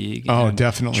fatigue. Oh, and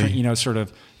definitely. Sort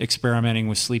of experimenting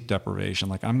with sleep deprivation.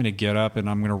 Like, I'm going to get up and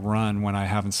I'm going to run when I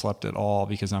haven't slept at all,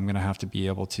 because I'm going to have to be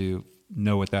able to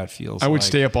know what that feels like. I would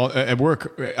stay up at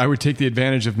work. I would take the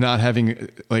advantage of not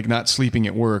sleeping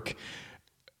at work,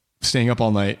 staying up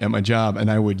all night at my job,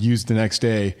 and I would use the next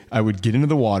day. I would get into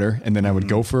the water, and then I would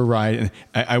go for a ride, and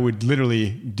I would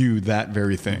literally do that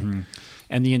very thing.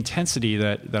 And the intensity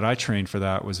that I trained for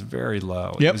that was very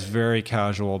low. Yep. It was very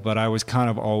casual, but I was kind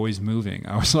of always moving.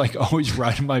 I was like always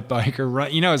riding my bike or run.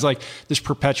 It's like this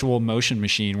perpetual motion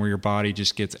machine where your body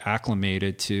just gets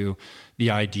acclimated to the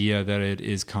idea that it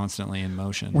is constantly in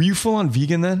motion. Were you full on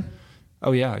vegan then?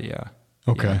 Oh yeah.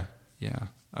 Okay. Yeah.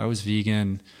 I was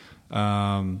vegan.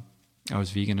 I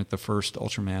was vegan at the first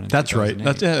Ultraman. That's right.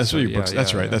 That's what your books.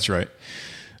 That's right. That's right.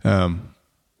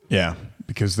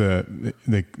 Because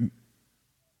the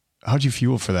how'd you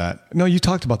fuel for that? No, you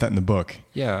talked about that in the book.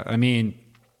 Yeah.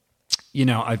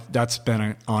 That's been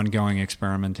an ongoing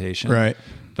experimentation. Right.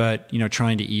 but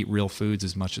trying to eat real foods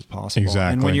as much as possible.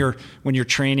 Exactly. And when you're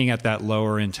training at that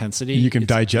lower intensity, you can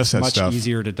digest that much stuff.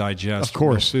 Easier to digest. Of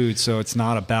course. Real food. So it's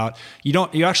not about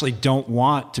you actually don't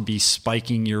want to be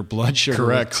spiking your blood sugar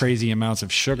Correct. with crazy amounts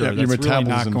of sugar. Yeah, your That's really not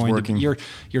metabolism's going working. to.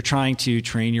 You're trying to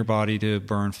train your body to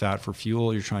burn fat for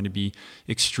fuel. You're trying to be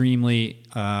extremely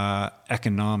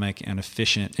economic and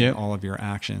efficient in all of your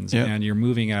actions, and you're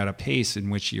moving at a pace in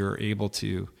which you're able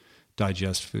to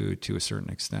digest food to a certain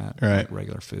extent, like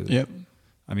regular food. Yep.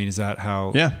 I mean, is that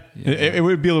how? Yeah. It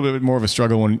would be a little bit more of a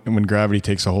struggle when gravity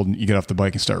takes a hold and you get off the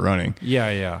bike and start running.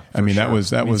 Yeah. I mean, sure. that was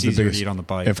the biggest. To eat on the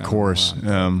bike, of course.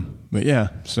 But yeah,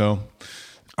 so.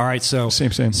 All right, so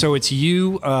same. So it's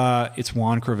you. It's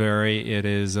Juan Craveri. It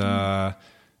is Juan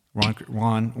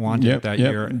did that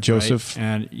year. Joseph, right?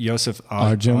 And Joseph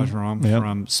Arjum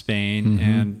from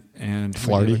Spain, and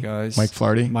Flaherty, guys, Mike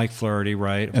Flaherty,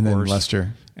 right? And course. then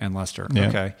Lester. Yeah.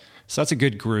 Okay, so that's a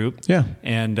good group. Yeah,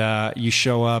 and you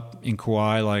show up in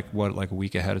Kauai like a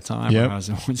week ahead of time. Yeah,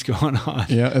 what's going on?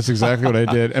 Yeah, that's exactly what I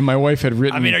did. And my wife had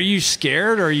written. I mean, are you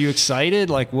scared? Or are you excited?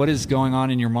 Like, what is going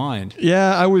on in your mind?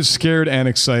 Yeah, I was scared and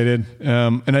excited,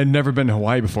 and I'd never been to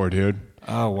Hawaii before, dude.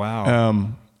 Oh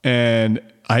wow. And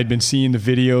I had been seeing the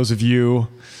videos of you.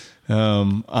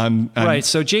 Right.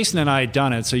 So Jason and I had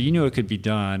done it, so you knew it could be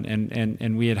done,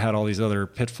 and we had all these other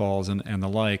pitfalls and the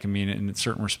like. I mean, in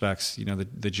certain respects,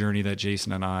 the journey that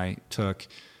Jason and I took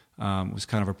was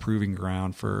kind of a proving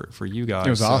ground for you guys.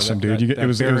 It was awesome, dude.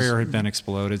 That barrier had been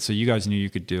exploded, so you guys knew you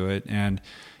could do it, and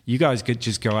you guys could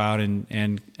just go out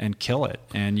and kill it,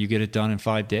 and you get it done in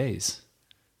 5 days.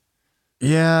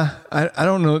 Yeah, I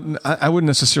don't know. I wouldn't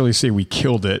necessarily say we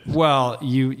killed it. Well,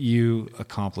 you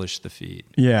accomplished the feat.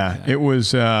 Yeah. It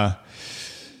was, man,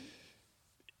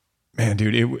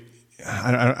 dude.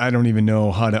 I don't even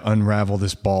know how to unravel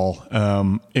this ball.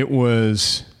 It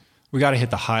was. We got to hit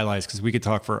the highlights because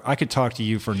I could talk to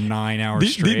you for 9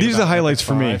 hours straight. These are the highlights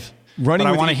for me. Running.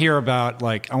 But I want to hear about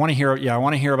I want to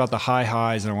hear about the high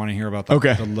highs and I want to hear about the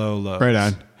low lows.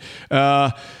 Right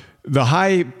on. The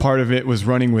high part of it was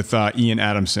running with Ian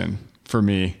Adamson for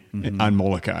me on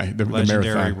Molokai, the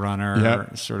legendary marathon runner.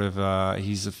 Yep. Sort of,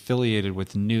 he's affiliated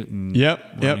with Newton.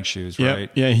 Running shoes, right?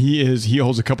 Yeah, he is. He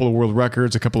holds a couple of world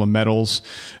records, a couple of medals.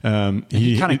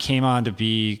 He kind of came on to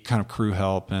be kind of crew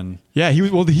help and. Yeah,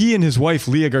 he and his wife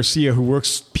Leah Garcia, who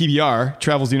works PBR,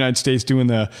 travels the United States doing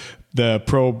the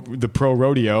pro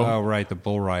rodeo. Oh, right, the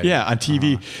bull riding. Yeah, on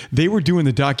TV. They were doing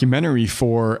the documentary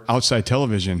for Outside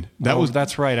Television.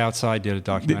 That's right. Outside did a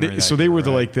documentary. They were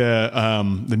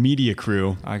the media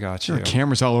crew. I got you. There were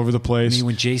cameras all over the place. I mean,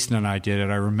 when Jason and I did it,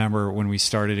 I remember when we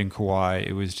started in Kauai,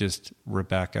 it was just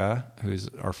Rebecca, who's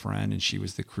our friend, and she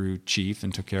was the crew chief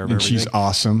and took care of everything. And she's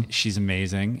awesome. She's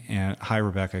amazing. And hi,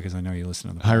 Rebecca, because I know you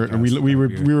listen to the podcast. Hi, we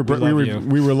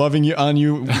were loving you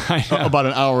about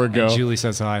an hour ago. And Julie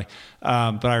says hi.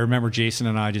 But I remember Jason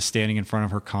and I just standing in front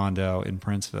of her condo in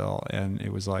Princeville, and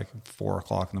it was like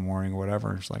 4:00 in the morning or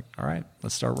whatever. It's like, all right,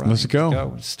 let's start running. Let's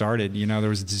go. Started.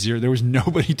 There was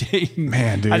nobody taking.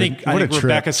 Man, dude, I think trip.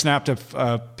 Rebecca snapped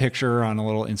a picture on a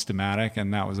little Instamatic,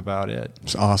 and that was about it.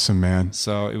 It's awesome, man.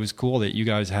 So it was cool that you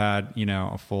guys had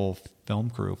a full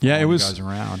film crew. Yeah, it was. You guys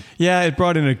around. Yeah, it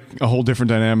brought in a whole different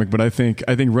dynamic. But I think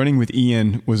running with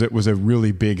Ian was a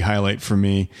really big highlight for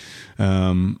me.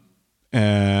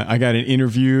 I got an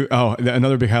interview.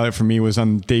 Another big highlight for me was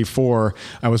on day 4.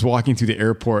 I was walking through the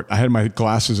airport. I had my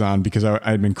glasses on because I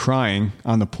had been crying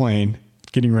on the plane,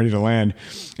 getting ready to land.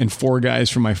 And 4 guys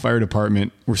from my fire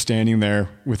department were standing there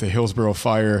with a Hillsborough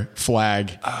Fire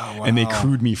flag. Oh, wow. And they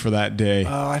crewed me for that day.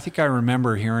 Oh, I think I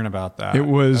remember hearing about that.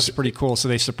 That's pretty cool. So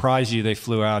they surprised you. They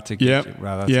flew out to get you.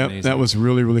 Wow, that's amazing. That was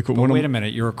really, really cool. But wait a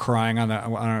minute. You were crying on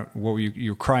that. What were you?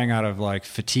 You were crying out of like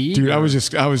fatigue? Dude, I was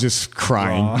just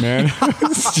crying, man.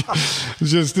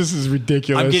 This is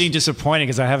ridiculous. I'm getting disappointed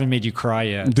because I haven't made you cry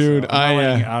yet. Dude, so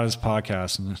I'm out of this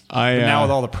podcast. But now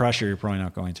with all the pressure, you're probably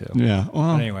not going to. Yeah.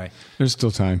 Well, but anyway, there's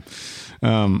still time.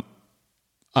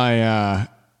 I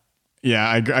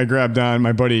grabbed on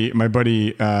my buddy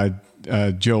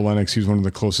Joe Lennox, who's one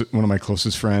of my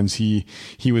closest friends. He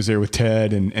was there with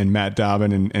Ted and Matt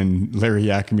Dobbin and Larry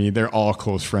Yakemy. They're all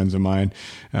close friends of mine.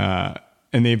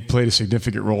 And they've played a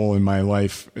significant role in my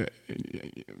life.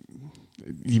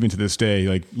 Even to this day,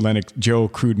 like Joe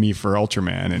crewed me for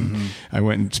Ultraman, and I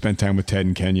went and spent time with Ted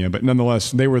in Kenya. But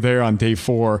nonetheless, they were there on day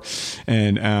 4,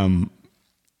 and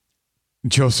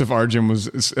Joseph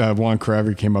Arjum Juan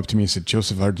Craveri came up to me and said,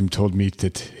 Joseph Arjum told me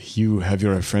that you have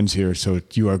your friends here, so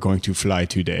you are going to fly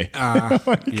today. Yeah,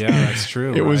 that's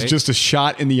true. It was just a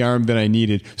shot in the arm that I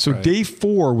needed. So day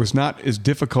 4 was not as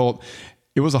difficult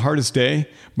it was the hardest day,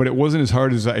 but it wasn't as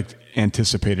hard as I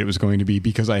anticipated it was going to be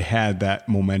because I had that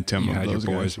momentum You of had your those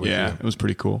boys guys. with Yeah, you. it was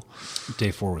pretty cool.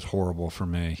 Day 4 was horrible for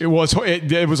me. It was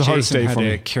the hardest day had for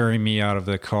to me. carry me out of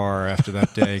the car after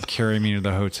that day, carry me to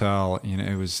the hotel. You know,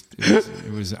 it was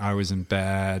I was in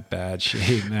bad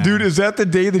shape, man. Dude, is that the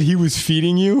day that he was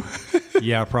feeding you?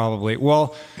 Yeah, probably.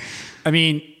 Well, I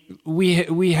mean,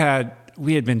 we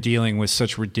had been dealing with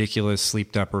such ridiculous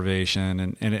sleep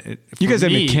deprivation, and You guys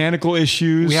had me, mechanical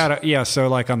issues. We had so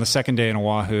like on the second day in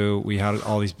Oahu, we had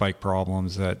all these bike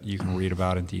problems that you can read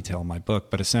about in detail in my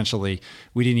book. But essentially,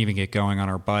 we didn't even get going on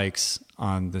our bikes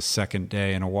on the second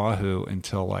day in Oahu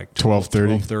until like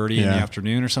 12:30 in the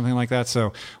afternoon or something like that.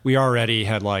 So we already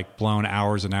had like blown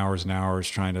hours and hours and hours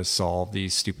trying to solve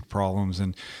these stupid problems,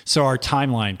 and so our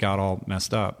timeline got all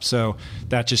messed up. So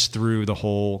that just threw the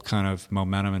whole kind of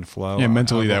momentum and flow. Yeah,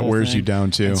 mentally that wears you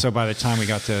down too. And so by the time we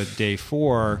got to day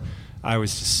 4, I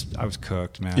was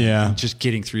cooked, man. Yeah. And just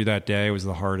getting through that day was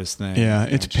the hardest thing. Yeah,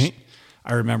 it's pain.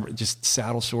 I remember just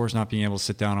saddle sores, not being able to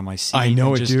sit down on my seat. I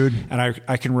know it, dude. And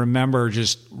I can remember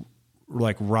just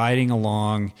like riding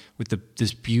along with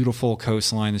this beautiful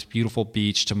coastline, this beautiful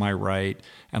beach to my right,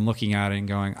 and looking at it and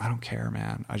going, I don't care,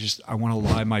 man. I want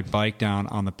to lie my bike down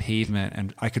on the pavement,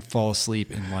 and I could fall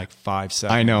asleep in like 5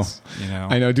 seconds. I know. You know.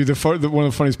 I know, dude. One of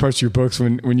the funniest parts of your books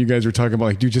when you guys were talking about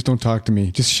like, dude, just don't talk to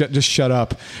me. Just shut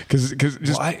up. Because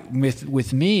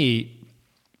with me,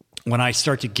 when I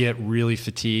start to get really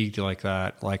fatigued like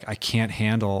that, like I can't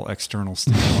handle external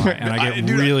stimuli, and I get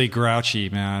really grouchy,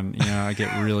 man. You know, I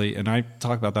get really, and I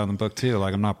talk about that in the book too.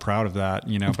 Like I'm not proud of that,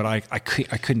 you know, but I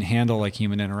couldn't handle like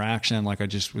human interaction. Like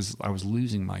I was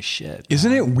losing my shit.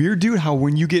 Isn't it weird, dude? How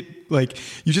when you get like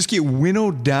you just get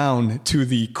winnowed down to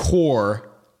the core,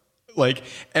 like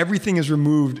everything is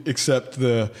removed except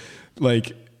the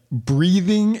like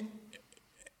breathing.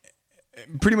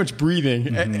 Pretty much breathing.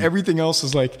 Mm-hmm. Everything else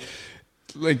is like,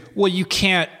 well, you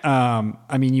can't.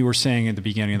 I mean, you were saying at the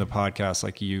beginning of the podcast,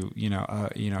 like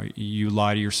you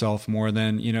lie to yourself more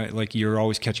than like you're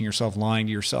always catching yourself lying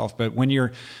to yourself. But when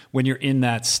you're in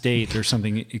that state, there's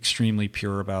something extremely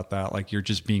pure about that. Like you're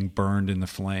just being burned in the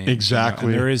flame.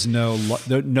 Exactly. And there is no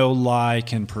lie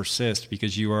can persist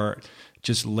because you are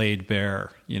just laid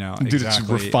bare, Dude,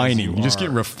 exactly it's refining. You just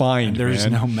get refined. And there's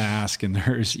man. no mask, and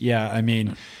I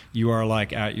mean, you are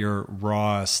like at your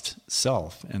rawest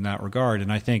self in that regard.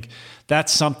 And I think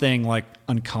that's something like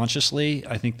unconsciously,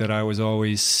 I think that I was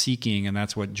always seeking, and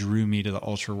that's what drew me to the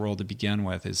ultra world to begin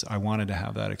with, is I wanted to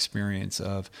have that experience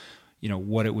of,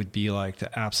 what it would be like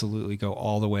to absolutely go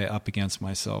all the way up against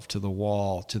myself to the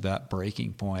wall, to that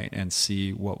breaking point, and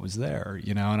see what was there,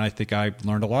 And I think I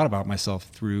learned a lot about myself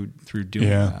through doing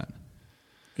that.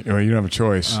 Well, you don't have a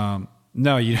choice.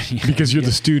 No, because you're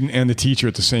the student and the teacher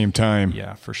at the same time.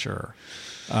 Yeah, for sure.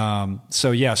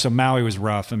 So Maui was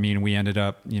rough. I mean, we ended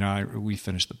up, we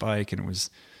finished the bike, and it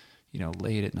was,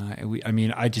 late at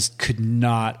night. I just could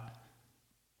not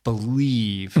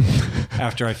believe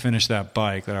after I finished that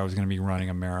bike that I was going to be running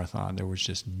a marathon. There was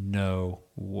just no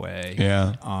way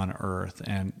on earth.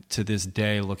 And to this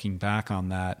day, looking back on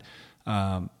that,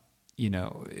 I'm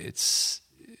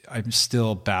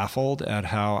still baffled at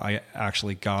how I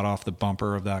actually got off the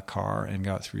bumper of that car and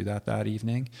got through that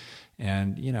evening.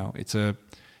 And, it's a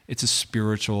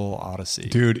spiritual odyssey,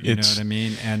 dude. You know what I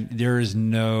mean? And there is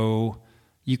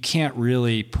you can't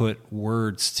really put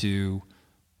words to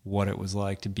what it was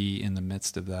like to be in the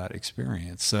midst of that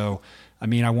experience. So, I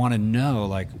mean, I want to know,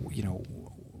 like,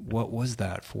 what was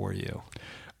that for you?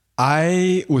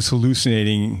 I was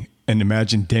hallucinating and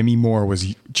imagined Demi Moore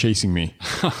was chasing me.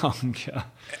 Oh, God.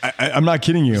 I'm not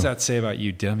kidding you. What does that say about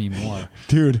you, Demi Moore?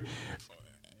 Dude,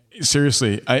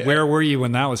 seriously. Where were you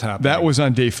when that was happening? That was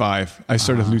on day 5. I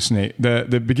started to hallucinate.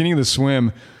 The beginning of the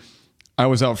swim, I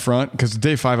was out front because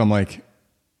day 5,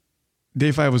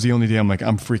 day 5 was the only day I'm like,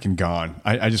 I'm freaking gone.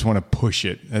 I just want to push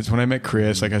it. That's when I met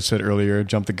Chris, like I said earlier,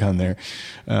 jumped the gun there.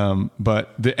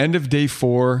 But the end of day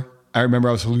 4, I remember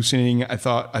I was hallucinating. I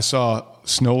thought I saw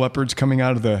snow leopards coming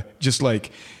out of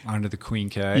onto the Queen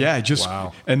K. Yeah,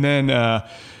 wow. And then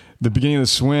the beginning of the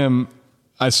swim,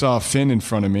 I saw a fin in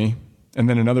front of me, and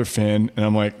then another fin, and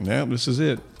I'm like, yeah, this is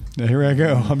it. Now here I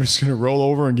go. I'm just going to roll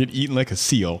over and get eaten like a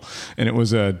seal. And it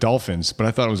was dolphins, but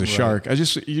I thought it was a shark.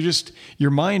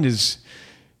 Your mind is,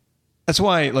 that's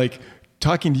why, like,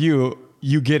 talking to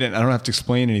you get it. I don't have to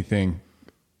explain anything,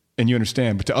 and you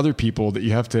understand. But to other people that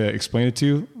you have to explain it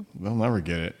to, they'll never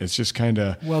get it. It's just kind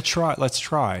of... Well, let's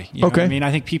try. Okay. I mean,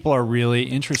 I think people are really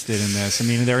interested in this. I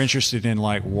mean, they're interested in,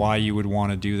 like, why you would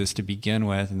want to do this to begin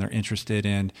with, and they're interested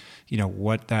in,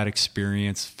 what that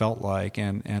experience felt like,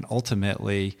 and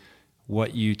ultimately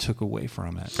what you took away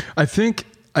from it. I think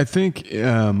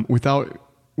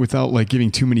without like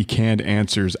giving too many canned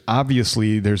answers,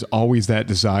 obviously there's always that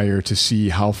desire to see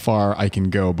how far I can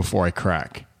go before I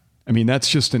crack. I mean, that's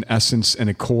just an essence and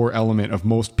a core element of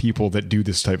most people that do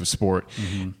this type of sport.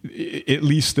 At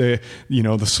least the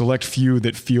select few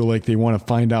that feel like they want to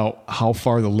find out how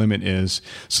far the limit is.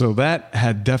 So that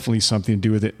had definitely something to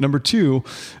do with it. Number two,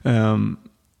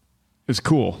 it's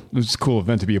cool. It was a cool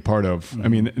event to be a part of. I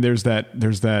mean, there's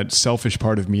that selfish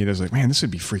part of me that's like, man, this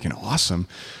would be freaking awesome.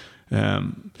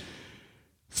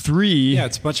 Three. Yeah,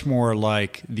 it's much more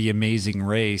like the Amazing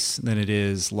Race than it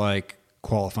is like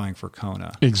qualifying for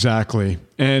Kona. Exactly.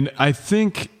 And I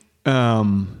think,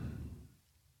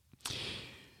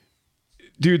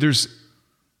 dude, there's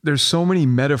so many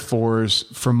metaphors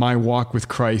for my walk with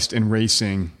Christ and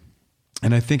racing.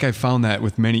 And I think I found that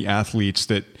with many athletes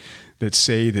that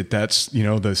say that that's,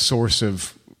 the source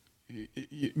of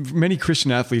many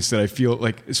Christian athletes that I feel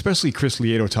like, especially Chris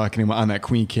Lieto talking on that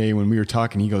Queen K, when we were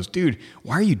talking, he goes, dude,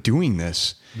 why are you doing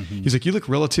this? He's like, you look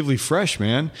relatively fresh,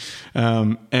 man.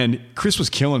 And Chris was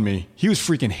killing me. He was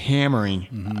freaking hammering.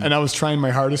 And I was trying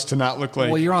my hardest to not look like...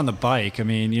 Well, you're on the bike. I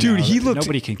mean, dude, he looked...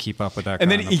 Nobody can keep up with that.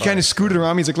 And then he kind of scooted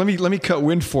around me. He's like, let me cut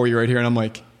wind for you right here. And I'm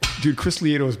like, dude, Chris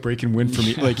Lieto is breaking wind for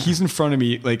me. Like, he's in front of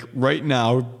me, like right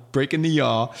now, breaking the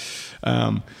yaw.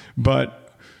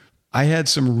 But I had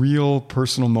some real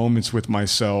personal moments with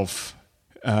myself.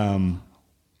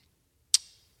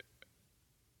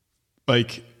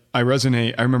 Like, I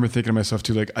resonate. I remember thinking to myself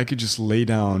too, like, I could just lay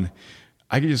down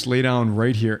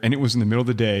right here. And it was in the middle of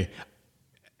the day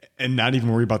and not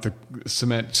even worry about the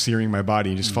cement searing my body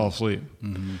and just fall asleep.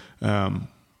 And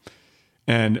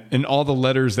all the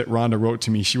letters that Rhonda wrote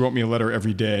to me, she wrote me a letter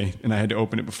every day and I had to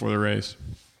open it before the race.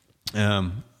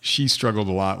 She struggled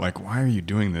a lot. Like, why are you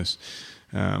doing this?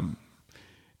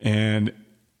 And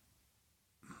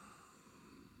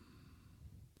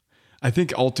I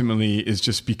think ultimately is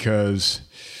just because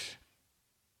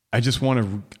I just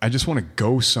want to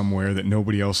go somewhere that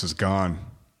nobody else has gone.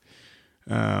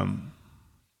 And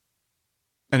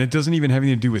it doesn't even have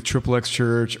anything to do with Triple X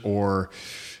Church or,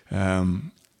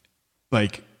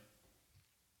 like,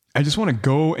 I just want to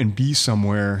go and be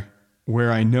somewhere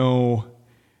where I know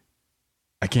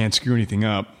I can't screw anything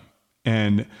up.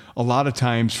 And a lot of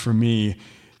times for me,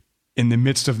 in the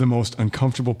midst of the most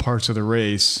uncomfortable parts of the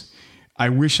race, I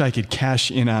wish I could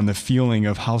cash in on the feeling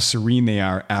of how serene they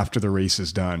are after the race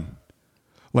is done.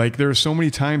 Like, there are so many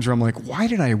times where I'm like, why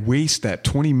did I waste that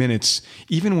 20 minutes,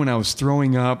 even when I was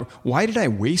throwing up? Why did I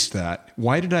waste that?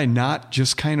 Why did I not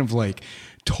just kind of like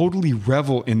totally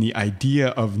revel in the idea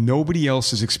of nobody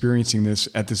else is experiencing this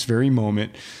at this very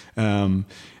moment? Does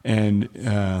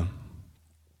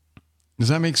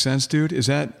that make sense, dude?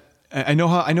 I know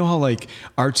how like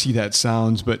artsy that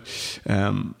sounds, but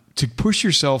to push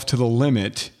yourself to the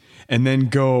limit and then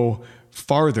go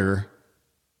farther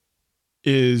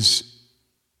it's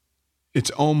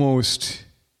just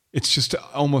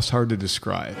almost hard to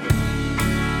describe.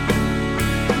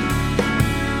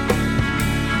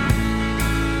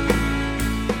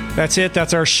 That's it.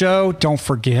 That's our show. Don't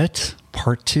forget,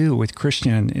 part 2 with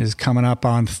Christian is coming up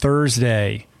on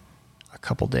Thursday.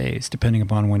 Couple days, depending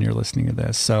upon when you're listening to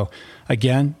this. So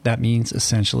again, that means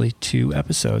essentially 2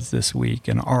 episodes this week,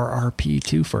 an RRP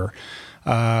twofer.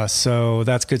 So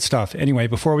that's good stuff. Anyway,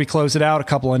 before we close it out, a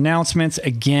couple announcements.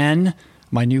 Again,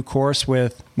 my new course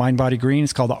with Mind Body Green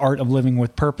is called The Art of Living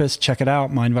with Purpose. Check it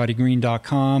out,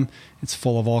 mindbodygreen.com. It's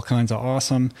full of all kinds of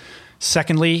awesome.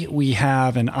 Secondly, we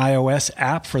have an iOS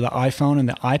app for the iPhone and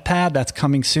the iPad. That's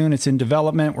coming soon. It's in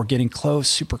development. We're getting close,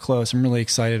 super close. I'm really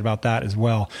excited about that as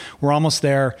well. We're almost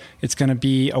there. It's going to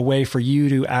be a way for you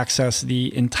to access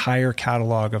the entire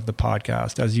catalog of the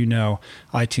podcast. As you know,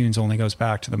 iTunes only goes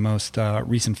back to the most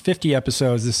recent 50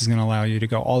 episodes. This is going to allow you to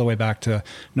go all the way back to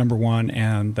number 1,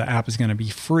 and the app is going to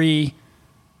be free.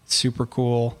 It's super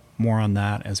cool. More on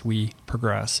that as we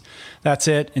progress. That's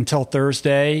it. Until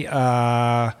Thursday,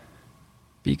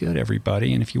 be good,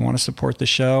 everybody. And if you want to support the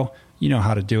show, you know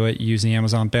how to do it. Use the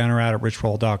Amazon banner ad at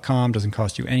richroll.com. Doesn't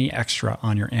cost you any extra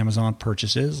on your Amazon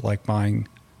purchases, like buying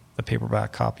the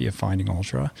paperback copy of Finding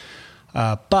Ultra.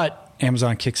 But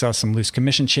Amazon kicks us some loose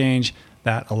commission change.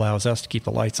 That allows us to keep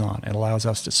the lights on. It allows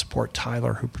us to support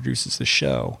Tyler, who produces the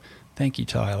show. Thank you,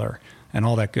 Tyler, and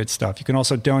all that good stuff. You can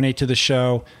also donate to the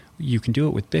show. You can do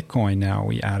it with Bitcoin now.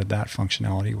 We added that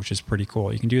functionality, which is pretty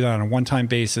cool. You can do that on a one-time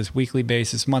basis, weekly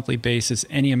basis, monthly basis,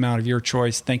 any amount of your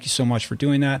choice. Thank you so much for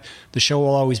doing that. The show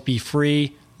will always be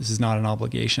free. This is not an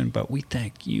obligation, but we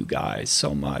thank you guys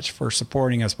so much for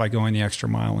supporting us by going the extra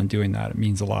mile and doing that. It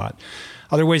means a lot.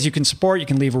 Other ways you can support, you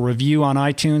can leave a review on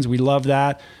iTunes. We love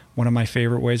that. one of my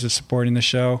favorite ways of supporting the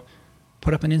show,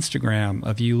 put up an Instagram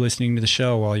of you listening to the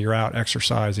show while you're out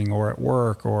exercising or at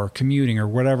work or commuting or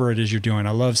whatever it is you're doing.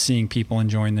 I love seeing people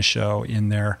enjoying the show in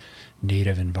their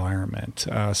native environment.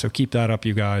 So keep that up,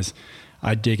 you guys.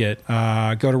 I dig it.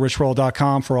 Go to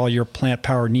richroll.com for all your plant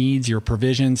power needs, your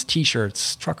provisions,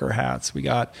 t-shirts, trucker hats. We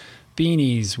got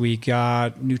beanies. We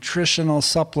got nutritional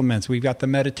supplements. We've got the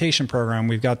meditation program.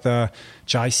 We've got the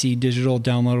JIC digital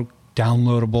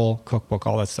downloadable cookbook,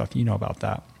 all that stuff. You know about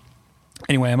that.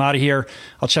 Anyway, I'm out of here.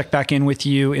 I'll check back in with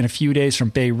you in a few days from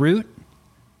Beirut.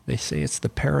 They say it's the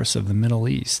Paris of the Middle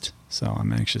East. So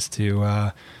I'm anxious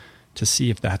to see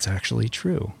if that's actually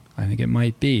true. I think it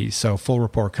might be. So full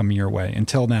report coming your way.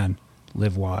 Until then,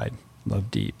 live wide, love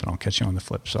deep, and I'll catch you on the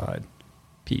flip side.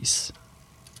 Peace.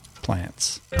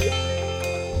 Plants.